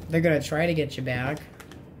 They're gonna try to get you back.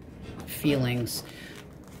 Feelings.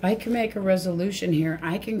 I can make a resolution here.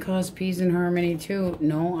 I can cause peace and harmony too.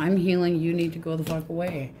 No, I'm healing. You need to go the fuck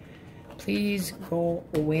away. Please go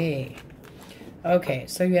away. Okay,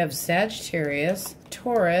 so you have Sagittarius,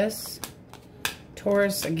 Taurus,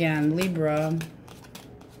 Taurus again, Libra,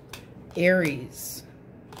 Aries,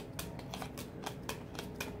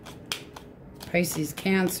 Pisces,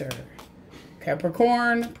 Cancer,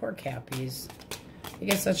 Capricorn, poor Cappies. You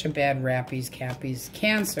get such a bad rappies, Cappies,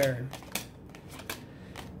 Cancer,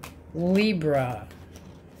 Libra,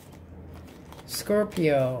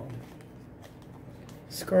 Scorpio,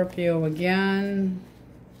 Scorpio again,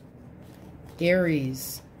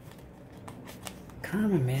 Aries,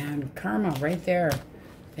 karma, man, karma right there.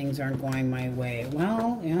 Things aren't going my way.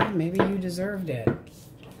 Well, yeah, maybe you deserved it.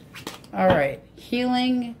 All right,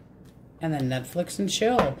 healing, and then Netflix and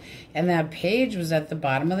chill. And that page was at the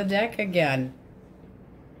bottom of the deck again.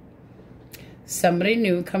 Somebody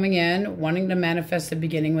new coming in, wanting to manifest the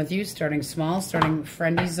beginning with you, starting small, starting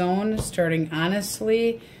friendly zone, starting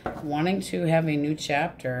honestly, wanting to have a new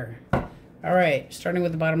chapter. All right, starting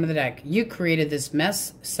with the bottom of the deck. You created this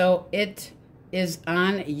mess, so it is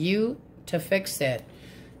on you to fix it.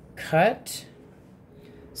 Cut.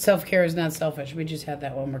 Self-care is not selfish. We just had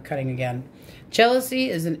that one. We're cutting again. Jealousy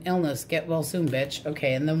is an illness. Get well soon, bitch.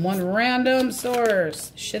 Okay, and then one random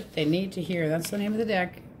source. Shit they need to hear. That's the name of the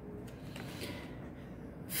deck.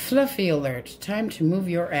 Fluffy alert. Time to move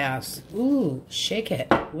your ass. Ooh, shake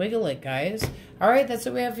it. Wiggle it, guys. All right, that's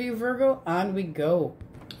what we have for you, Virgo. On we go.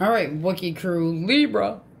 All right, Wookiee crew,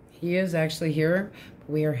 Libra. He is actually here.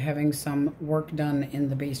 We are having some work done in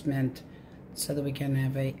the basement so that we can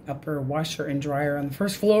have a upper washer and dryer on the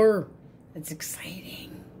first floor. It's exciting.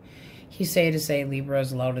 He to say Libra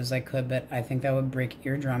as loud as I could, but I think that would break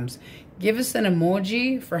eardrums. Give us an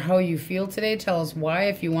emoji for how you feel today. Tell us why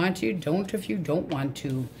if you want to. Don't if you don't want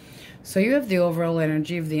to. So you have the overall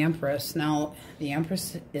energy of the Empress. Now, the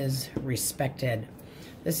Empress is respected.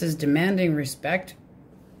 This is demanding respect.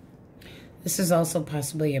 This is also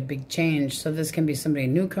possibly a big change. So this can be somebody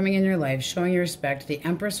new coming in your life, showing you respect. The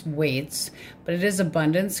Empress waits, but it is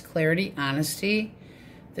abundance, clarity, honesty.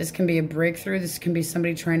 This can be a breakthrough. This can be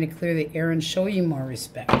somebody trying to clear the air and show you more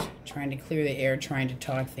respect. Trying to clear the air, trying to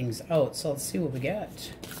talk things out. So let's see what we got.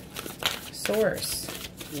 Source.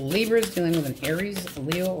 Libra is dealing with an Aries,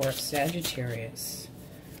 Leo, or Sagittarius.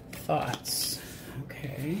 Thoughts.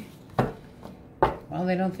 Okay. Well,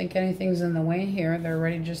 they don't think anything's in the way here. They're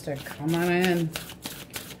ready just to come on in.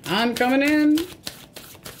 I'm coming in.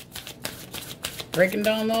 Breaking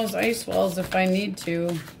down those ice walls if I need to.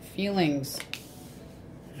 Feelings.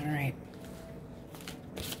 All right.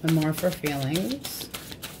 One more for feelings.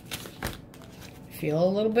 Feel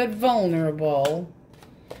a little bit vulnerable.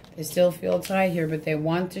 They still feel tied here, but they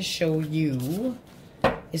want to show you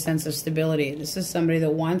a sense of stability. This is somebody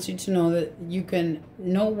that wants you to know that you can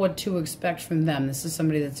know what to expect from them. This is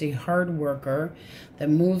somebody that's a hard worker, that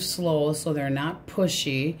moves slow, so they're not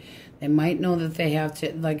pushy. They might know that they have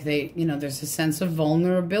to, like there's a sense of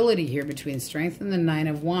vulnerability here between strength and the Nine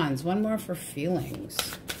of Wands. One more for feelings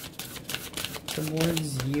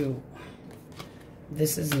towards you.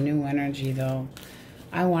 This is new energy, though.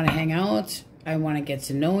 I want to hang out. I want to get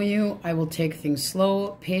to know you. I will take things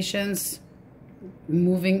slow. Patience.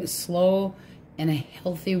 Moving slow in a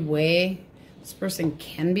healthy way. This person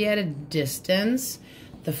can be at a distance.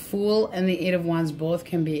 The Fool and the Eight of Wands both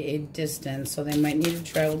can be a distance, so they might need to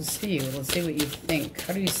travel to see you. Let's see what you think.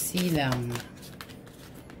 How do you see them?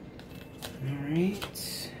 All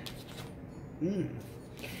right.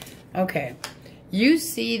 Okay. You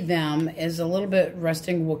see them as a little bit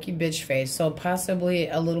resting Wookiee bitch face, so possibly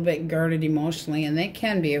a little bit guarded emotionally, and they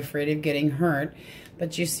can be afraid of getting hurt.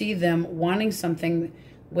 But you see them wanting something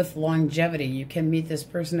with longevity. You can meet this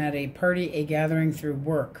person at a party, a gathering, through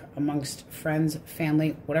work, amongst friends,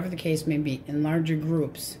 family, whatever the case may be, in larger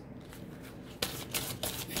groups.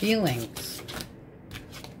 Feelings.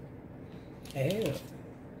 Ew.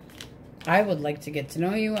 I would like to get to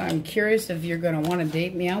know you. I'm curious if you're going to want to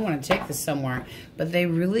date me. I want to take this somewhere. But they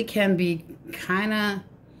really can be kind of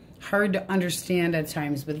hard to understand at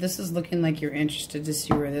times, but this is looking like you're interested to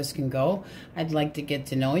see where this can go. I'd like to get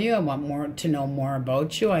to know you. I want to know more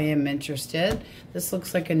about you. I am interested. This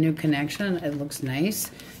looks like a new connection. It looks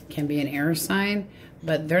nice. Can be an air sign,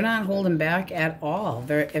 but they're not holding back at all.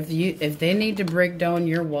 If they need to break down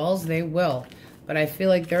your walls, they will. But I feel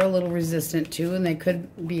like they're a little resistant too, and they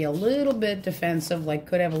could be a little bit defensive, like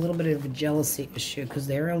could have a little bit of a jealousy issue because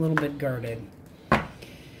they're a little bit guarded.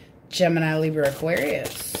 Gemini, Libra,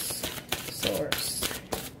 Aquarius. Source.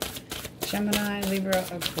 Gemini, Libra,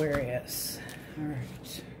 Aquarius. All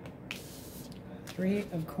right. Three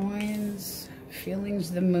of Coins. Feelings,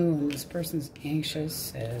 the Moon. This person's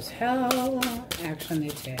anxious as hell. Action they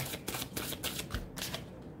take.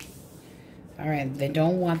 All right. They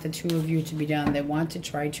don't want the two of you to be done. They want to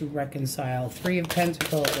try to reconcile. Three of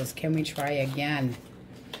Pentacles. Can we try again?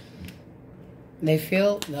 They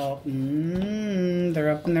feel, though, they're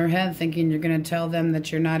up in their head thinking you're going to tell them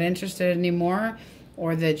that you're not interested anymore,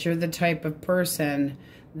 or that you're the type of person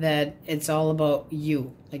that it's all about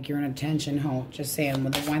you, like you're an attention hoe. Just saying,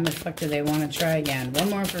 well, why the fuck do they want to try again? One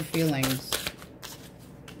more for feelings.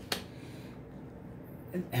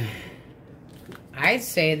 I'd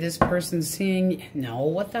say this person's seeing, no,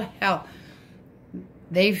 what the hell?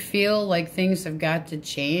 They feel like things have got to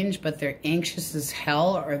change, but they're anxious as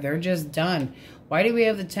hell, or they're just done. Why do we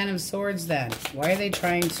have the Ten of Swords then? Why are they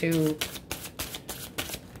trying to...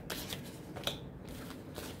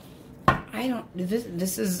 I don't...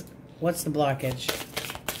 This is... What's the blockage?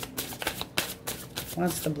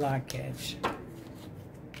 What's the blockage?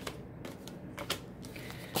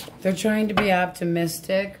 They're trying to be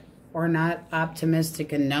optimistic, or not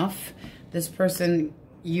optimistic enough. This person...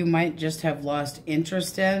 you might just have lost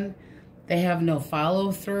interest in. They have no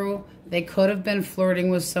follow-through. They could have been flirting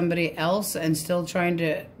with somebody else and still trying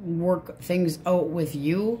to work things out with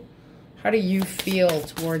you. How do you feel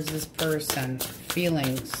towards this person?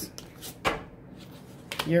 Feelings.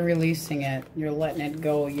 You're releasing it. You're letting it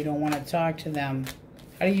go. You don't want to talk to them.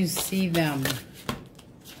 How do you see them?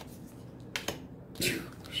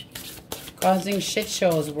 Causing shit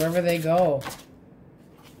shows wherever they go.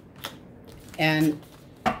 And...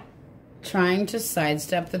 trying to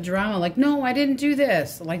sidestep the drama. Like, no, I didn't do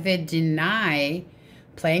this. Like, they deny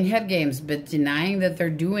playing head games, but denying that they're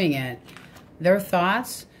doing it. Their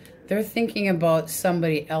thoughts, they're thinking about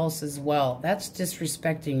somebody else as well. That's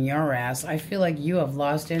disrespecting your ass. I feel like you have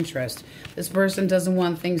lost interest. This person doesn't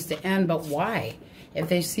want things to end, but why? If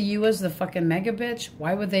they see you as the fucking mega bitch,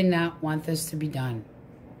 why would they not want this to be done?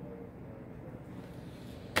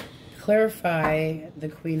 Clarify the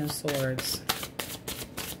Queen of Swords.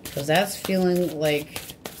 Because that's feeling like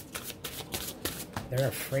they're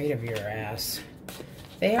afraid of your ass.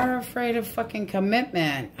 They are afraid of fucking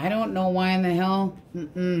commitment. I don't know why in the hell.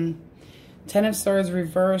 Ten of Swords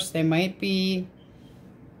reversed. They might be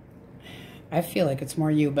I feel like it's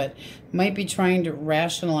more you, but might be trying to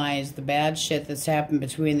rationalize the bad shit that's happened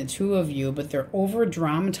between the two of you, but they're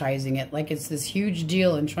over-dramatizing it like it's this huge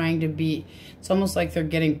deal and trying to be, it's almost like they're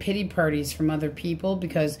getting pity parties from other people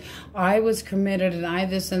because I was committed and I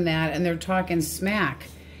this and that, and they're talking smack.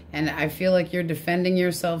 And I feel like you're defending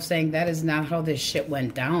yourself, saying that is not how this shit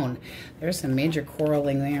went down. There's some major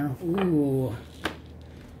quarreling there. Ooh.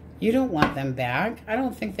 You don't want them back. I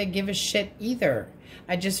don't think they give a shit either.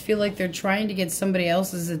 I just feel like they're trying to get somebody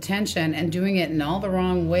else's attention and doing it in all the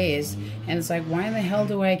wrong ways. And it's like, why in the hell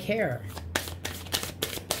do I care?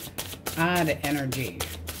 Odd energy.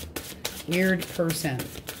 Weird person.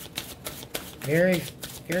 Very,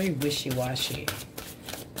 very wishy-washy.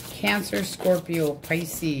 Cancer, Scorpio,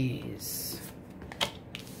 Pisces.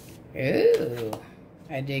 Ooh,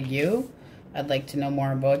 I dig you. I'd like to know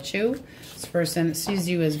more about you. This person sees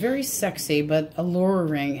you as very sexy, but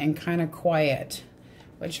alluring and kind of quiet,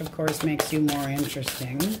 which of course makes you more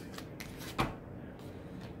interesting.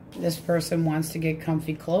 This person wants to get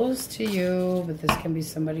comfy close to you, but this can be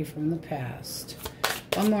somebody from the past.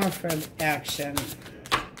 One more for action.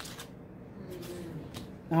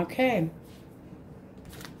 Okay.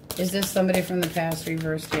 Is this somebody from the past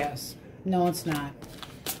reversed? Yes. No, it's not.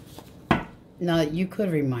 Now, you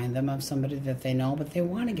could remind them of somebody that they know, but they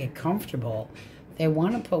want to get comfortable. They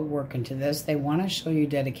want to put work into this. They want to show you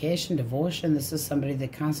dedication, devotion. This is somebody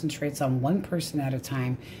that concentrates on one person at a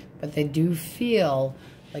time, but they do feel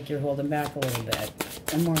like you're holding back a little bit.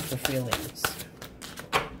 And more for feelings.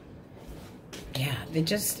 Yeah, they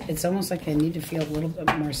just, it's almost like they need to feel a little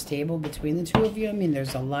bit more stable between the two of you. I mean,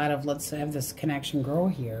 there's a lot of, let's have this connection grow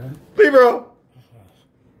here. Libra!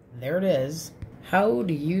 There it is. How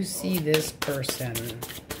do you see this person?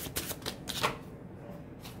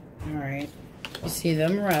 All right. You see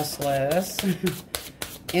them restless.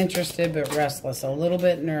 Interested but restless. A little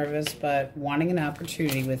bit nervous but wanting an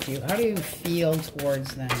opportunity with you. How do you feel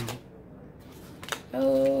towards them?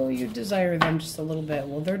 Oh, you desire them just a little bit.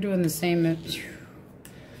 Well, they're doing the same. And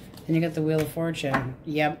you got the Wheel of Fortune.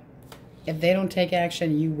 Yep. If they don't take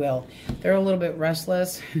action, you will. They're a little bit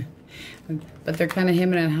restless. But they're kind of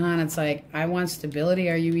hemming and hawing. It's like, I want stability.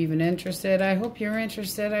 Are you even interested? I hope you're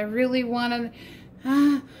interested. I really want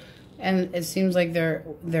to... And it seems like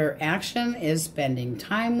their action is spending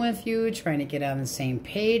time with you, trying to get on the same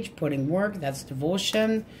page, putting work. That's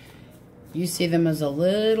devotion. You see them as a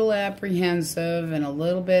little apprehensive and a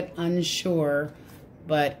little bit unsure,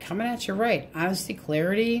 but coming at you right. Honesty,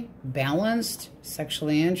 clarity, balanced,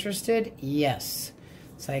 sexually interested. Yes.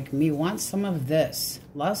 It's like, me want some of this.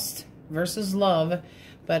 Lust versus love,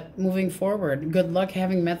 but moving forward. Good luck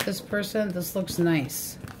having met this person. This looks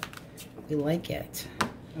nice. We like it.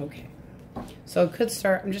 Okay. So it could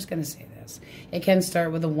start, I'm just going to say this. It can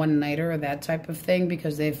start with a one-nighter or that type of thing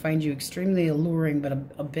because they find you extremely alluring, but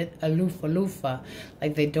a bit aloofa,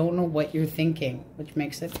 like they don't know what you're thinking, which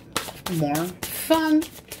makes it more fun.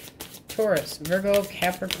 Taurus, Virgo,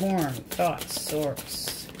 Capricorn, thoughts,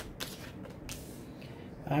 source.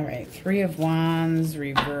 All right, Three of Wands,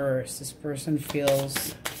 reverse. This person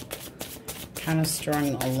feels kind of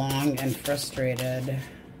strung along and frustrated.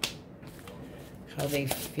 How they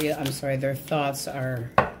feel, I'm sorry, their thoughts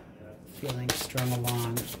are feeling strung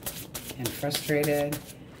along and frustrated.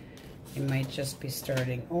 They might just be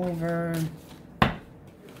starting over.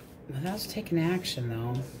 Without taking action,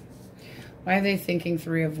 though. Why are they thinking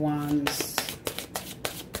Three of Wands?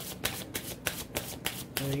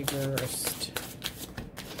 Reversed.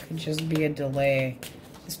 Could just be a delay.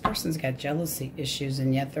 This person's got jealousy issues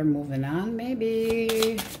and yet they're moving on,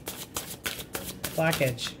 maybe.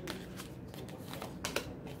 Blockage.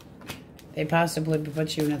 They possibly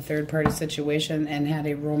put you in a third-party situation and had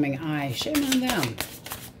a roaming eye. Shame on them.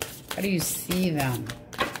 How do you see them?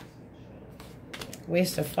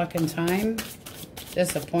 Waste of fucking time.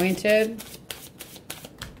 Disappointed.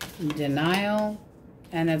 Denial.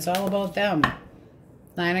 And it's all about them.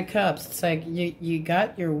 Nine of Cups. It's like you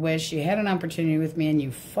got your wish. You had an opportunity with me and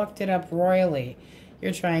you fucked it up royally.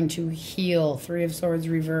 You're trying to heal. Three of Swords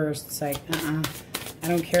reversed. It's like, I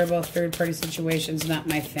don't care about third-party situations. Not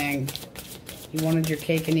my thing. You wanted your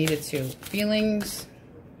cake and eat it too. Feelings.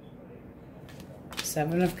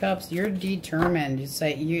 Seven of Cups. You're determined. It's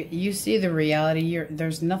like you see the reality.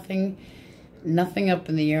 There's nothing up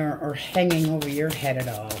in the air or hanging over your head at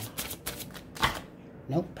all.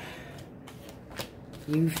 Nope.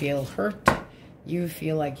 You feel hurt. You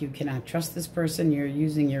feel like you cannot trust this person. You're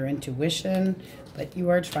using your intuition, but you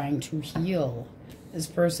are trying to heal. This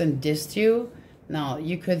person dissed you. Now,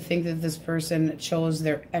 you could think that this person chose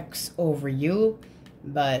their ex over you,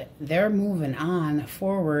 but they're moving on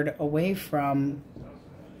forward away from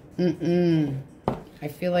I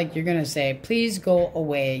feel like you're going to say, please go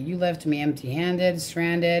away. You left me empty-handed,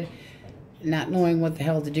 stranded, not knowing what the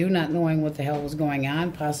hell to do, not knowing what the hell was going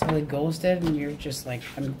on, possibly ghosted, and you're just like,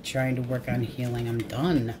 I'm trying to work on healing. I'm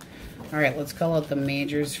done. All right, let's call out the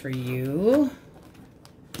majors for you.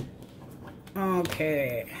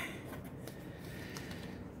 Okay.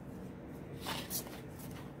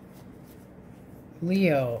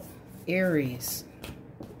 Leo, Aries,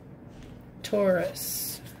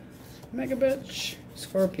 Taurus, Mega Bitch,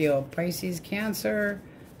 Scorpio, Pisces, Cancer,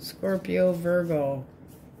 Scorpio, Virgo.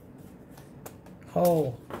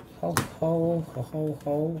 Ho, ho, ho, ho, ho,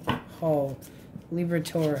 ho, ho. Libra,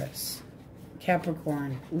 Taurus,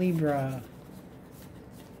 Capricorn, Libra,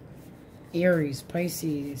 Aries,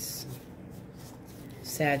 Pisces,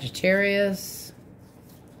 Sagittarius,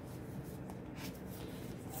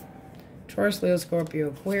 Taurus, Leo, Scorpio,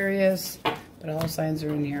 Aquarius. But all signs are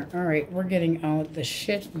in here. All right, we're getting out the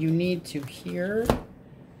shit you need to hear.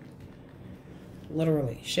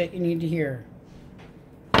 Literally, shit you need to hear.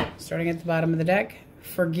 Starting at the bottom of the deck.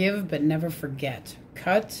 Forgive but never forget.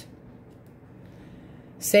 Cut.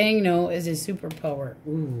 Saying no is a superpower.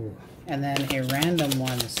 Ooh. And then a random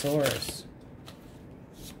one, source.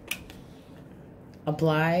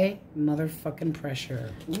 Apply motherfucking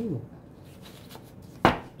pressure. Ooh.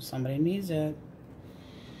 Somebody needs it.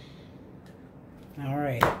 All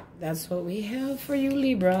right. That's what we have for you,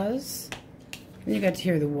 Libras. And you got to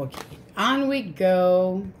hear the Wookiee. On we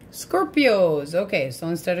go. Scorpios. Okay, so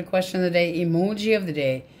instead of question of the day, emoji of the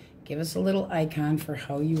day, give us a little icon for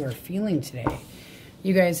how you are feeling today.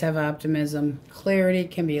 You guys have optimism. Clarity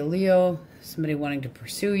can be a Leo. Somebody wanting to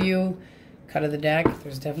pursue you. Cut of the deck.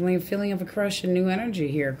 There's definitely a feeling of a crush and new energy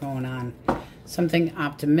here going on. Something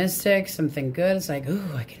optimistic, something good. It's like,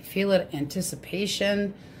 ooh, I can feel it.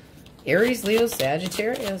 Anticipation. Aries, Leo,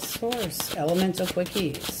 Sagittarius, Source, Elemental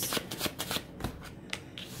Quickies.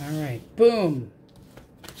 All right, boom.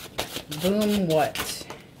 Boom what?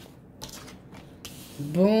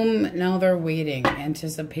 Boom, now they're waiting,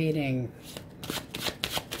 anticipating,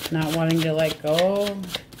 not wanting to let go,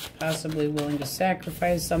 possibly willing to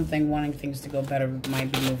sacrifice something, wanting things to go better,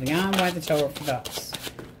 might be moving on. Why the Tower for us?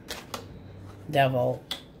 Devil.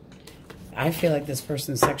 I feel like this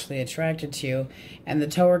person's sexually attracted to you, and the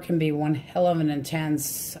Tower can be one hell of an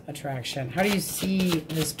intense attraction. How do you see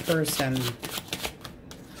this person? How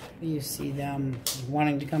do you see them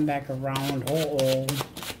wanting to come back around? Oh.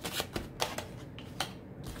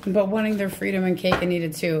 But wanting their freedom and cake and eat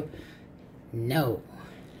it too. No.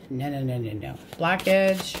 No, no, no, no, no.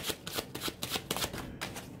 Blockage.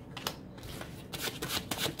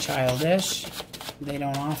 Childish. They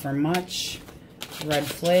don't offer much. Red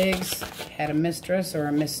flags. Had a mistress or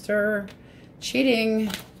a mister.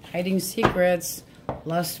 Cheating. Hiding secrets.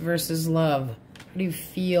 Lust versus love. How do you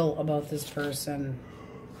feel about this person?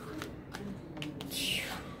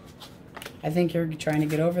 I think you're trying to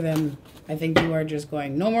get over them. I think you are just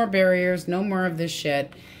going, no more barriers, no more of this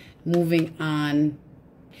shit. Moving on.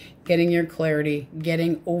 Getting your clarity.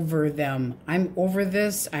 Getting over them. I'm over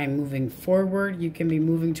this. I'm moving forward. You can be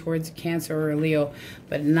moving towards a Cancer or a Leo,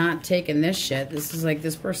 but not taking this shit. This is like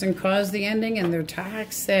this person caused the ending and they're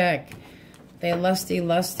toxic. They're lusty,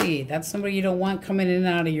 lusty. That's somebody you don't want coming in and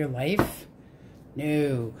out of your life.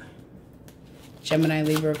 No. Gemini,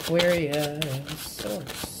 Libra, Aquarius.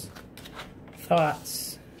 Source.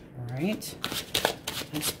 Thoughts. All right.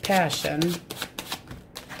 It's passion.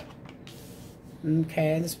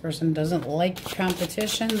 Okay, this person doesn't like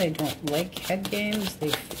competition. They don't like head games. They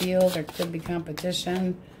feel there could be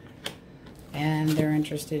competition. And they're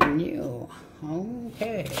interested in you.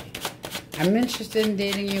 Okay. I'm interested in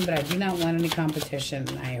dating you, but I do not want any competition.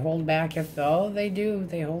 I hold back if, oh, they do.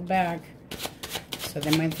 They hold back. So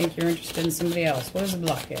they might think you're interested in somebody else. What is the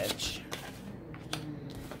blockage?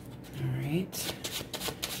 All right.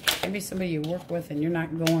 Maybe somebody you work with and you're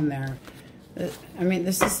not going there. I mean,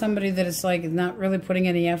 this is somebody that is like not really putting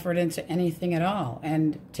any effort into anything at all,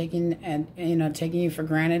 and taking you for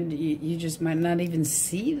granted. You just might not even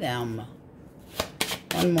see them.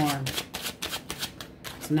 One more.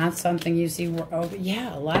 It's not something you see. Oh,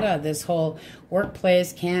 yeah, a lot of this whole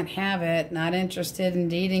workplace can't have it. Not interested in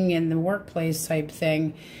dating in the workplace type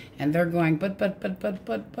thing, and they're going, but.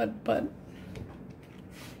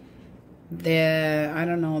 I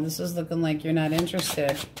don't know. This is looking like you're not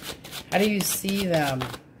interested. How do you see them?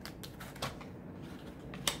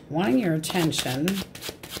 Wanting your attention.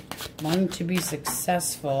 Wanting to be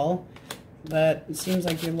successful. But it seems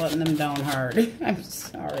like you're letting them down hard. I'm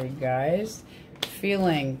sorry, guys.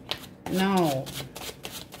 Feeling. No.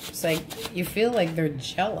 It's like you feel like they're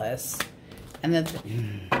jealous. And that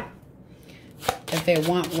that they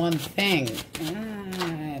want one thing.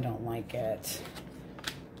 I don't like it.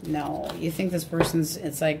 No, you think this person's,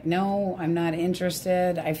 it's like, no, I'm not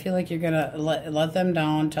interested. I feel like you're going to let them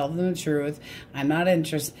down, tell them the truth. I'm not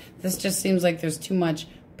interested. This just seems like there's too much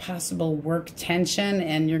possible work tension,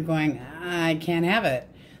 and you're going, I can't have it.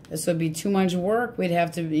 This would be too much work. We'd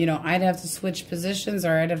have to, you know, I'd have to switch positions,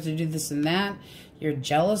 or I'd have to do this and that. You're a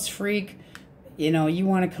jealous freak. You know, you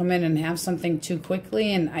want to come in and have something too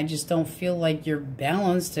quickly, and I just don't feel like you're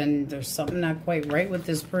balanced, and there's something not quite right with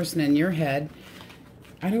this person in your head.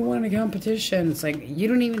 I don't want a competition. It's like, you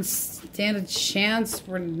don't even stand a chance.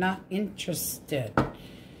 We're not interested.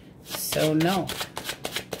 So, no.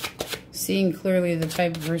 Seeing clearly the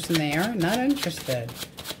type of person they are, not interested.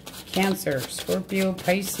 Cancer, Scorpio,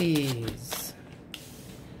 Pisces.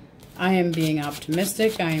 I am being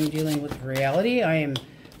optimistic. I am dealing with reality. I am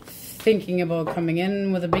thinking about coming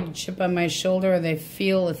in with a big chip on my shoulder. They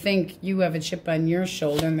think you have a chip on your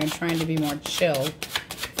shoulder, and they're trying to be more chill.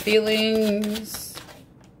 Feelings.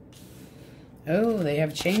 Oh, they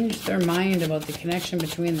have changed their mind about the connection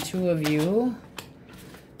between the two of you.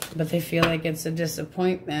 But they feel like it's a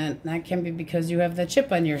disappointment. That can be because you have the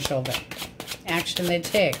chip on your shoulder. Action they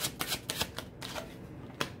take.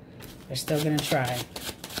 They're still going to try.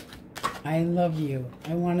 I love you.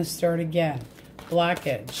 I want to start again.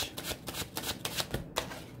 Blockage.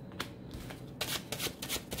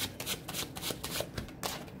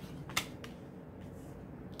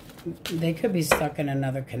 They could be stuck in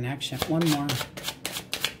another connection. One more.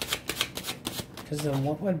 Because then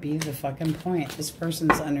what would be the fucking point? This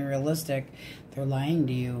person's unrealistic. They're lying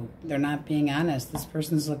to you. They're not being honest. This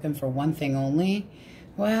person's looking for one thing only.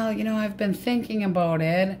 Well, you know, I've been thinking about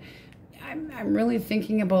it. I'm really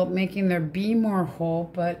thinking about making there be more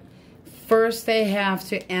hope, but first they have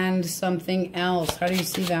to end something else. How do you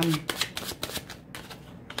see them?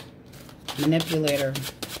 Manipulator.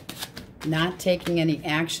 Not taking any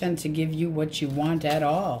action to give you what you want at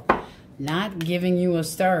all. Not giving you a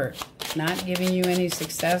start. Not giving you any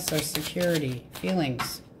success or security.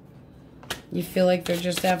 Feelings. You feel like they're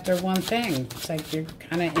just after one thing. It's like you're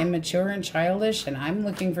kind of immature and childish, and I'm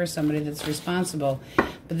looking for somebody that's responsible.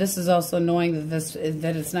 But this is also knowing that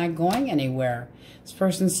it's not going anywhere. This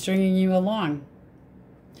person's stringing you along.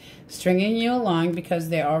 Stringing you along because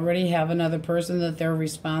they already have another person that they're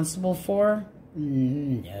responsible for.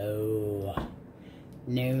 No.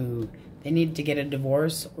 No. They need to get a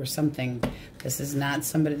divorce or something. This is not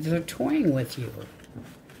somebody, they're toying with you.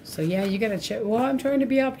 So yeah, you gotta check. Well, I'm trying to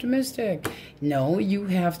be optimistic. No, you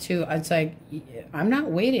have to. It's like, I'm not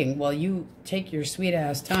waiting while you take your sweet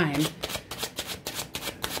ass time.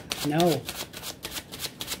 No.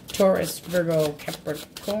 Taurus, Virgo,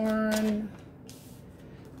 Capricorn.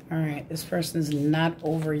 All right, this person's not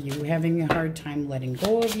over you, having a hard time letting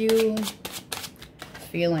go of you.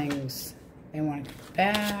 Feelings. They want to come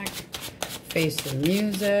back. Face the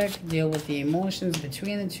music. Deal with the emotions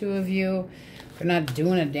between the two of you. They're not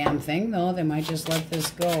doing a damn thing, though. They might just let this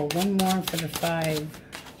go. One more for the 5.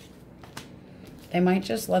 They might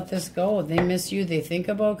just let this go. They miss you. They think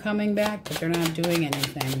about coming back, but they're not doing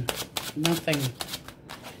anything. Nothing.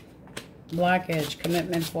 Blockage.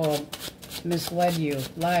 Commitment fault. Misled you.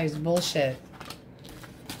 Lies. Bullshit.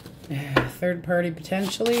 Third party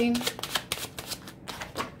potentially.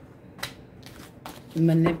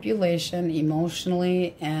 Manipulation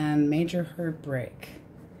emotionally and major heartbreak.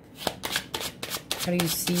 How do you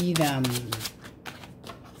see them?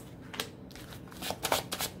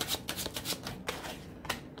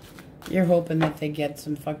 You're hoping that they get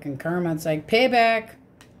some fucking karma. It's like, payback.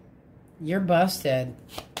 You're busted.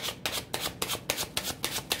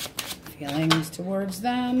 Feelings towards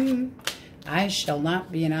them. I shall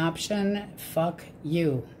not be an option. Fuck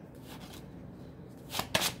you.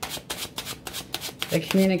 The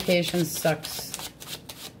communication sucks.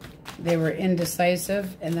 They were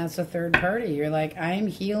indecisive, and that's a third party. You're like, I'm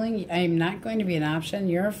healing. I'm not going to be an option.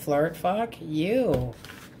 You're a flirt. Fuck you.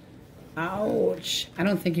 Ouch. I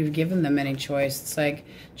don't think you've given them any choice. It's like,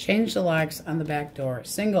 change the locks on the back door.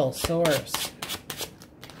 Single source.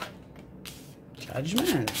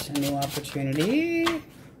 Judgment. A new opportunity.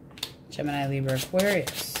 Gemini, Libra,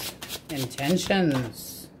 Aquarius.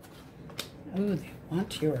 Intentions. Ooh, they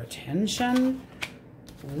want your attention.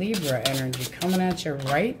 Libra energy coming at you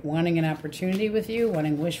right, wanting an opportunity with you,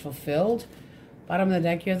 wanting wish fulfilled. Bottom of the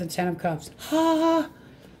deck, you have the 10 of Cups. Ha!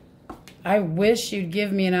 I wish you'd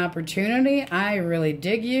give me an opportunity. I really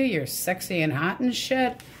dig you. You're sexy and hot and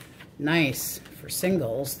shit. Nice for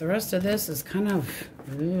singles. The rest of this is kind of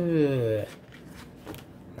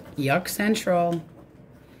yuck central.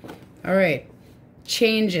 All right.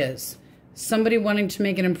 Changes. somebody wanting to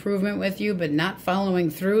make an improvement with you, but not following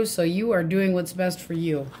through. So you are doing what's best for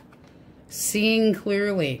you. Seeing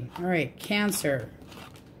clearly. All right, Cancer.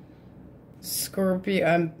 Scorpio,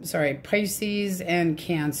 I'm sorry, Pisces and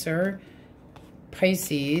Cancer.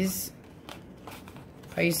 Pisces,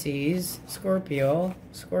 Scorpio,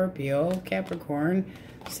 Capricorn,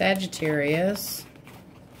 Sagittarius,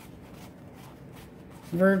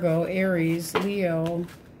 Virgo, Aries, Leo,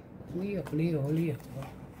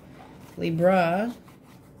 Libra,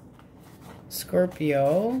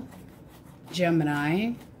 Scorpio,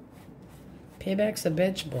 Gemini, payback's a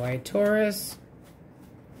bitch boy, Taurus,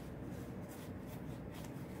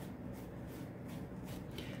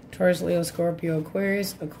 Leo, Scorpio,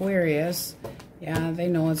 Aquarius. Yeah, they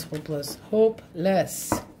know it's hopeless.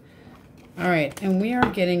 Hopeless. All right, and we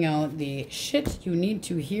are getting out the shit you need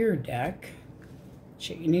to hear deck.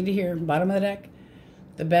 Shit you need to hear. Bottom of the deck.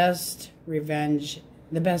 The best revenge.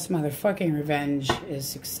 The best motherfucking revenge is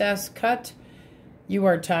success. Cut. You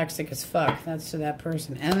are toxic as fuck. That's to that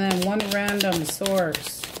person. And then one random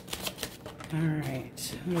source. All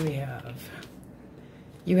right. What do we have?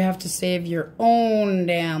 You have to save your own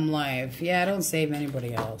damn life. Yeah, don't save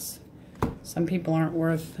anybody else. Some people aren't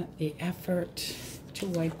worth the effort to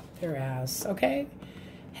wipe their ass, okay?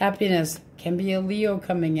 Happiness can be a Leo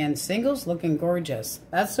coming in. Singles looking gorgeous.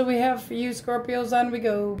 That's what we have for you, Scorpios. On we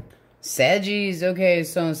go. Saggies. Okay,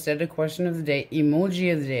 so instead of question of the day,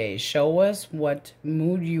 emoji of the day. Show us what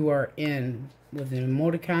mood you are in with an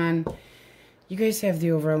emoticon. You guys have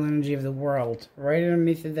the overall energy of the world. Right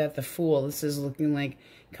underneath of that, the Fool. This is looking like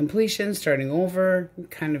completion, starting over,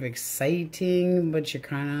 kind of exciting, but you're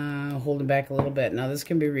kind of holding back a little bit. Now, this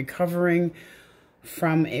can be recovering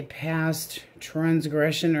from a past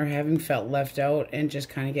transgression or having felt left out and just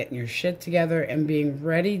kind of getting your shit together and being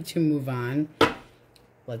ready to move on.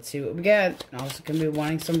 Let's see what we got. Also can be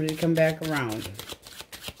wanting somebody to come back around.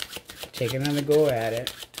 Take another go at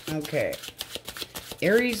it. Okay.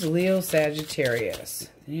 Aries, Leo, Sagittarius.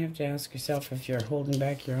 Then you have to ask yourself if you're holding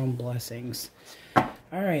back your own blessings.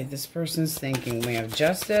 All right, this person's thinking. We have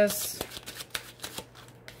Justice.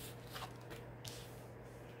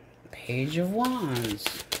 Page of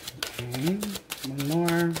Wands. Okay, one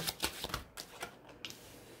more.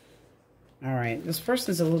 All right, this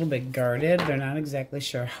person's a little bit guarded. They're not exactly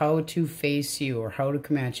sure how to face you or how to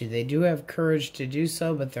come at you. They do have courage to do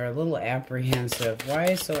so, but they're a little apprehensive.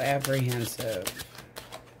 Why so apprehensive?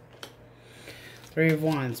 Three of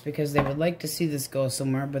Wands, because they would like to see this go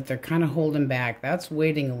somewhere, but they're kind of holding back. That's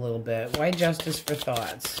waiting a little bit. Why Justice for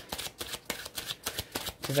thoughts?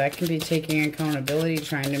 Because that can be taking accountability,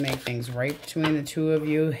 trying to make things right between the two of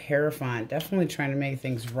you. Hierophant, definitely trying to make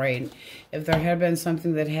things right. If there had been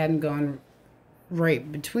something that hadn't gone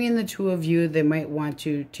right between the two of you, they might want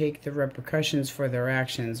to take the repercussions for their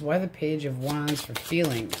actions. Why the Page of Wands for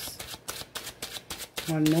feelings?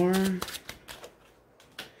 One more.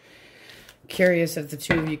 Curious if the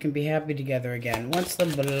two of you can be happy together again. What's the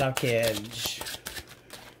blockage?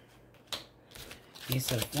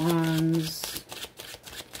 Ace of Wands.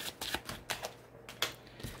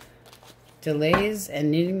 Delays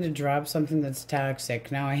and needing to drop something that's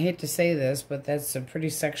toxic. Now, I hate to say this, but that's a pretty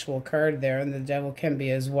sexual card there, and the Devil can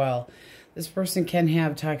be as well. This person can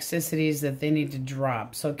have toxicities that they need to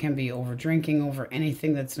drop. So it can be over drinking, over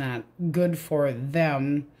anything that's not good for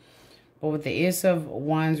them. But with the Ace of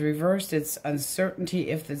Wands reversed, it's uncertainty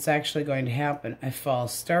if it's actually going to happen. A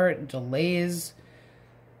false start, delays,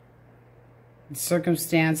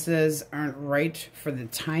 circumstances aren't right for the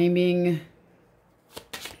timing.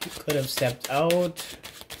 Could have stepped out.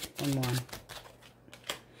 One more.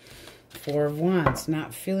 Four of Wands,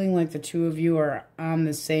 not feeling like the two of you are on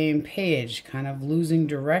the same page, kind of losing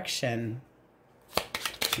direction.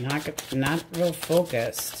 Not real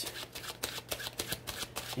focused.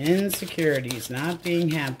 Insecurities, not being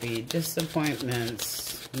happy,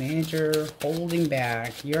 disappointments, major holding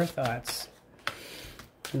back. Your thoughts.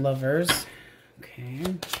 Lovers.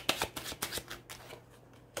 Okay.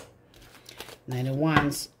 Knight of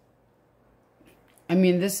Wands. I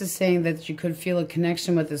mean, this is saying that you could feel a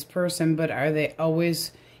connection with this person, but are they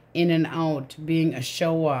always in and out, being a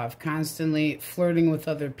show-off, constantly flirting with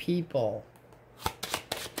other people?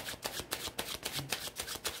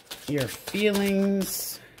 Your feelings.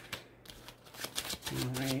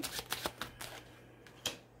 All right.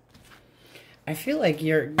 I feel like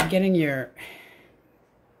you're getting your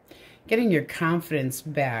confidence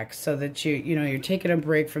back so that you're taking a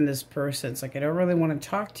break from this person. It's like, I don't really want to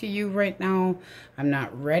talk to you right now. I'm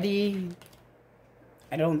not ready.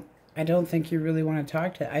 I don't I don't think you really want to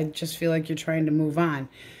talk to. I just feel like you're trying to move on,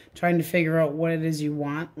 trying to figure out what it is you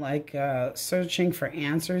want, like searching for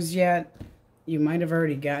answers yet. You might have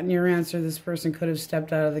already gotten your answer. This person could have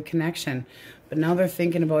stepped out of the connection, but now they're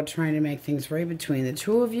thinking about trying to make things right between the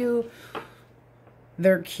two of you.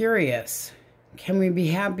 They're curious. Can we be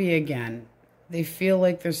happy again? They feel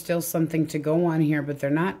like there's still something to go on here, but they're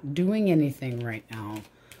not doing anything right now.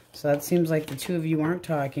 So that seems like the two of you aren't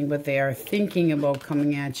talking, but they are thinking about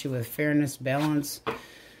coming at you with fairness, balance,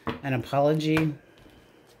 and apology.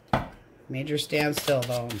 Major standstill,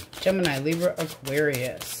 though. Gemini, Libra,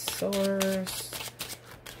 Aquarius, Source,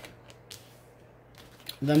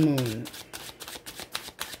 the Moon.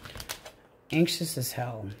 Anxious as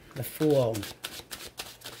hell. The Fool.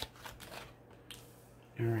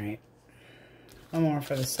 All right. One more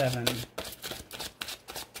for the 7.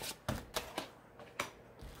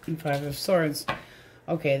 And 5 of Swords.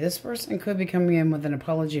 Okay, this person could be coming in with an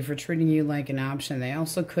apology for treating you like an option. They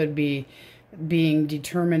also could be being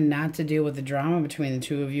determined not to deal with the drama between the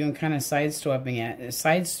two of you and kind of sideswiping it.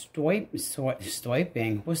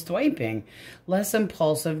 Swiping. Less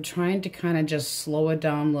impulsive, trying to kind of just slow it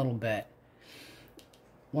down a little bit.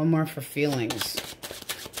 One more for feelings.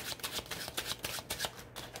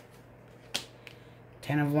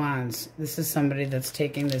 10 of Wands. This is somebody that's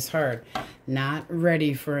taking this hard. Not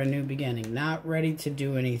ready for a new beginning. Not ready to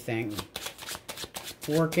do anything.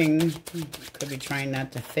 Working. Could be trying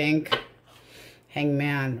not to think.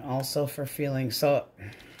 Hangman. Also for feelings. So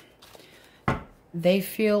they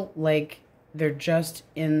feel like they're just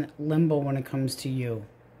in limbo when it comes to you.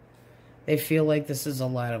 They feel like this is a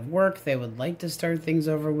lot of work. They would like to start things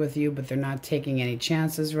over with you, but they're not taking any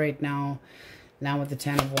chances right now. Now with the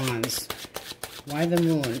 10 of Wands. Why the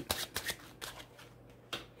Moon?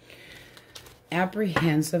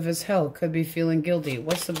 Apprehensive as hell. Could be feeling guilty.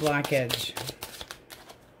 What's the blockage?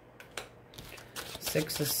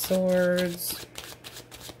 6 of Swords.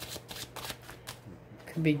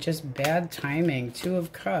 Could be just bad timing. 2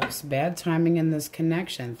 of Cups. Bad timing in this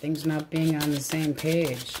connection. Things not being on the same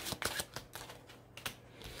page.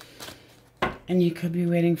 And you could be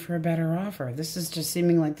waiting for a better offer. This is just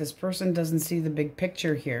seeming like this person doesn't see the big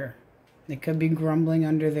picture here. They could be grumbling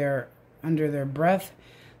under their breath.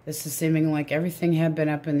 This is seeming like everything had been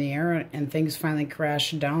up in the air and things finally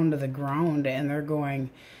crashed down to the ground and they're going,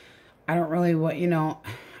 I don't really want, you know,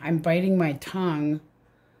 I'm biting my tongue,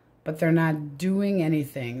 but they're not doing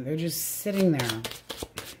anything. They're just sitting there.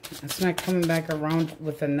 It's not coming back around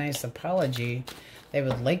with a nice apology. They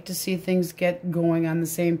would like to see things get going on the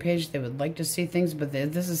same page. They would like to see things, but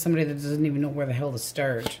this is somebody that doesn't even know where the hell to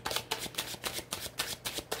start.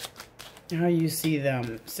 How you see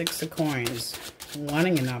them. 6 of Coins.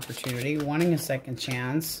 Wanting an opportunity. Wanting a second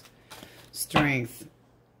chance. Strength.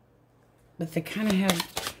 But they kind of have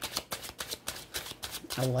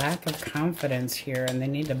a lack of confidence here and they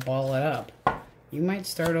need to ball it up. You might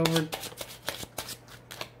start over.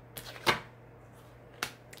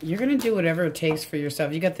 You're going to do whatever it takes for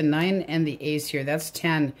yourself. You got the 9 and the Ace here. That's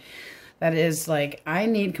 10. That is like, I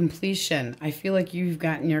need completion. I feel like you've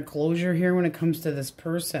gotten your closure here when it comes to this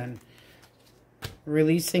person.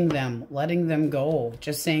 Releasing them, letting them go.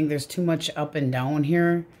 Just saying there's too much up and down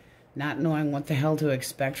here. Not knowing what the hell to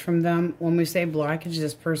expect from them. When we say blockage,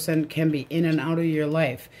 this person can be in and out of your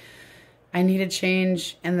life. I need a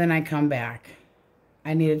change and then I come back.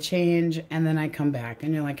 I need a change and then I come back.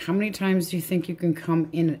 And you're like, how many times do you think you can come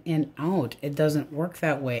in and out? It doesn't work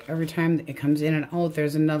that way. Every time it comes in and out,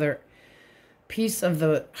 there's another piece of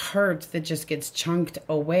the heart that just gets chunked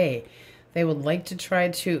away. They would like to try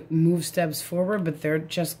to move steps forward, but they're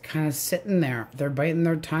just kind of sitting there. They're biting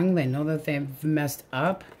their tongue. They know that they've messed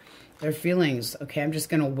up. Their feelings, okay, I'm just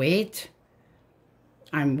going to wait.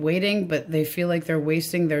 I'm waiting, but they feel like they're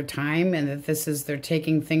wasting their time and that they're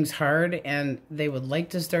taking things hard and they would like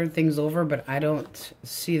to start things over, but I don't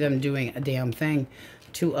see them doing a damn thing.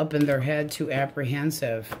 Too up in their head, too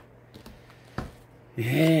apprehensive.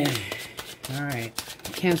 Yeah. All right.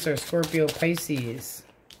 Cancer, Scorpio, Pisces.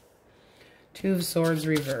 2 of Swords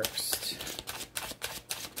reversed.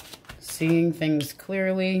 Seeing things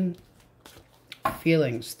clearly.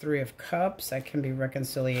 Feelings, 3 of Cups. That can be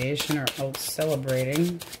reconciliation or out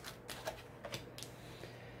celebrating.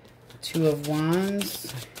 2 of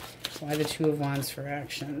Wands. Why the 2 of Wands for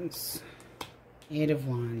actions? 8 of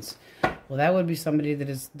Wands. Well, that would be somebody that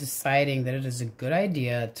is deciding that it is a good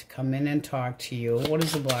idea to come in and talk to you. What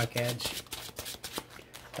is the blockage?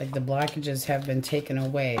 Like the blockages have been taken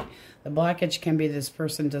away. The blockage can be this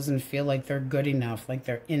person doesn't feel like they're good enough, like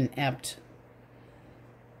they're inept.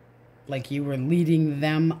 Like you were leading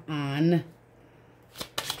them on.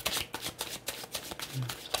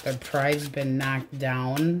 Their pride's been knocked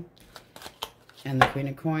down. And the Queen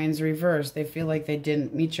of Coins reversed. They feel like they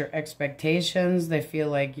didn't meet your expectations. They feel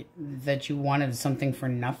like that you wanted something for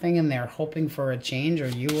nothing and they're hoping for a change, or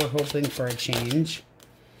you were hoping for a change.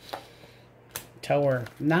 Tower,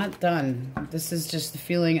 not done. This is just the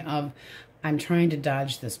feeling of, I'm trying to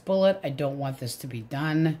dodge this bullet. I don't want this to be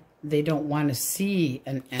done. They don't want to see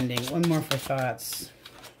an ending. One more for thoughts.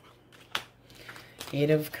 Eight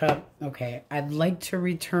of Cups. Okay, I'd like to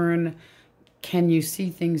return. Can you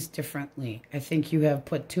see things differently? I think you have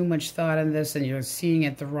put too much thought in this and you're seeing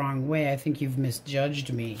it the wrong way. I think you've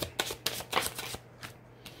misjudged me.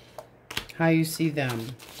 How you see them.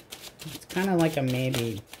 It's kind of like a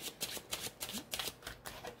maybe.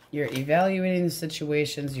 You're evaluating the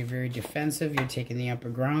situations. You're very defensive. You're taking the upper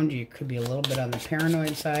ground. You could be a little bit on the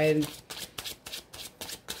paranoid side.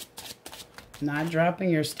 Not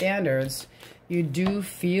dropping your standards. You do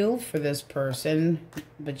feel for this person,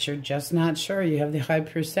 but you're just not sure. You have the High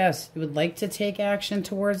Priestess. You would like to take action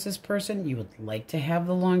towards this person. You would like to have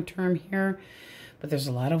the long term here, but there's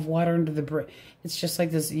a lot of water under the bridge. It's just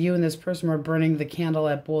like this, you and this person were burning the candle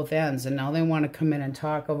at both ends, and now they want to come in and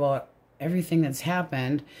talk about everything that's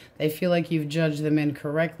happened. They feel like you've judged them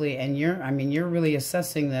incorrectly, and you're really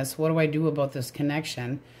assessing this. What do I do about this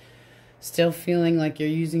connection? Still feeling like you're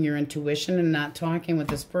using your intuition and not talking with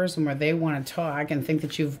this person where they want to talk and think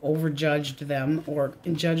that you've overjudged them or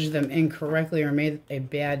judged them incorrectly or made a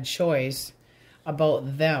bad choice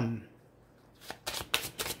about them.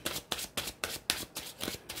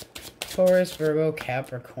 Taurus, Virgo,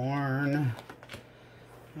 Capricorn.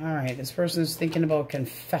 All right, this person's thinking about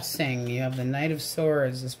confessing. You have the Knight of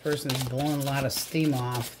Swords. This person's blowing a lot of steam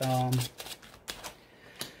off, though.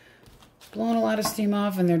 Blowing a lot of steam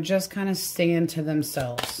off, and they're just kind of staying to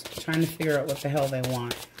themselves, trying to figure out what the hell they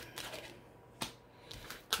want.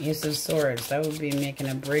 Ace of Swords, that would be making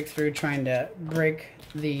a breakthrough, trying to break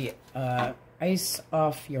the ice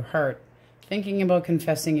off your heart, thinking about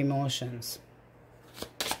confessing emotions.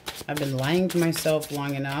 I've been lying to myself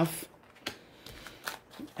long enough.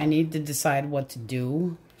 I need to decide what to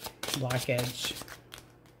do. Blockage.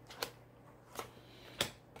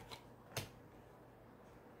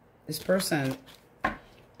 This person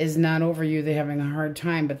is not over you. They're having a hard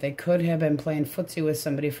time, but they could have been playing footsie with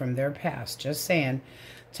somebody from their past. Just saying.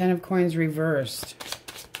 10 of Coins reversed.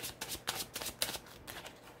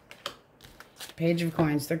 Page of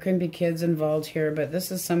Coins. There could be kids involved here, but this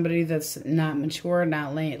is somebody that's not mature,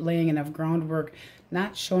 not laying enough groundwork,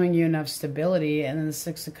 not showing you enough stability. And then the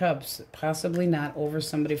 6 of Cups. Possibly not over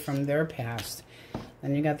somebody from their past.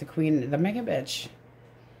 Then you got the Queen, the Mega Bitch.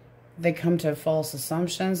 They come to false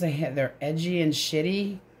assumptions. They're edgy and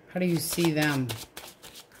shitty. How do you see them?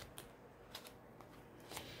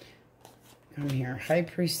 Come here. High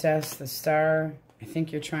Priestess, the Star. I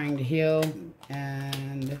think you're trying to heal.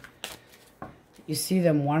 And you see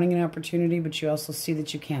them wanting an opportunity, but you also see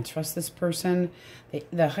that you can't trust this person.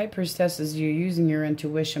 The High Priestess is you using your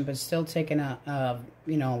intuition, but still taking a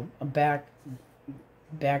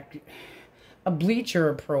bleacher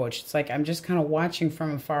approach. It's like I'm just kind of watching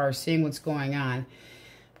from afar, seeing what's going on,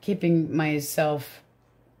 keeping myself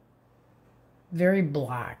very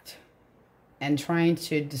blocked and trying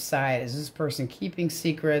to decide, is this person keeping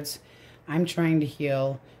secrets? I'm trying to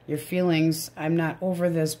heal. Your feelings, I'm not over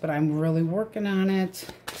this, but I'm really working on it.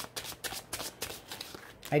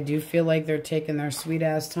 I do feel like they're taking their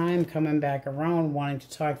sweet-ass time, coming back around, wanting to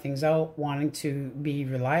talk things out, wanting to be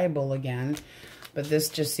reliable again. But this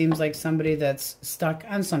just seems like somebody that's stuck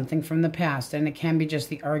on something from the past. And it can be just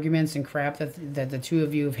the arguments and crap that the two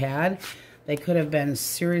of you have had. They could have been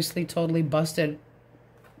seriously, totally busted,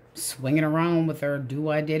 swinging around with their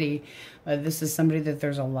do-I-diddy. This is somebody that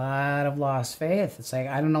there's a lot of lost faith. It's like,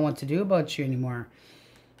 I don't know what to do about you anymore.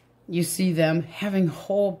 You see them having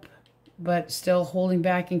hope, but still holding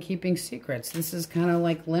back and keeping secrets. This is kind of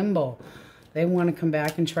like limbo. They want to come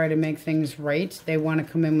back and try to make things right. They want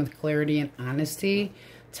to come in with clarity and honesty,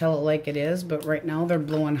 tell it like it is, but right now they're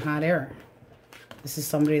blowing hot air. This is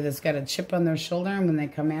somebody that's got a chip on their shoulder, and when they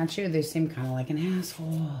come at you, they seem kind of like an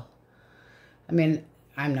asshole. I mean,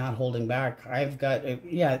 I'm not holding back.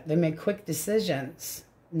 They make quick decisions,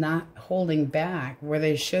 not holding back, where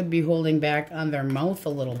they should be holding back on their mouth a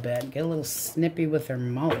little bit. Get a little snippy with their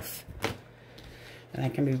mouth. And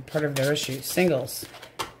that can be part of their issue. Singles.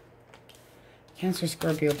 Cancer,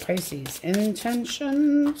 Scorpio, Pisces.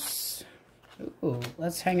 Intentions. Ooh,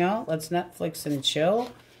 let's hang out. Let's Netflix and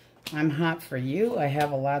chill. I'm hot for you. I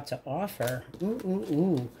have a lot to offer. Ooh, ooh,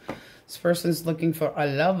 ooh. This person's looking for a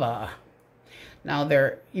lover. Now,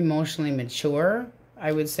 they're emotionally mature.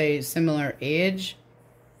 I would say similar age.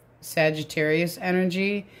 Sagittarius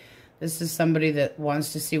energy. This is somebody that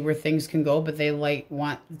wants to see where things can go, but they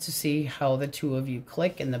want to see how the two of you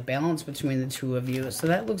click and the balance between the two of you. So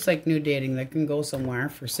that looks like new dating that can go somewhere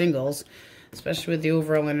for singles, especially with the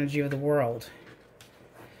overall energy of the world.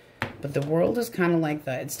 But the world is kind of like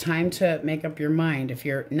that. It's time to make up your mind. If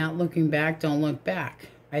you're not looking back, don't look back.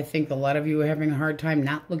 I think a lot of you are having a hard time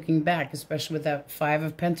not looking back, especially with that Five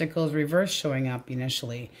of Pentacles reverse showing up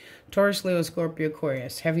initially. Taurus, Leo, Scorpio,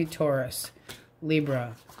 Aquarius, heavy Taurus,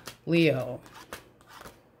 Libra, Leo,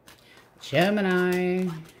 Gemini,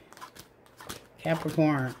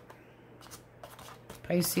 Capricorn,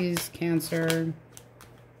 Pisces, Cancer,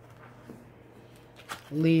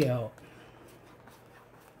 Leo,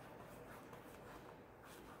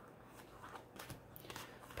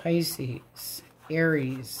 Pisces,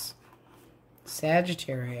 Aries,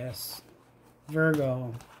 Sagittarius,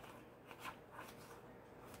 Virgo,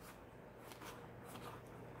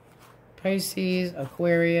 Pisces,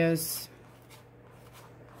 Aquarius,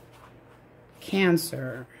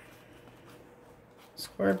 Cancer,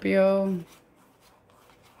 Scorpio.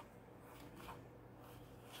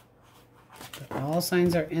 All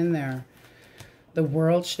signs are in there. The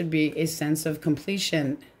world should be a sense of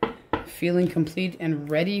completion, feeling complete and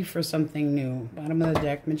ready for something new. Bottom of the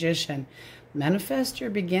deck, Magician. Manifest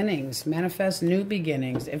your beginnings. Manifest new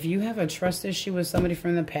beginnings. If you have a trust issue with somebody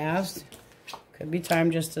from the past, could be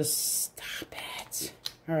time just to stop it.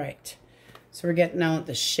 All right. So we're getting out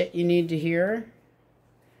the shit you need to hear.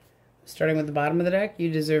 Starting with the bottom of the deck,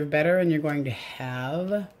 you deserve better and you're going to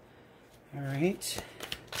have. All right.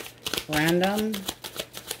 Random.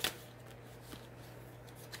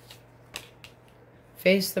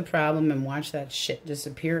 Face the problem and watch that shit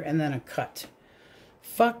disappear, and then a cut.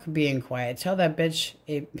 Fuck being quiet. Tell that bitch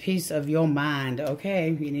a piece of your mind. Okay,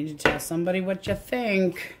 you need to tell somebody what you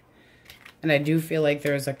think. And I do feel like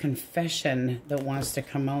there's a confession that wants to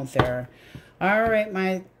come out there. All right,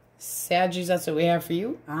 my Saggies, that's what we have for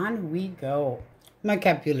you. On we go. My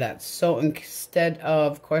Capulets. So instead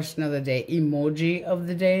of question of the day, emoji of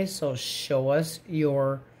the day. So show us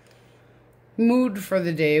your mood for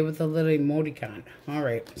the day with a little emoticon. All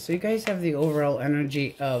right, so you guys have the overall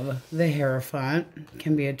energy of the Hierophant.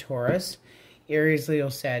 Can be a Taurus, Aries, Leo,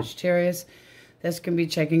 Sagittarius. This can be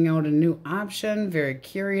checking out a new option, very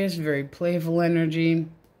curious, very playful energy.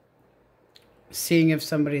 Seeing if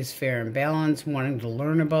somebody's fair and balanced, wanting to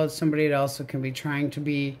learn about somebody. It also can be trying to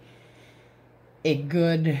be a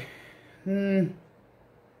good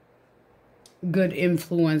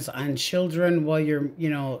influence on children while you're,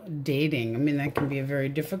 dating. I mean, that can be a very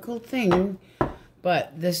difficult thing,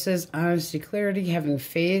 but this is honesty, clarity, having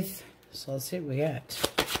faith. So let's see what we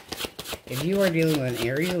got. If you are dealing with an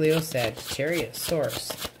Aries, Leo, Sagittarius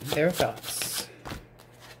source, their thoughts.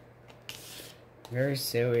 Very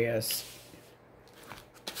serious.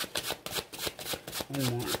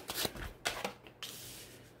 One more.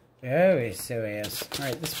 Very serious. All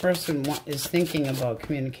right, this person is thinking about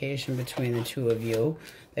communication between the two of you.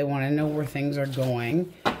 They want to know where things are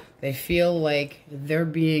going. They feel like they're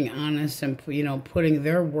being honest and, putting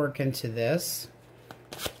their work into this.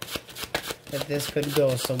 That this could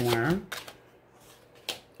go somewhere.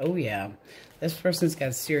 Oh, yeah. This person's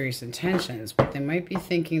got serious intentions, but they might be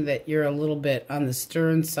thinking that you're a little bit on the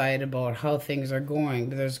stern side about how things are going.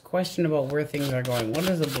 But there's a question about where things are going. What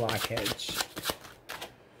is a blockage?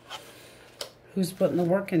 Who's putting the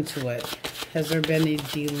work into it? Has there been a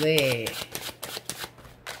delay?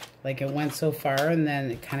 Like it went so far and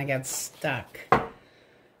then it kind of got stuck.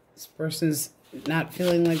 This person's not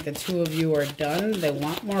feeling like the two of you are done. They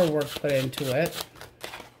want more work put into it.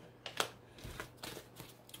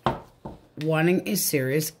 Wanting a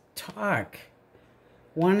serious talk.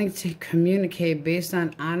 Wanting to communicate based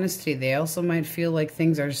on honesty. They also might feel like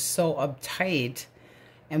things are so uptight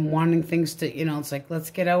and wanting things to, it's like, let's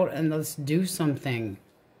get out and let's do something.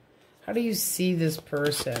 How do you see this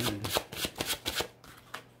person?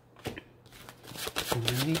 All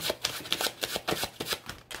right.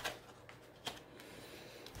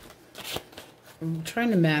 I'm trying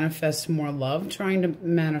to manifest more love, trying to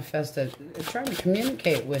manifest trying to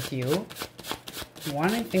communicate with you,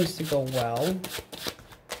 wanting things to go well.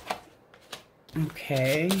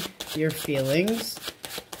 Okay, your feelings,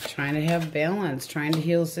 trying to have balance, trying to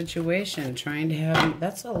heal a situation, trying to have,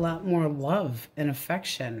 that's a lot more love and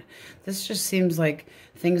affection. This just seems like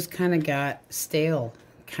things kind of got stale,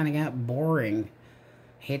 kind of got boring.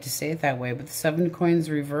 I hate to say it that way, but the 7 of coins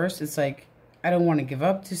reversed, it's like, I don't want to give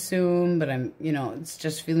up too soon, but I'm, it's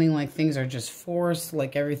just feeling like things are just forced,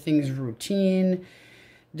 like everything's routine.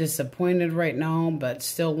 disappointed right now, but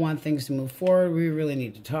still want things to move forward. We really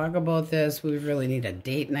need to talk about this. We really need a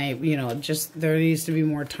date night. You know, just there needs to be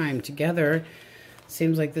more time together.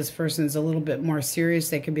 Seems like this person's a little bit more serious.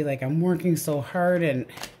 They could be like, I'm working so hard and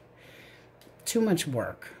too much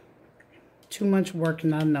work. Too much work,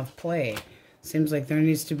 not enough play. Seems like there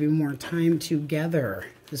needs to be more time together.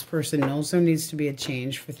 This person knows there needs to be a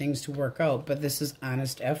change for things to work out, but this is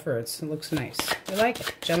honest efforts. It looks nice. I like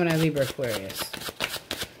it. Gemini, Libra, Aquarius.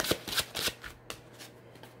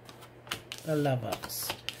 The Lovers.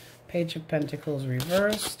 Page of Pentacles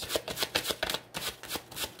reversed.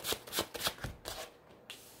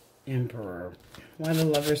 Emperor. Why the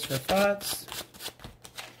Lovers for thoughts?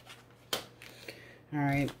 All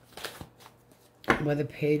right. With the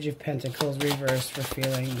Page of Pentacles reversed for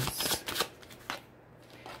feelings.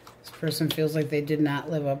 This person feels like they did not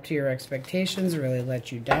live up to your expectations, really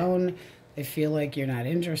let you down. They feel like you're not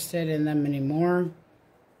interested in them anymore.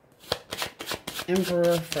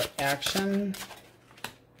 Emperor for action.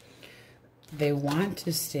 They want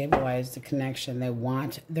to stabilize the connection. They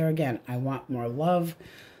want, I want more love.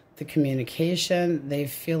 The communication, they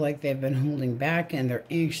feel like they've been holding back and they're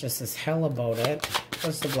anxious as hell about it.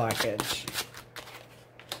 What's the blockage?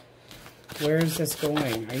 Where is this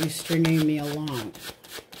going? Are you stringing me along?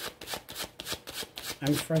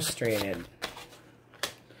 I'm frustrated.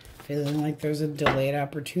 Feeling like there's a delayed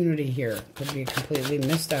opportunity here. Could be a completely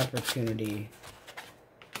missed opportunity.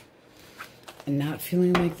 And not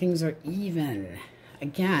feeling like things are even.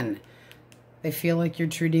 Again, they feel like you're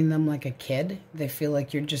treating them like a kid. They feel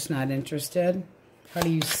like you're just not interested. How do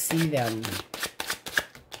you see them?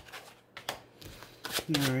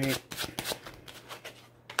 All right.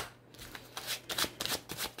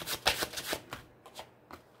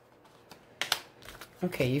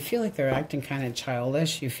 Okay, you feel like they're acting kind of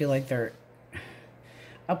childish. You feel like they're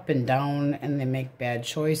up and down and they make bad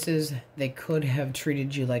choices. They could have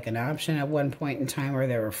treated you like an option at one point in time, or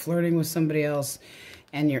they were flirting with somebody else,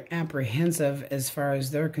 and you're apprehensive as far as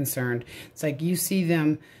they're concerned. It's like you see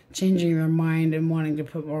them changing their mind and wanting to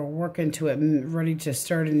put more work into it and ready to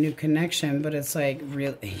start a new connection, but it's like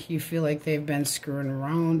really, you feel like they've been screwing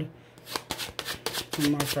around.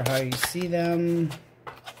 More for how you see them.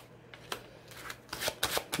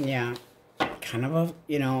 Yeah, kind of a,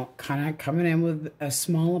 you know, kind of coming in with a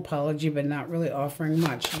small apology, but not really offering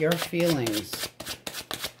much. Your feelings.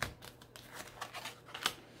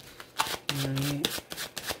 All right.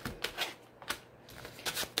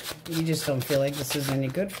 You just don't feel like this is any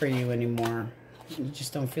good for you anymore. You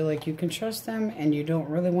just don't feel like you can trust them, and you don't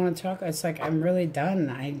really want to talk. It's like, I'm really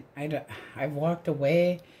done. I've walked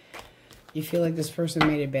away. You feel like this person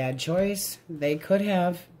made a bad choice. They could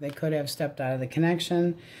have stepped out of the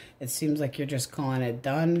connection. It seems like you're just calling it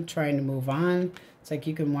done, trying to move on. It's like,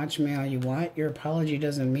 you can watch me all you want. Your apology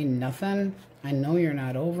doesn't mean nothing. I know you're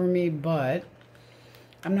not over me, but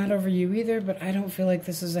I'm not over you either, but I don't feel like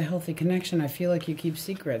this is a healthy connection. I feel like you keep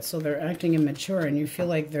secrets. So they're acting immature, and you feel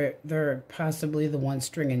like they're possibly the one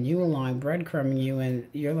stringing you along, breadcrumbing you, and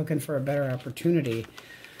you're looking for a better opportunity.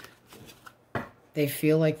 They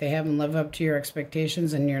feel like they haven't lived up to your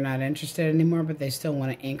expectations and you're not interested anymore, but they still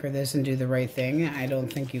want to anchor this and do the right thing. I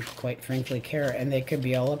don't think you quite frankly care, and they could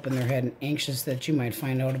be all up in their head and anxious that you might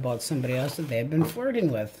find out about somebody else that they've been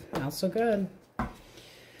flirting with. Not so good.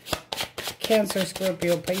 Cancer,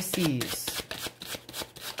 Scorpio, Pisces.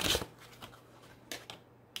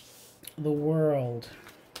 The World.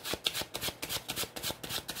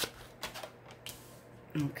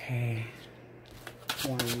 Okay.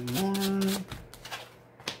 One more.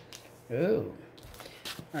 Ooh.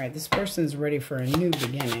 All right, this person's ready for a new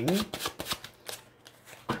beginning.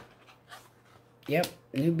 Yep,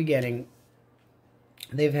 new beginning.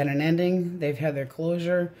 They've had an ending. They've had their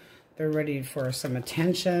closure. They're ready for some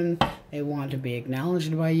attention. They want to be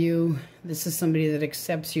acknowledged by you. This is somebody that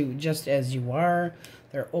accepts you just as you are.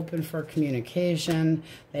 They're open for communication.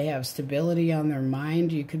 They have stability on their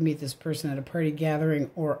mind. You could meet this person at a party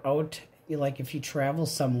gathering or out, like if you travel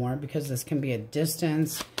somewhere, because this can be a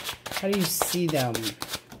distance. How do you see them?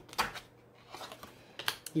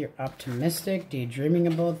 You're optimistic, daydreaming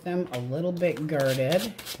about them, a little bit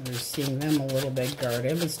guarded. You're seeing them a little bit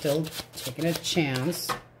guarded, but still taking a chance.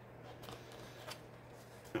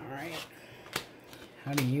 All right.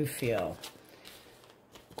 How do you feel?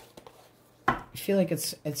 I feel like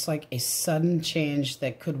it's like a sudden change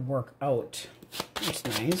that could work out. That's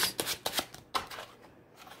nice.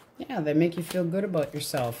 Yeah, they make you feel good about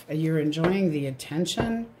yourself. You're enjoying the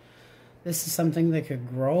attention. This is something that could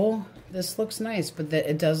grow. This looks nice, but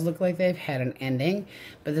it does look like they've had an ending.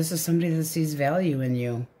 But this is somebody that sees value in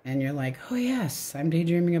you. And you're like, oh yes, I'm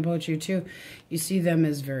daydreaming about you too. You see them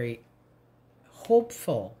as very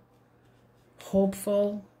hopeful.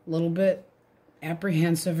 Hopeful, a little bit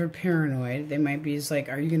apprehensive or paranoid. They might be just like,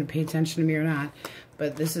 are you going to pay attention to me or not?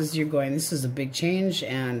 But this is, you're going, this is a big change.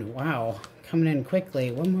 And wow, coming in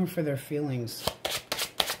quickly. One more for their feelings.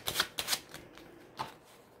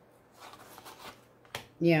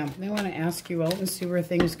 Yeah, they want to ask you out and see where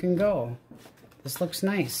things can go. This looks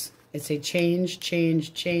nice. It's a change,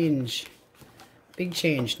 change, change. Big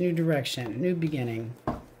change, new direction, new beginning.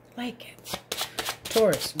 Like it.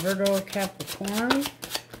 Taurus, Virgo, Capricorn.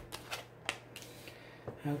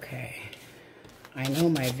 Okay. I know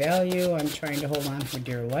my value. I'm trying to hold on for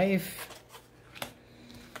dear life.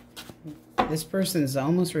 This person's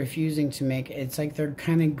almost refusing to make, it's like they're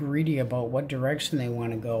kind of greedy about what direction they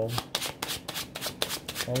want to go.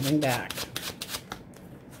 Holding back.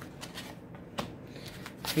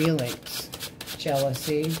 Feelings.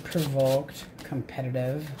 Jealousy, provoked,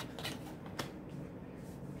 competitive.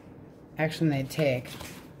 Action they take.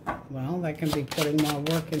 Well, that can be putting more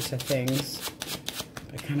work into things.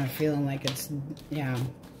 But kind of feeling like it's, yeah.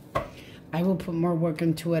 I will put more work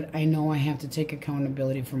into it. I know I have to take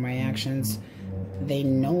accountability for my actions. They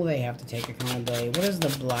know they have to take accountability. What is the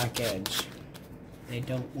blockage? They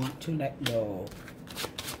don't want to let go.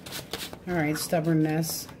 All right,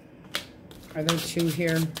 stubbornness. Are there two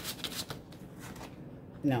here?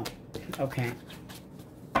 No. Okay.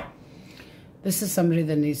 This is somebody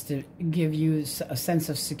that needs to give you a sense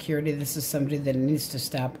of security. This is somebody that needs to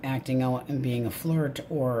stop acting out and being a flirt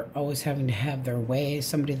or always having to have their way.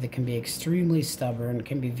 Somebody that can be extremely stubborn,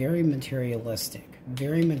 can be very materialistic.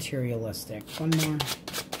 Very materialistic. One more.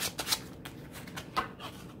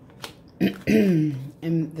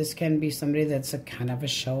 And this can be somebody that's a kind of a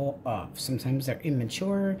show off. Sometimes they're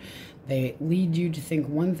immature. They lead you to think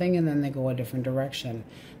one thing and then they go a different direction.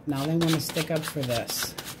 Now they want to stick up for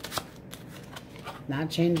this. Not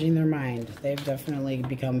changing their mind. They've definitely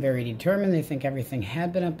become very determined. They think everything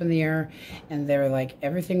had been up in the air and they're like,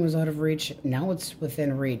 everything was out of reach. Now it's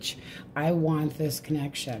within reach. I want this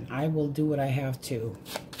connection. I will do what I have to.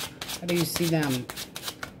 How do you see them?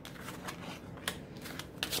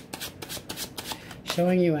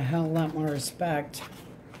 Showing you a hell of a lot more respect.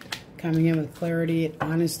 Coming in with clarity,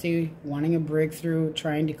 honesty, wanting a breakthrough,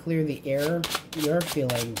 trying to clear the air, your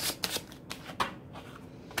feelings.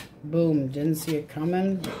 Boom, didn't see it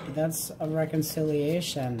coming. That's a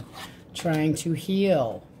reconciliation. Trying to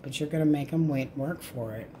heal, but you're going to make them wait and work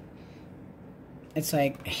for it. It's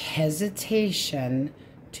like hesitation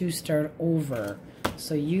to start over.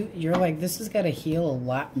 So you're like, this has got to heal a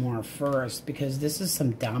lot more first because this is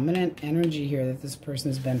some dominant energy here that this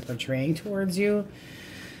person's been portraying towards you.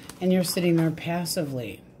 And you're sitting there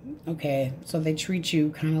passively. Okay, so they treat you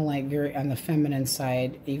kind of like very on the feminine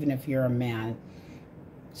side, even if you're a man.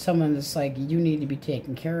 Someone that's like, you need to be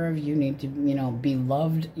taken care of. You need to, you know, be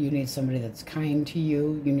loved. You need somebody that's kind to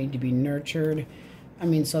you. You need to be nurtured. I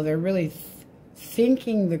mean, so they're really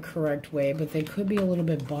thinking the correct way, but they could be a little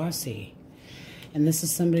bit bossy. And this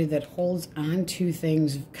is somebody that holds on to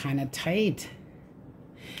things kind of tight.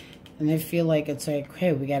 And they feel like it's like,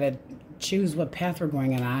 hey, we got to choose what path we're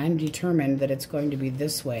going on. I'm determined that it's going to be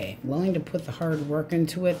this way. Willing to put the hard work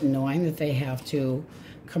into it, knowing that they have to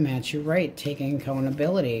come at you right, taking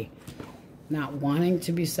accountability, not wanting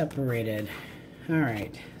to be separated. All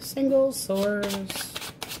right, single swords.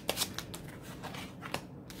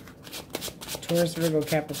 Taurus, Virgo,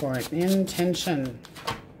 Capricorn, intention.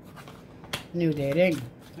 New dating.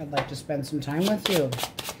 I'd like to spend some time with you.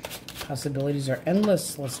 Possibilities are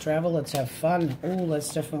endless. Let's travel. Let's have fun. Oh,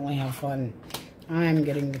 let's definitely have fun. I'm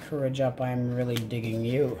getting the courage up. I'm really digging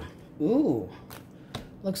you. Ooh.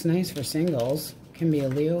 Looks nice for singles. Can be a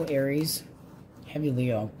Leo, Aries, heavy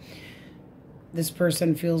Leo. This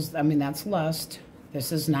person feels, I mean, that's lust.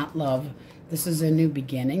 This is not love. This is a new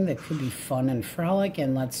beginning that could be fun and frolic,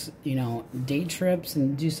 and let's, you know, day trips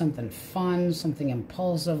and do something fun, something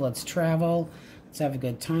impulsive. Let's travel. Let's have a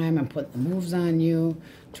good time. I'm putting the moves on you.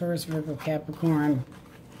 Taurus, Virgo, Capricorn.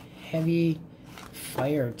 Heavy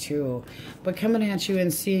fire, too. But coming at you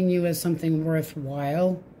and seeing you as something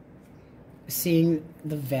worthwhile, seeing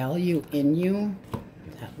the value in you,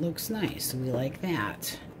 that looks nice. We like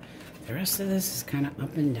that. The rest of this is kind of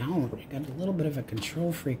up and down. You got a little bit of a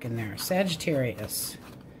control freak in there. Sagittarius.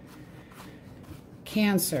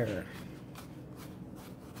 Cancer.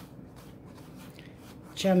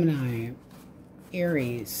 Gemini.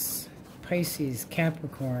 Aries. Pisces.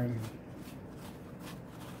 Capricorn.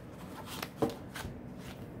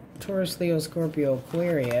 Taurus, Leo, Scorpio,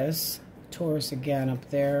 Aquarius. Taurus again up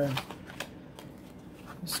there.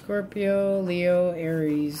 Scorpio, Leo,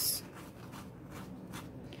 Aries,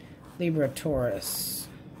 Libra, Taurus,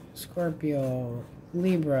 Scorpio,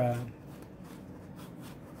 Libra,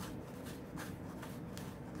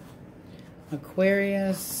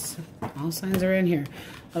 Aquarius. All signs are in here.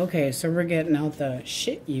 Okay, so we're getting out the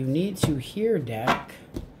shit you need to hear deck.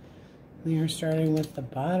 We are starting with the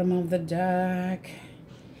bottom of the deck.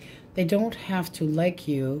 They don't have to like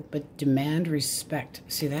you, but demand respect.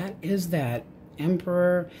 See, that is that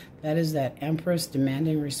Emperor, that is that Empress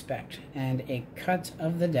demanding respect. And a cut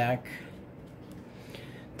of the deck.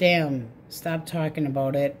 Damn, stop talking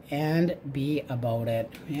about it and be about it.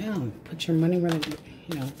 Yeah, put your money where,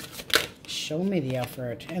 you know, show me the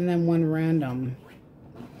effort. And then one random.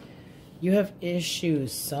 You have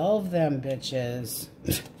issues, solve them, bitches.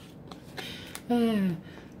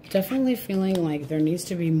 Definitely feeling like there needs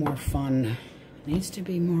to be more fun. Needs to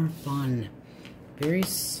be more fun. Very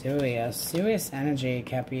serious energy,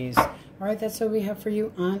 Cappies. All right, that's what we have for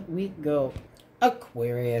you. On we go.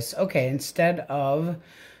 Aquarius. Okay, instead of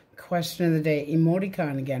question of the day,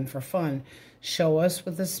 emoticon again for fun. Show us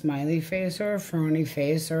with a smiley face or a frowny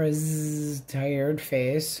face or a tired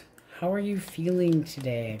face. How are you feeling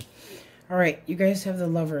today? All right, you guys have the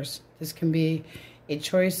Lovers. This can be a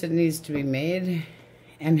choice that needs to be made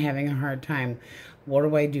and having a hard time. What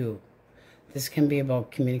do I do? This can be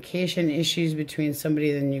about communication issues between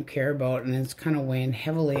somebody that you care about, and it's kind of weighing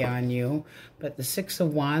heavily on you. But the Six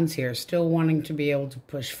of Wands here, still wanting to be able to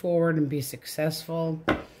push forward and be successful,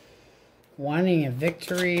 wanting a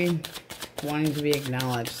victory, wanting to be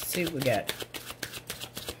acknowledged. Let's see what we get.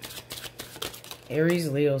 Aries,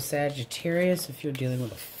 Leo, Sagittarius, if you're dealing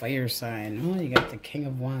with a fire sign. Oh, you got the King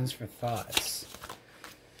of Wands for thoughts.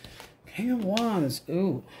 King of Wands,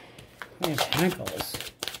 ooh, Queen of Pentacles.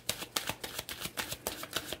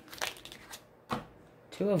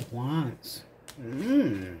 Two of Wands.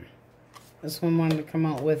 This one wanted to come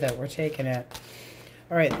out with it. We're taking it.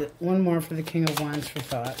 All right, one more for the King of Wands for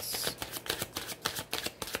thoughts.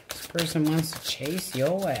 This person wants to chase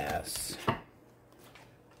your ass.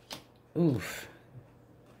 Oof.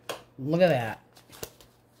 Look at that.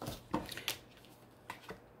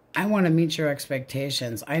 I want to meet your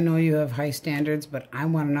expectations. I know you have high standards, but I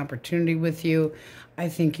want an opportunity with you. I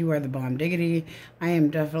think you are the bomb diggity. I am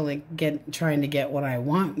definitely trying to get what I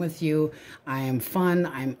want with you. I am fun.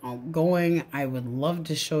 I'm outgoing. I would love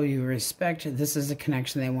to show you respect. This is a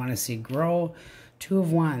connection they want to see grow. Two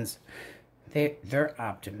of Wands. They're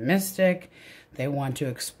optimistic. They want to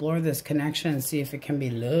explore this connection and see if it can be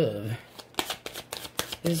love.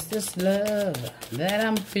 Is this love that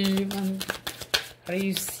I'm feeling? How do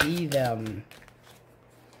you see them?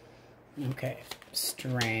 Okay.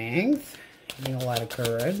 Strength. Having a lot of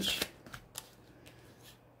courage.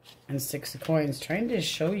 And Six of Coins. Trying to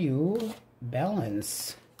show you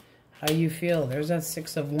balance. How you feel. There's that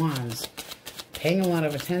Six of Wands. Paying a lot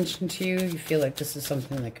of attention to you. You feel like this is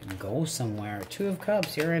something that could go somewhere. Two of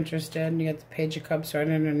Cups. You're interested. You got the Page of Cups right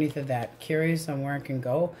underneath of that. Curious on where it can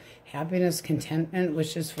go. Happiness, contentment,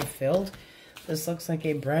 wishes fulfilled. This looks like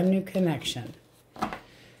a brand new connection.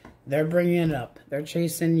 They're bringing it up. They're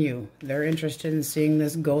chasing you. They're interested in seeing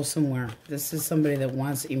this go somewhere. This is somebody that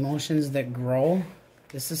wants emotions that grow.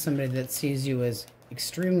 This is somebody that sees you as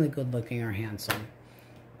extremely good looking or handsome.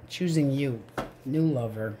 Choosing you. New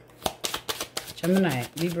lover. Gemini,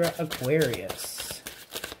 Libra, Aquarius.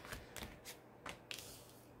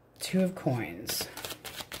 Two of Coins.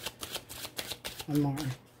 One more.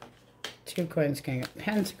 Two of Coins, King of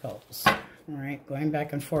Pentacles. All right, going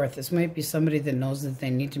back and forth. This might be somebody that knows that they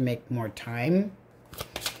need to make more time.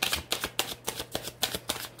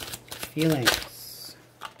 Feelings.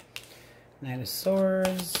 Knight of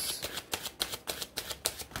Swords.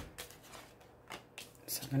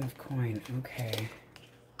 Seven of Coin. Okay.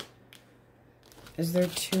 Is there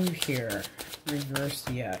two here? Reverse,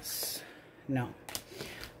 yes. No.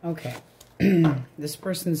 Okay. This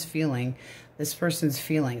person's feeling.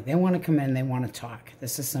 They want to come in, they want to talk.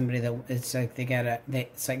 This is somebody that it's like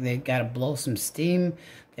they gotta blow some steam.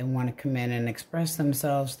 They want to come in and express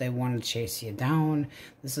themselves. They want to chase you down.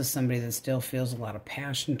 This is somebody that still feels a lot of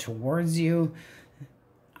passion towards you.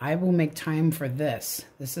 I will make time for this.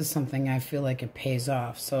 This is something I feel like it pays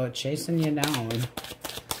off. So chasing you down,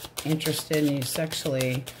 interested in you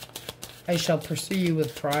sexually. I shall pursue you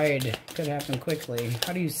with pride. Could happen quickly.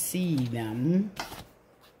 How do you see them?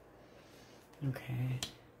 Okay.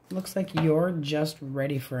 Looks like you're just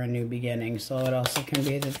ready for a new beginning. So it also can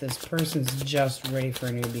be that this person's just ready for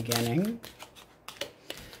a new beginning.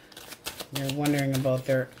 You're wondering about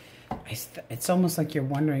It's almost like you're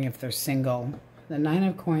wondering if they're single. The Nine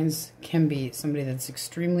of Coins can be somebody that's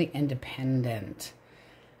extremely independent.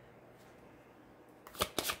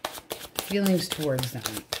 Feelings towards them.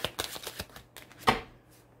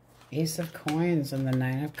 Ace of Coins and the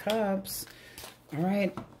Nine of Cups. All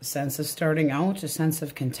right. A sense of starting out. A sense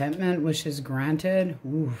of contentment. Wishes granted.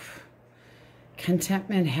 Oof.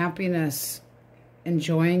 Contentment, happiness.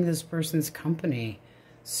 Enjoying this person's company.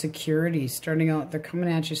 Security. Starting out. They're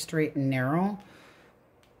coming at you straight and narrow.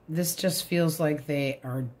 This just feels like they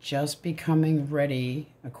are just becoming ready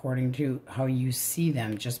according to how you see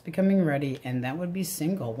them. Just becoming ready, and that would be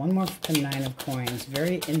single. One more for the Nine of Coins.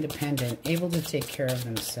 Very independent, able to take care of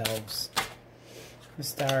themselves. The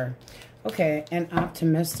Star. Okay, and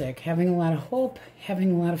optimistic. Having a lot of hope,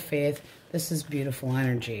 having a lot of faith. This is beautiful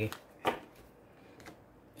energy.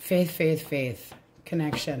 Faith, faith, faith.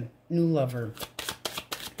 Connection. New lover.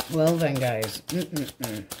 Well then, guys.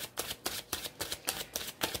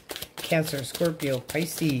 Cancer, Scorpio,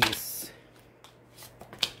 Pisces.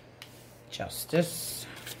 Justice.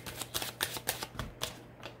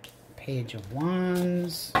 Page of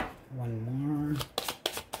Wands. One more.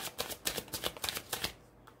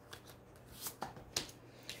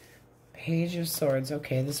 Page of Swords.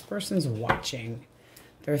 Okay, this person's watching.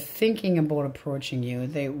 They're thinking about approaching you.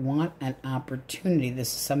 They want an opportunity. This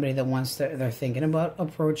is somebody that wants to, they're thinking about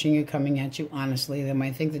approaching you, coming at you honestly. They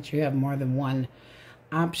might think that you have more than one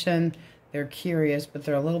option. They're curious, but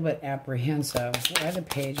they're a little bit apprehensive. Why the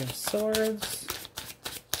Page of Swords?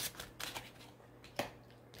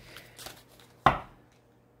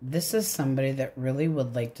 This is somebody that really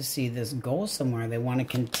would like to see this go somewhere. They want to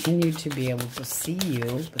continue to be able to see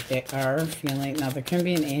you, but they are feeling, now there can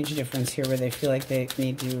be an age difference here where they feel like they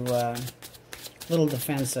need to, little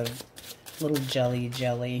defensive, little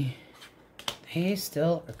jelly. Hey,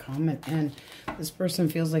 still a comment in. This person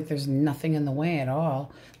feels like there's nothing in the way at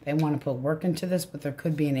all. They want to put work into this, but there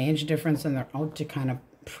could be an age difference, and they're out to kind of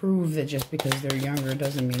prove that just because they're younger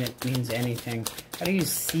doesn't mean it means anything. How do you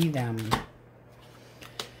see them?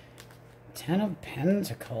 Ten of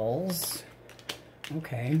Pentacles.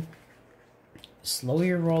 Okay. Slow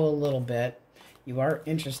your roll a little bit. You are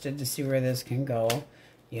interested to see where this can go.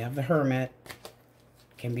 You have the Hermit.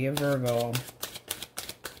 Can be a Virgo.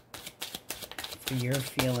 For your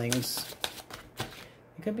feelings.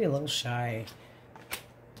 You could be a little shy.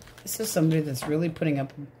 This is somebody that's really putting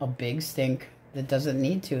up a big stink that doesn't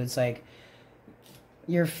need to. It's like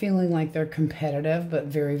you're feeling like they're competitive, but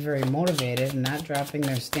very, very motivated, not dropping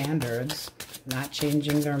their standards, not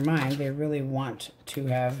changing their mind. They really want to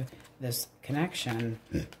have this connection.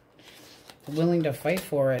 Willing to fight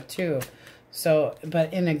for it, too. So,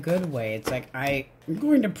 but in a good way. It's like, I'm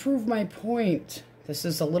going to prove my point. This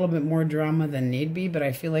is a little bit more drama than need be, but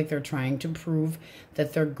I feel like they're trying to prove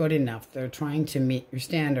that they're good enough. They're trying to meet your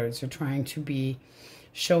standards. They're trying to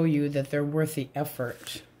show you that they're worth the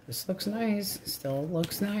effort. This looks nice. Still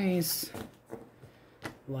looks nice.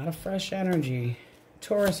 A lot of fresh energy.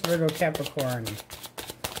 Taurus, Virgo, Capricorn.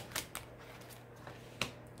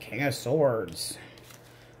 King of Swords.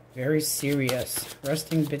 Very serious.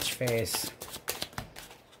 Resting bitch face.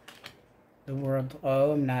 The World.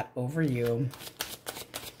 Oh, I'm not over you.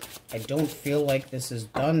 I don't feel like this is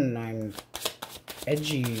done. I'm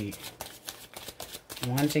edgy.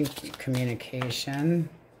 Wanting communication.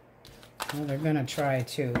 Well, they're going to try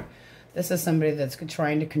too. This is somebody that's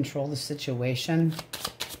trying to control the situation.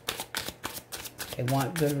 They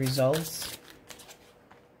want good results.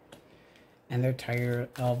 And they're tired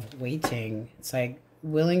of waiting. It's like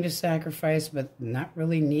willing to sacrifice, but not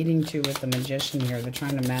really needing to with the Magician here. They're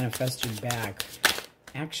trying to manifest you back.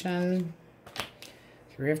 Action.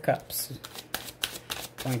 Three of Cups.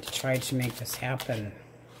 Going to try to make this happen.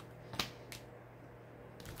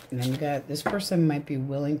 And then you got, this person might be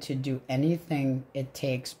willing to do anything it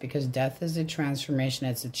takes because death is a transformation.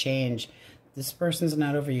 It's a change. This person's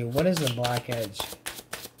not over you. What is the blockage?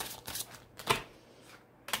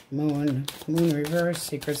 Moon. Moon reverse.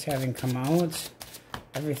 Secrets having come out.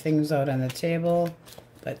 Everything's out on the table,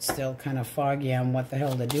 but still kind of foggy on what the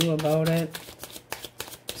hell to do about it.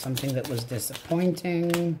 Something that was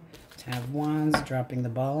disappointing. Ten of Wands. Dropping the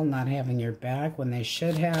ball. Not having your back when they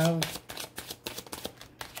should have.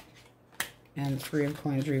 And Three of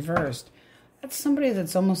Coins reversed. That's somebody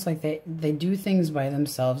that's almost like they do things by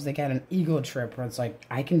themselves. They got an ego trip where it's like,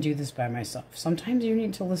 I can do this by myself. Sometimes you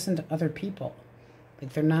need to listen to other people.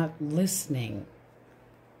 Like they're not listening.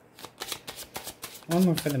 One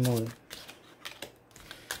more for the Moon.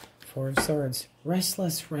 Four of Swords.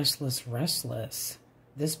 Restless, restless, restless.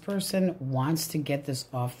 This person wants to get this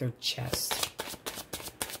off their chest.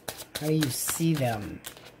 How do you see them?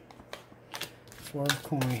 Four of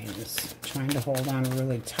Coins. Trying to hold on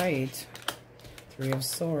really tight. Three of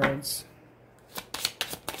Swords.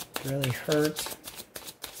 Really hurt.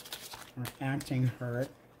 Or acting hurt.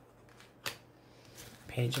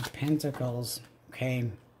 Page of Pentacles.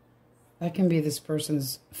 Okay. That can be this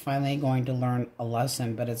person's finally going to learn a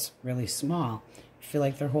lesson, but it's really small. I feel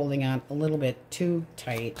like they're holding on a little bit too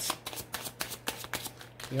tight.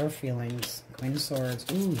 Your feelings. Queen of Swords.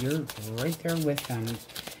 Ooh, you're right there with them.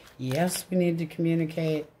 Yes, we need to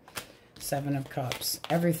communicate. Seven of Cups.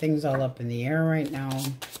 Everything's all up in the air right now.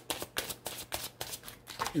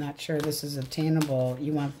 Not sure this is attainable.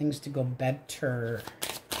 You want things to go better.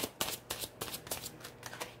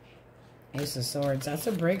 Ace of Swords. That's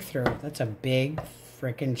a breakthrough. That's a big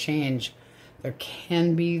freaking change. There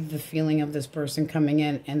can be the feeling of this person coming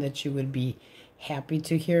in and that you would be happy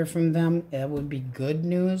to hear from them. That would be good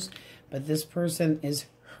news. But this person is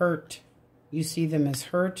hurt. You see them as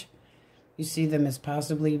hurt. You see them as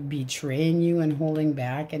possibly betraying you and holding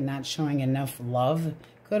back and not showing enough love.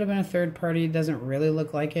 Could have been a third party. It doesn't really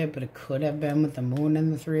look like it, but it could have been with the Moon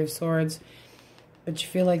and the Three of Swords. But you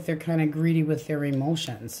feel like they're kind of greedy with their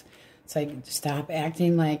emotions. It's like, stop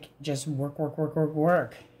acting like just work, work, work, work,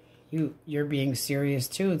 work. You're being serious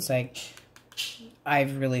too. It's like, I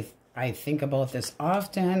think about this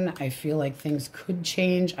often. I feel like things could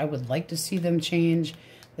change. I would like to see them change.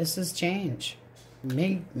 This is change.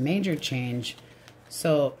 Major change.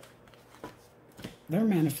 So they're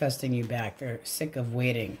manifesting you back. They're sick of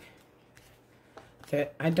waiting.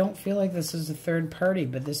 I don't feel like this is a third party,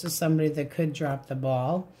 but this is somebody that could drop the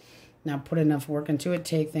ball. Now put enough work into it,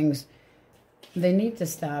 take things. They need to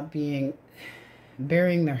stop burying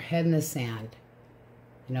their head in the sand.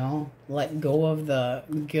 You know, let go of the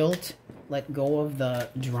guilt, let go of the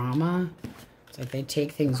drama. It's like they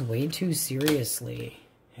take things way too seriously.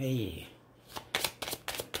 Hey,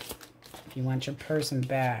 if you want your person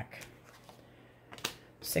back.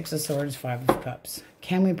 Six of Swords, Five of Cups.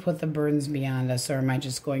 Can we put the burdens beyond us, or am I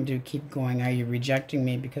just going to keep going? Are you rejecting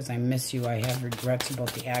me because I miss you? I have regrets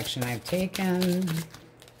about the action I've taken.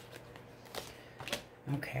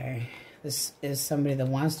 Okay. This is somebody that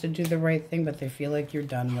wants to do the right thing, but they feel like you're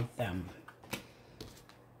done with them.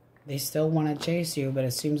 They still want to chase you, but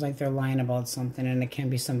it seems like they're lying about something, and it can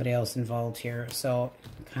be somebody else involved here. So,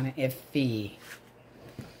 kind of iffy.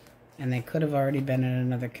 And they could have already been in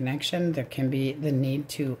another connection. There can be the need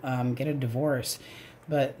to get a divorce.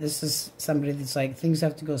 But this is somebody that's like, things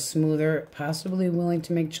have to go smoother, possibly willing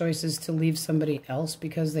to make choices to leave somebody else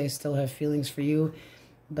because they still have feelings for you.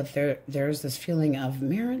 But there's this feeling of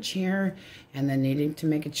marriage here and then needing to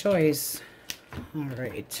make a choice. All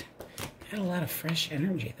right. Got a lot of fresh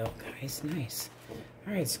energy, though, guys. Nice.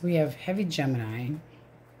 All right, so we have heavy Gemini,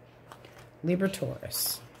 Libra,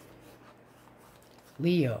 Taurus,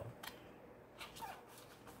 Leo,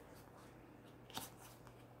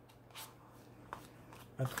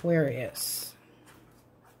 Aquarius,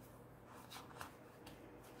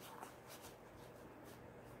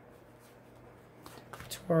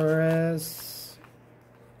 Taurus,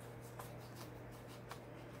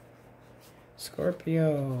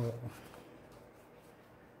 Scorpio,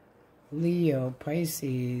 Leo,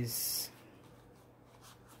 Pisces.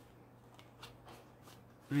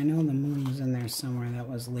 I know the moon was in there somewhere. That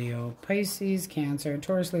was Leo, Pisces, Cancer,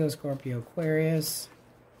 Taurus, Leo, Scorpio, Aquarius,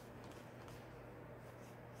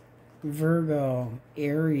 Virgo,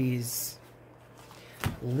 Aries,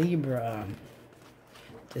 Libra.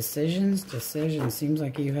 Decisions. Seems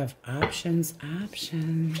like you have options.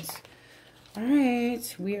 All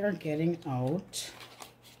right, we are getting out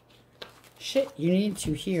shit you need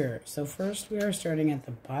to hear. So first we are starting at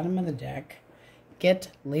the bottom of the deck.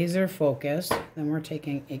 Get laser focused. Then we're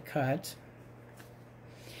taking a cut.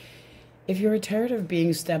 If you're tired of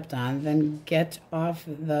being stepped on, then get off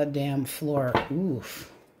the damn floor. Oof.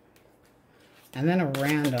 And then a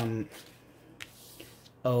random.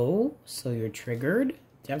 Oh, so you're triggered?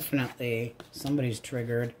 Definitely somebody's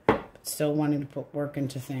triggered, but still wanting to put work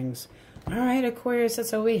into things. All right, Aquarius,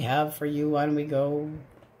 that's all we have for you. Why don't we go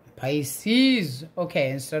Pisces?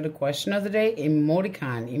 Okay, instead of question of the day,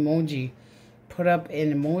 emoticon, emoji. Put up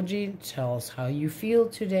an emoji. Tell us how you feel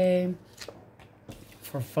today.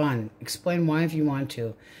 For fun. Explain why if you want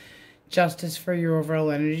to. Justice for your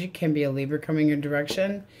overall energy. Can be a Libra coming your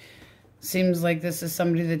direction. Seems like this is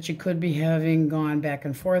somebody that you could be having gone back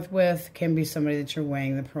and forth with. Can be somebody that you're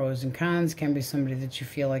weighing the pros and cons. Can be somebody that you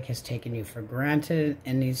feel like has taken you for granted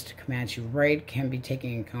and needs to come at you right. Can be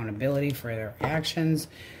taking accountability for their actions.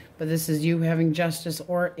 But this is you having justice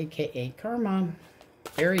or aka karma.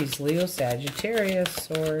 Aries, Leo, Sagittarius,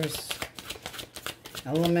 Source.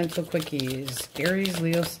 Elemental Quickies. Aries,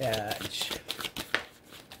 Leo, Sag.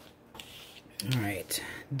 All right.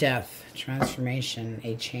 Death, transformation,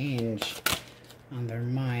 a change on their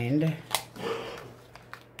mind.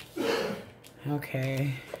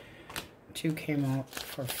 Okay. 2 came out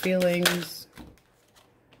for feelings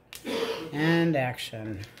and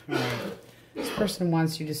action. All right. This person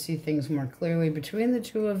wants you to see things more clearly. Between the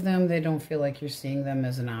two of them, they don't feel like you're seeing them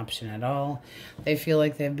as an option at all. They feel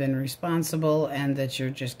like they've been responsible and that you're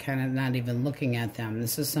just kind of not even looking at them.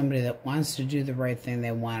 This is somebody that wants to do the right thing.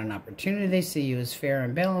 They want an opportunity. They see you as fair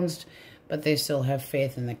and balanced, but they still have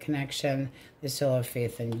faith in the connection. They still have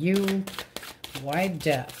faith in you. Why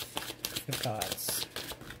death? For thoughts.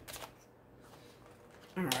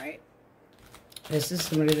 All right. This is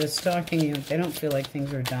somebody that's stalking you. They don't feel like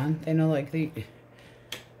things are done. They know, like,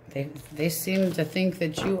 they seem to think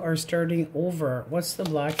that you are starting over. What's the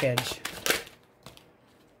blockage?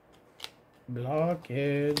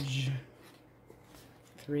 Blockage.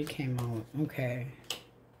 3 came out. Okay.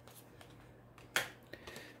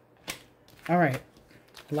 All right.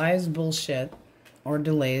 Lies, bullshit, or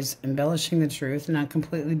delays, embellishing the truth, not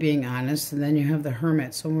completely being honest, and then you have the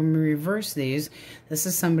Hermit. So when we reverse these, this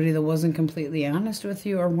is somebody that wasn't completely honest with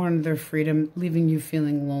you or wanted their freedom, leaving you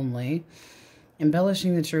feeling lonely.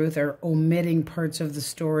 Embellishing the truth or omitting parts of the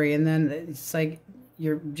story, and then it's like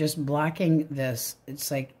you're just blocking this.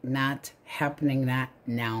 It's like not happening, not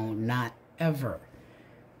now, not ever.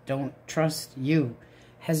 Don't trust you.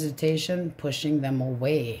 Hesitation, pushing them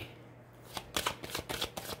away.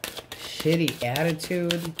 Shitty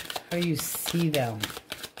attitude. How do you see them?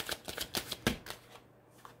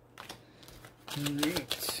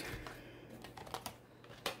 Right.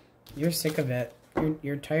 You're sick of it.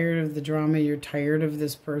 You're tired of the drama. You're tired of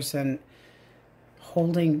this person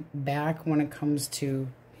holding back when it comes to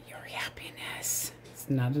your happiness. It's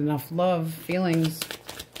not enough love, feelings.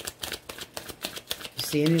 You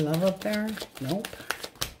see any love up there? Nope.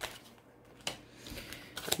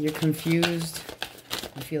 You're confused.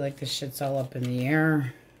 You feel like this shit's all up in the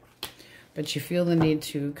air. But you feel the need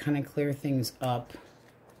to kind of clear things up.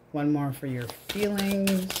 One more for your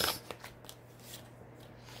feelings.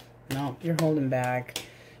 No, you're holding back.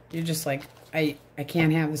 You're just like, I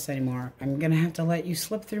can't have this anymore. I'm going to have to let you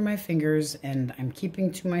slip through my fingers, and I'm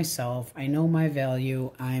keeping to myself. I know my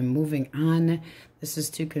value. I'm moving on. This is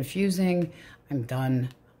too confusing. I'm done.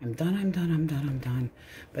 I'm done.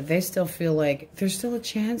 But they still feel like there's still a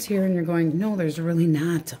chance here, and you're going, no, there's really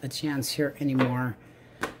not a chance here anymore.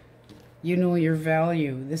 You know your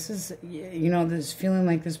value. This is, you know, this feeling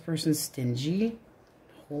like this person's stingy,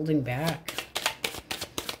 holding back,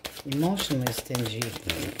 emotionally stingy.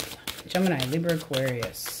 Gemini, Libra,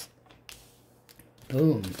 Aquarius.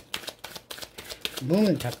 Boom.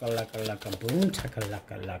 Boom, taka-laka-laka. Boom,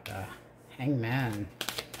 taka-laka-laka. Hangman.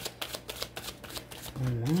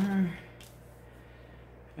 One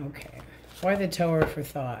more. Okay. Why the Tower for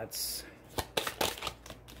thoughts?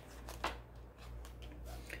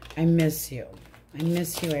 I miss you. I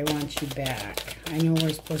miss you. I want you back. I know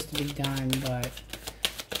we're supposed to be done, but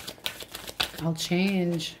I'll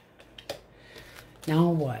change. Now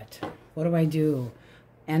what? What do I do?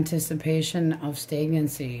 Anticipation of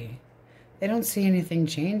stagnancy. They don't see anything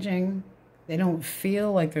changing. They don't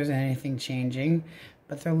feel like there's anything changing,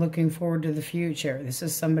 but they're looking forward to the future. This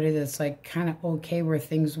is somebody that's like kind of okay where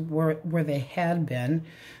things were, where they had been,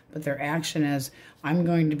 but their action is, I'm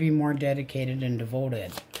going to be more dedicated and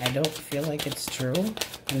devoted. I don't feel like it's true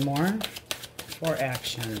anymore. For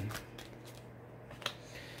action.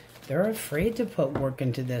 They're afraid to put work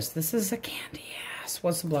into this. This is a candy ass.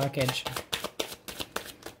 What's the blockage?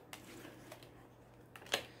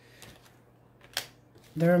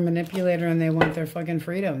 They're a manipulator and they want their fucking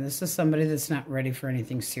freedom. This is somebody that's not ready for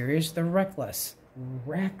anything serious. They're reckless.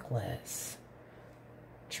 Reckless.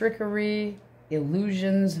 Trickery,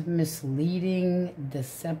 illusions, misleading,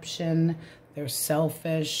 deception. They're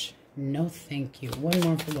selfish. No thank you. One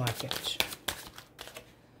more for blockage.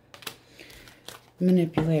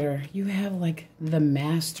 Manipulator. You have like the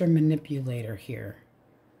master manipulator here.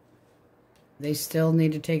 They still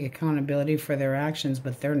need to take accountability for their actions,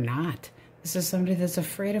 but they're not. This is somebody that's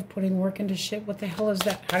afraid of putting work into shit. What the hell is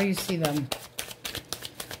that? How do you see them?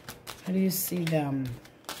 How do you see them?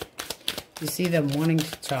 You see them wanting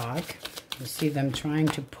to talk. You see them trying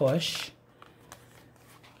to push.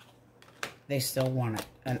 They still want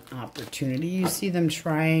an opportunity. You see them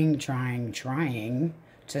trying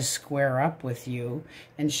to square up with you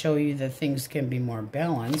and show you that things can be more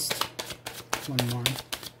balanced. One more.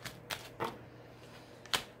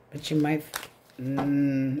 But you might...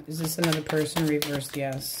 is this another person? Reversed,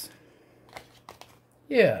 yes.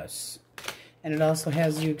 Yes. And it also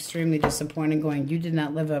has you extremely disappointed, going, you did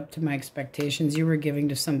not live up to my expectations. You were giving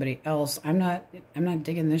to somebody else. I'm not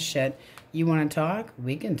digging this shit. You want to talk?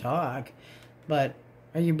 We can talk. But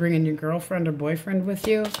are you bringing your girlfriend or boyfriend with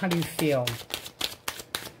you? How do you feel?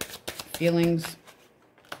 Feelings?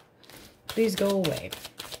 Please go away.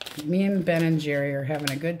 Me and Ben and Jerry are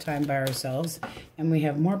having a good time by ourselves, and we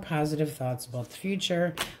have more positive thoughts about the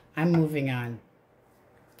future. I'm moving on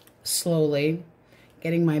slowly,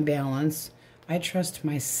 getting my balance. I trust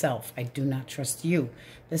myself. I do not trust you.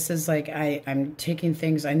 This is like I'm taking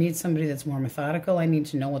things. I need somebody that's more methodical. I need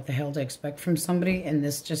to know what the hell to expect from somebody, and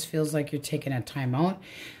this just feels like you're taking a time out.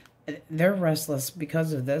 They're restless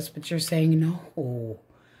because of this, but you're saying no.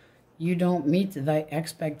 You don't meet the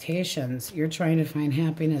expectations. You're trying to find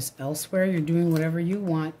happiness elsewhere. You're doing whatever you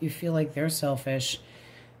want. You feel like they're selfish.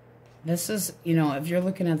 This is, you know, if you're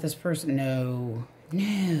looking at this person, no.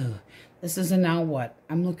 This is a now what?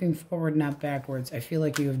 I'm looking forward, not backwards. I feel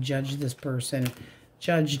like you have judged this person,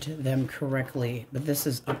 judged them correctly. But this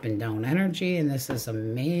is up and down energy, and this is a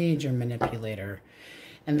major manipulator.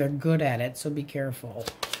 And they're good at it, so be careful.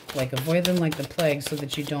 Like, avoid them like the plague so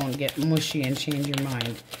that you don't get mushy and change your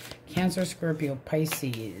mind. Cancer, Scorpio,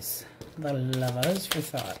 Pisces. The lovers for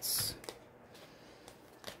thoughts.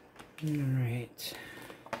 All right.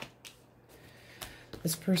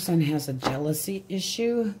 This person has a jealousy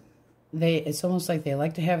issue. It's almost like they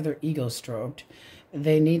like to have their ego stroked.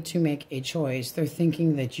 They need to make a choice. They're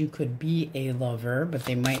thinking that you could be a lover, but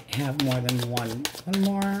they might have more than one. One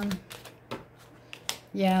more.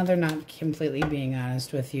 Yeah, they're not completely being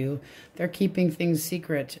honest with you. They're keeping things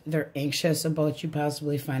secret. They're anxious about you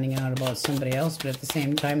possibly finding out about somebody else, but at the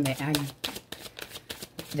same time,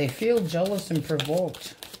 they feel jealous and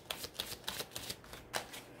provoked.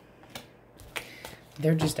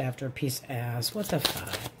 They're just after a piece of ass. What the fuck?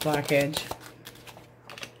 Blockage.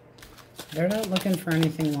 They're not looking for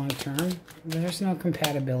anything long term. There's no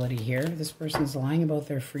compatibility here. This person's lying about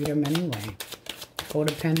their freedom anyway.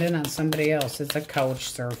 Codependent on somebody else. It's a couch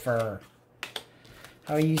surfer.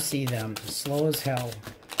 How you see them. Slow as hell.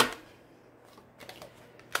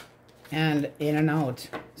 And in and out.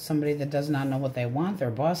 Somebody that does not know what they want. They're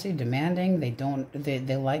bossy, demanding.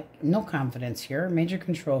 They like no confidence here. Major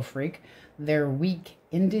control freak. They're weak,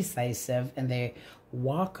 indecisive, and they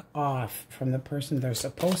walk off from the person they're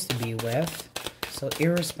supposed to be with. So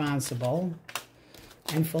irresponsible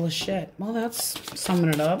and full of shit. Well, that's summing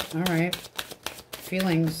it up. All right.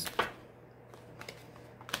 Feelings.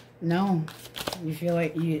 No. You feel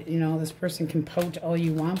like, you know, this person can pout all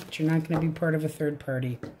you want, but you're not going to be part of a third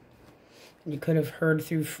party. You could have heard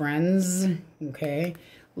through friends, okay?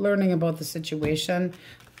 Learning about the situation.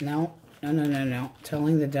 No.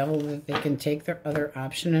 Telling the devil that they can take their other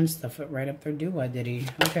option and stuff it right up their doo-wah-diddy.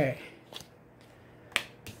 Okay.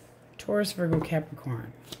 Taurus, Virgo,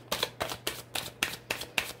 Capricorn.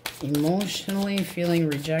 Emotionally feeling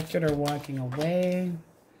rejected or walking away.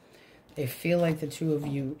 They feel like the two of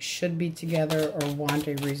you should be together or want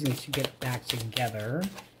a reason to get back together.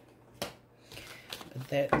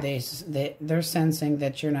 But they're sensing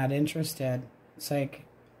that you're not interested. It's like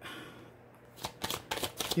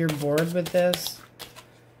you're bored with this.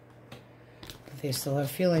 But they still have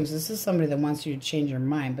feelings. This is somebody that wants you to change your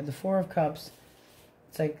mind. But the Four of Cups,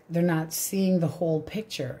 it's like they're not seeing the whole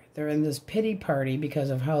picture. They're in this pity party because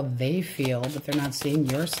of how they feel, but they're not seeing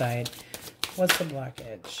your side. What's the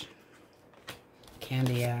blockage?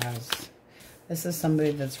 Candy ass. This is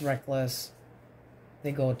somebody that's reckless.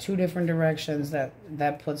 They go two different directions.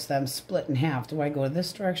 That puts them split in half. Do I go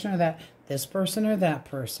this direction or that? This person or that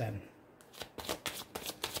person?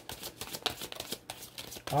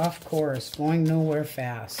 Off course. Going nowhere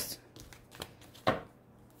fast.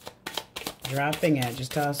 Dropping it.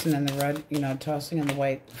 Just tossing in the red, you know, tossing in the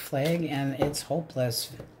white flag, and it's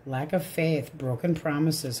hopeless. Lack of faith. Broken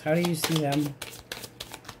promises. How do you see them?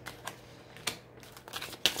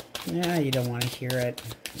 Yeah, you don't want to hear it.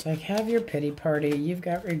 It's like, have your pity party. You've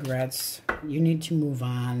got regrets. You need to move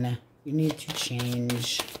on. You need to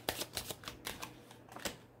change.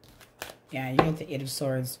 Yeah, you get the Eight of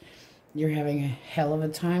Swords. You're having a hell of a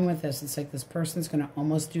time with this. It's like this person's going to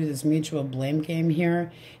almost do this mutual blame game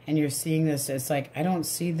here. And you're seeing this. It's like, I don't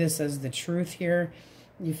see this as the truth here.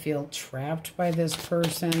 You feel trapped by this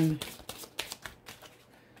person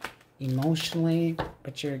emotionally,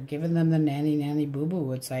 but you're giving them the nanny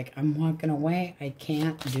boo-boo. It's like, I'm walking away. I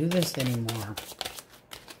can't do this anymore.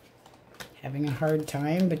 Having a hard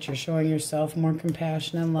time, but you're showing yourself more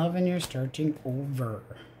compassion and love, and you're starting over.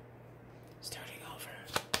 Starting over.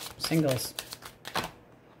 Singles.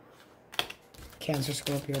 Cancer,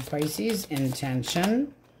 Scorpio, Pisces.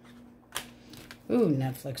 Intention. Ooh,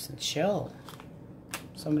 Netflix and chill.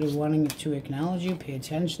 Somebody wanting to acknowledge you, pay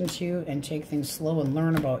attention to you, and take things slow and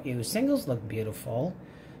learn about you. Singles look beautiful.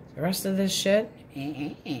 The rest of this shit,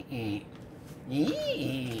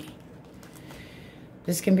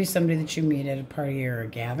 This can be somebody that you meet at a party or a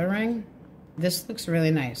gathering. This looks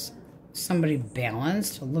really nice. Somebody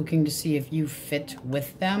balanced, looking to see if you fit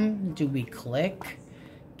with them. Do we click?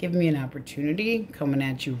 Give me an opportunity. Coming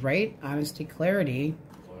at you right. Honesty, clarity.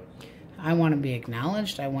 I want to be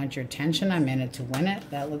acknowledged. I want your attention. I'm in it to win it.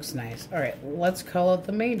 That looks nice. All right, let's call out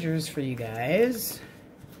the majors for you guys.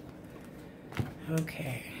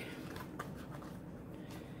 Okay.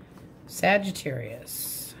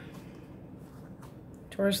 Sagittarius.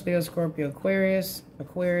 Taurus, Leo, Scorpio, Aquarius.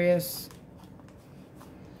 Aquarius.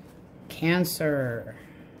 Cancer.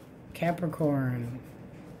 Capricorn.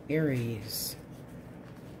 Aries.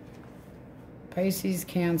 Pisces,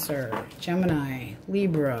 Cancer. Gemini.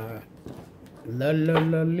 Libra.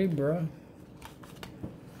 Libra.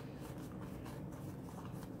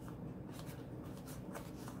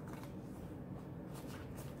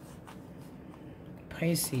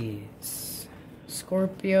 Pisces,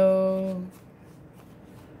 Scorpio,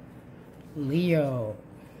 Leo,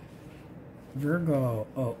 Virgo,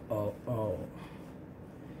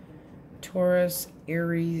 Taurus,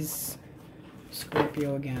 Aries,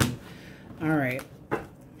 Scorpio again. All right.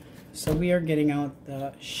 So we are getting out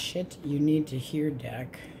the shit you need to hear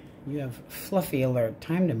deck. You have fluffy alert.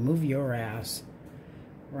 Time to move your ass.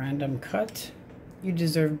 Random cut. You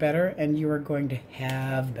deserve better and you are going to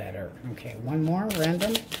have better. Okay, one more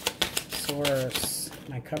random. Source.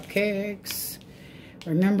 My cupcakes.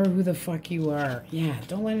 Remember who the fuck you are. Yeah,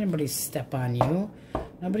 don't let anybody step on you.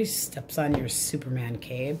 Nobody steps on your Superman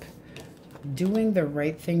cape. Doing the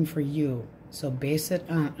right thing for you. So base it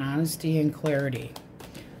on honesty and clarity.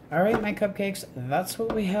 All right, my cupcakes, that's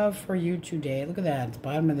what we have for you today. Look at that, at the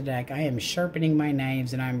bottom of the deck. I am sharpening my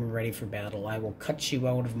knives and I'm ready for battle. I will cut you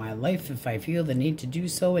out of my life if I feel the need to do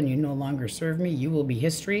so and you no longer serve me. You will be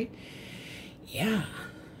history. Yeah.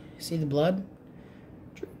 See the blood?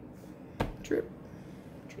 Drip, drip,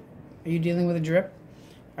 drip. Are you dealing with a drip?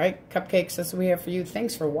 All right, cupcakes, that's what we have for you.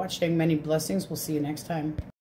 Thanks for watching. Many blessings. We'll see you next time.